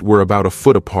feet were about a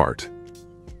foot apart.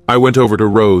 I went over to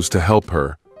Rose to help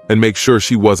her and make sure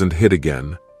she wasn't hit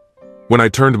again. When I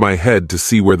turned my head to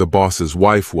see where the boss's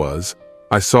wife was,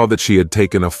 I saw that she had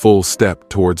taken a full step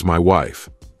towards my wife.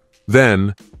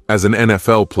 Then, as an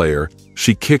NFL player,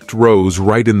 she kicked Rose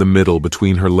right in the middle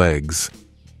between her legs.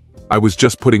 I was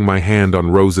just putting my hand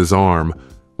on Rose's arm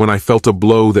when I felt a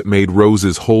blow that made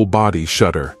Rose's whole body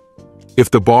shudder. If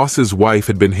the boss's wife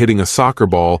had been hitting a soccer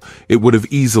ball, it would have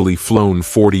easily flown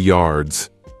 40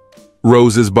 yards.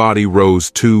 Rose's body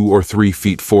rose 2 or 3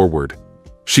 feet forward.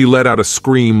 She let out a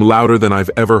scream louder than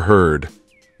I've ever heard.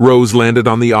 Rose landed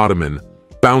on the ottoman,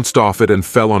 bounced off it and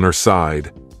fell on her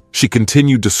side. She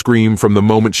continued to scream from the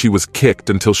moment she was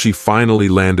kicked until she finally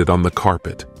landed on the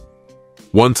carpet.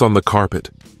 Once on the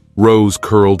carpet, Rose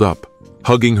curled up,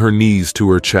 hugging her knees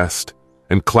to her chest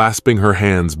and clasping her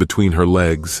hands between her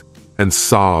legs, and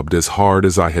sobbed as hard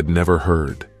as I had never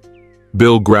heard.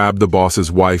 Bill grabbed the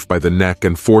boss's wife by the neck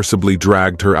and forcibly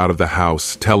dragged her out of the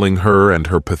house, telling her and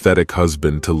her pathetic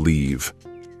husband to leave.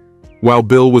 While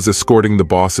Bill was escorting the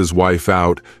boss's wife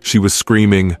out, she was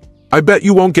screaming, "I bet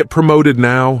you won't get promoted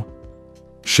now."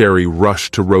 Sherry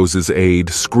rushed to Rose's aid,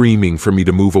 screaming for me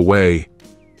to move away.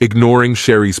 Ignoring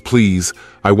Sherry's pleas,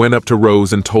 I went up to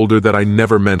Rose and told her that I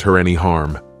never meant her any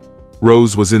harm.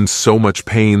 Rose was in so much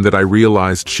pain that I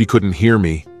realized she couldn't hear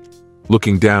me.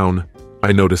 Looking down,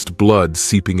 I noticed blood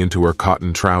seeping into her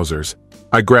cotton trousers.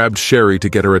 I grabbed Sherry to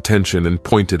get her attention and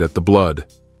pointed at the blood.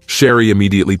 Sherry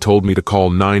immediately told me to call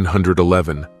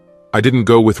 911. I didn't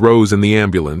go with Rose in the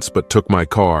ambulance, but took my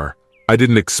car. I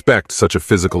didn't expect such a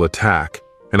physical attack,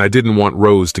 and I didn't want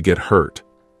Rose to get hurt.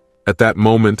 At that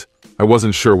moment, I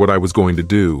wasn't sure what I was going to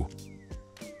do.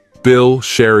 Bill,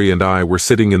 Sherry, and I were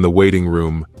sitting in the waiting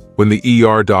room when the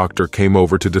ER doctor came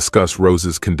over to discuss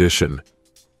Rose's condition.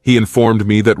 He informed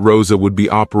me that Rosa would be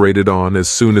operated on as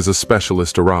soon as a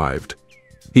specialist arrived.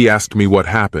 He asked me what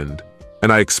happened,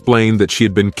 and I explained that she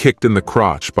had been kicked in the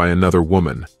crotch by another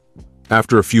woman.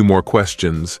 After a few more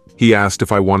questions, he asked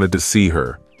if I wanted to see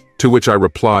her, to which I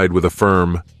replied with a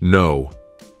firm no.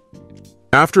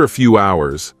 After a few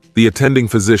hours, the attending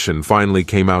physician finally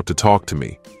came out to talk to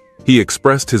me. He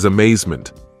expressed his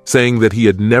amazement, saying that he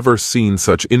had never seen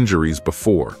such injuries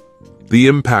before. The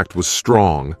impact was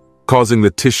strong, causing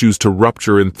the tissues to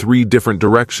rupture in 3 different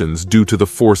directions due to the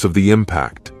force of the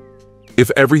impact. If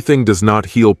everything does not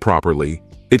heal properly,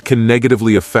 it can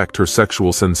negatively affect her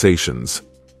sexual sensations.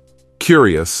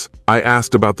 Curious, I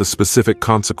asked about the specific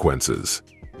consequences.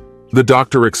 The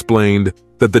doctor explained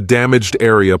that the damaged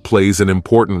area plays an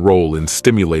important role in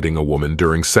stimulating a woman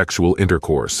during sexual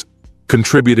intercourse,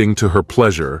 contributing to her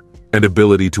pleasure and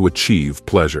ability to achieve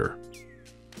pleasure.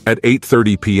 At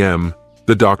 8:30 p.m.,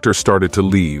 the doctor started to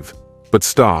leave, but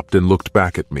stopped and looked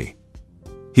back at me.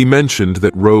 He mentioned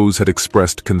that Rose had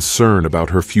expressed concern about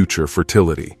her future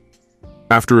fertility.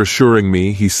 After assuring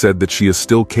me, he said that she is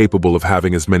still capable of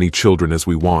having as many children as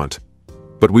we want,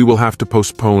 but we will have to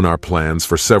postpone our plans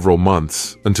for several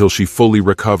months until she fully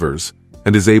recovers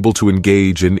and is able to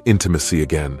engage in intimacy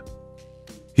again.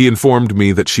 He informed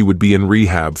me that she would be in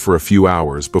rehab for a few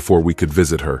hours before we could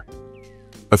visit her.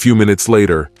 A few minutes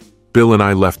later, Bill and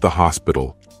I left the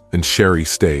hospital, and Sherry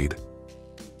stayed.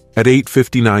 At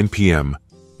 8:59 p.m.,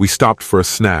 we stopped for a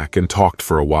snack and talked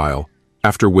for a while,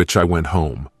 after which I went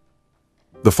home.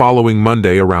 The following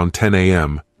Monday around 10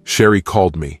 a.m., Sherry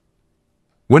called me.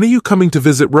 "When are you coming to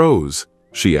visit Rose?"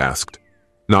 she asked.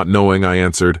 Not knowing, I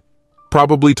answered,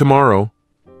 "Probably tomorrow."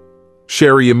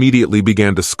 Sherry immediately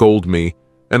began to scold me,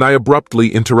 and I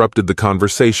abruptly interrupted the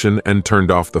conversation and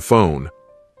turned off the phone.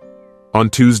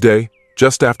 On Tuesday,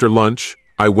 just after lunch,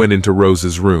 I went into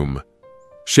Rose's room.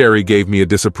 Sherry gave me a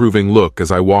disapproving look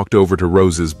as I walked over to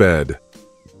Rose's bed.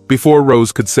 Before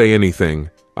Rose could say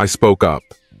anything, I spoke up.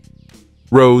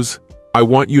 "Rose, I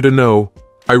want you to know,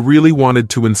 I really wanted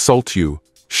to insult you,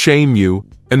 shame you,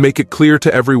 and make it clear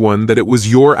to everyone that it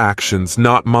was your actions,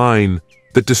 not mine,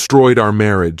 that destroyed our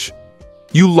marriage.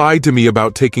 You lied to me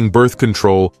about taking birth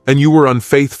control, and you were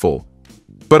unfaithful.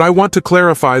 But I want to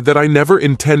clarify that I never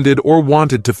intended or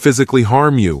wanted to physically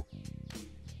harm you.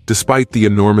 Despite the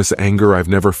enormous anger I've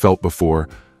never felt before,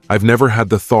 I've never had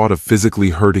the thought of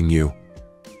physically hurting you.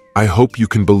 I hope you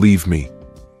can believe me."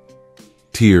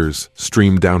 Tears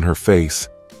streamed down her face,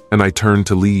 and I turned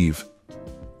to leave.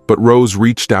 But Rose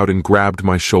reached out and grabbed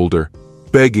my shoulder,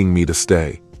 begging me to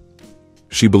stay.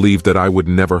 She believed that I would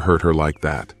never hurt her like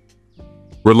that.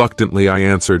 Reluctantly, I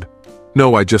answered,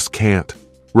 "No, I just can't.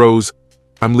 Rose,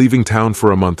 I'm leaving town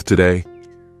for a month today.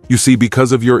 You see,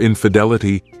 because of your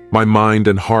infidelity, my mind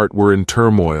and heart were in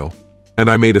turmoil, and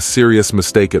I made a serious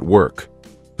mistake at work.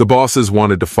 The bosses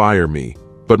wanted to fire me,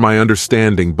 but my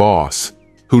understanding boss,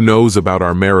 who knows about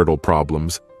our marital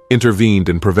problems, intervened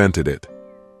and prevented it.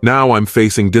 Now I'm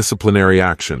facing disciplinary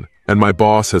action, and my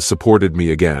boss has supported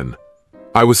me again.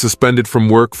 I was suspended from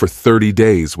work for 30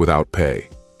 days without pay.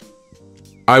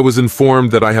 I was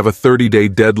informed that I have a 30-day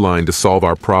deadline to solve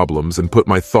our problems and put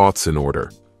my thoughts in order.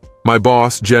 My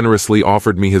boss generously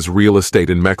offered me his real estate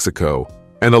in Mexico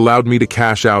and allowed me to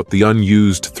cash out the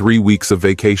unused 3 weeks of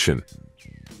vacation.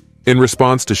 In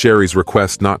response to Sherry's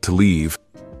request not to leave,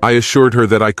 I assured her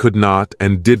that I could not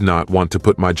and did not want to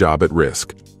put my job at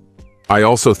risk. I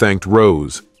also thanked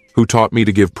Rose, who taught me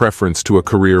to give preference to a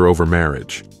career over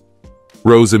marriage.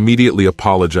 Rose immediately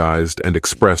apologized and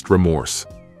expressed remorse.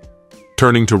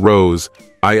 Turning to Rose,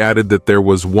 I added that there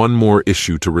was one more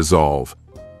issue to resolve.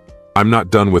 I'm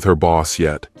not done with her boss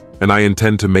yet, and I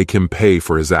intend to make him pay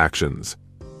for his actions.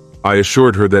 I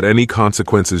assured her that any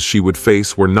consequences she would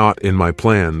face were not in my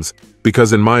plans,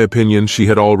 because in my opinion she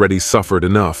had already suffered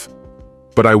enough.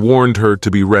 But I warned her to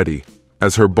be ready,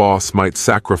 as her boss might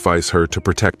sacrifice her to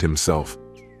protect himself.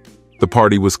 The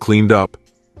party was cleaned up,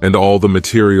 and all the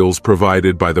materials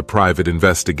provided by the private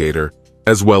investigator,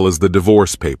 as well as the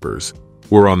divorce papers,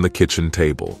 were on the kitchen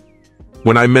table.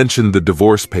 When I mentioned the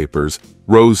divorce papers,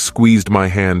 Rose squeezed my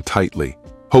hand tightly,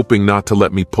 hoping not to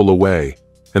let me pull away,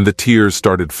 and the tears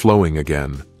started flowing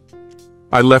again.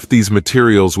 I left these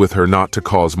materials with her not to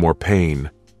cause more pain,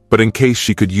 but in case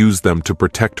she could use them to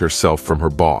protect herself from her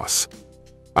boss.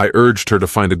 I urged her to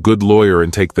find a good lawyer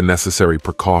and take the necessary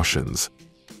precautions.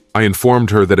 I informed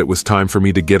her that it was time for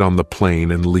me to get on the plane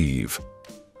and leave.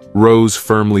 Rose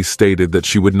firmly stated that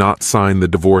she would not sign the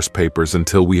divorce papers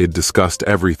until we had discussed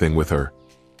everything with her.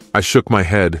 I shook my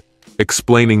head,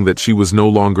 explaining that she was no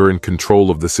longer in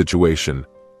control of the situation,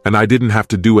 and I didn't have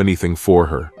to do anything for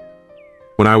her.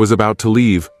 When I was about to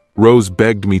leave, Rose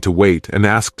begged me to wait and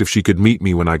asked if she could meet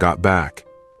me when I got back.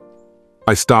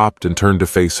 I stopped and turned to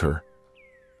face her.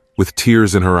 With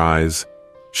tears in her eyes,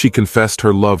 she confessed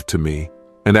her love to me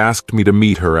and asked me to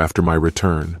meet her after my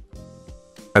return.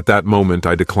 At that moment,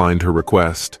 I declined her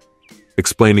request,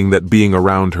 explaining that being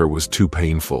around her was too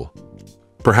painful.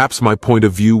 Perhaps my point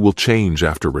of view will change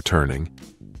after returning,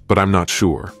 but I'm not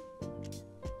sure.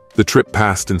 The trip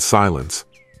passed in silence,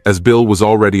 as Bill was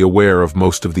already aware of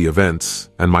most of the events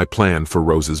and my plan for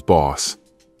Rose's boss.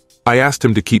 I asked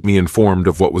him to keep me informed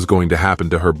of what was going to happen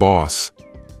to her boss.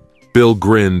 Bill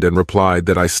grinned and replied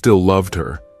that I still loved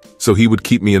her, so he would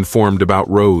keep me informed about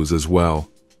Rose as well.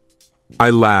 I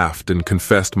laughed and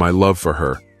confessed my love for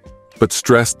her, but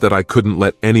stressed that I couldn't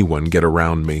let anyone get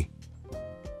around me.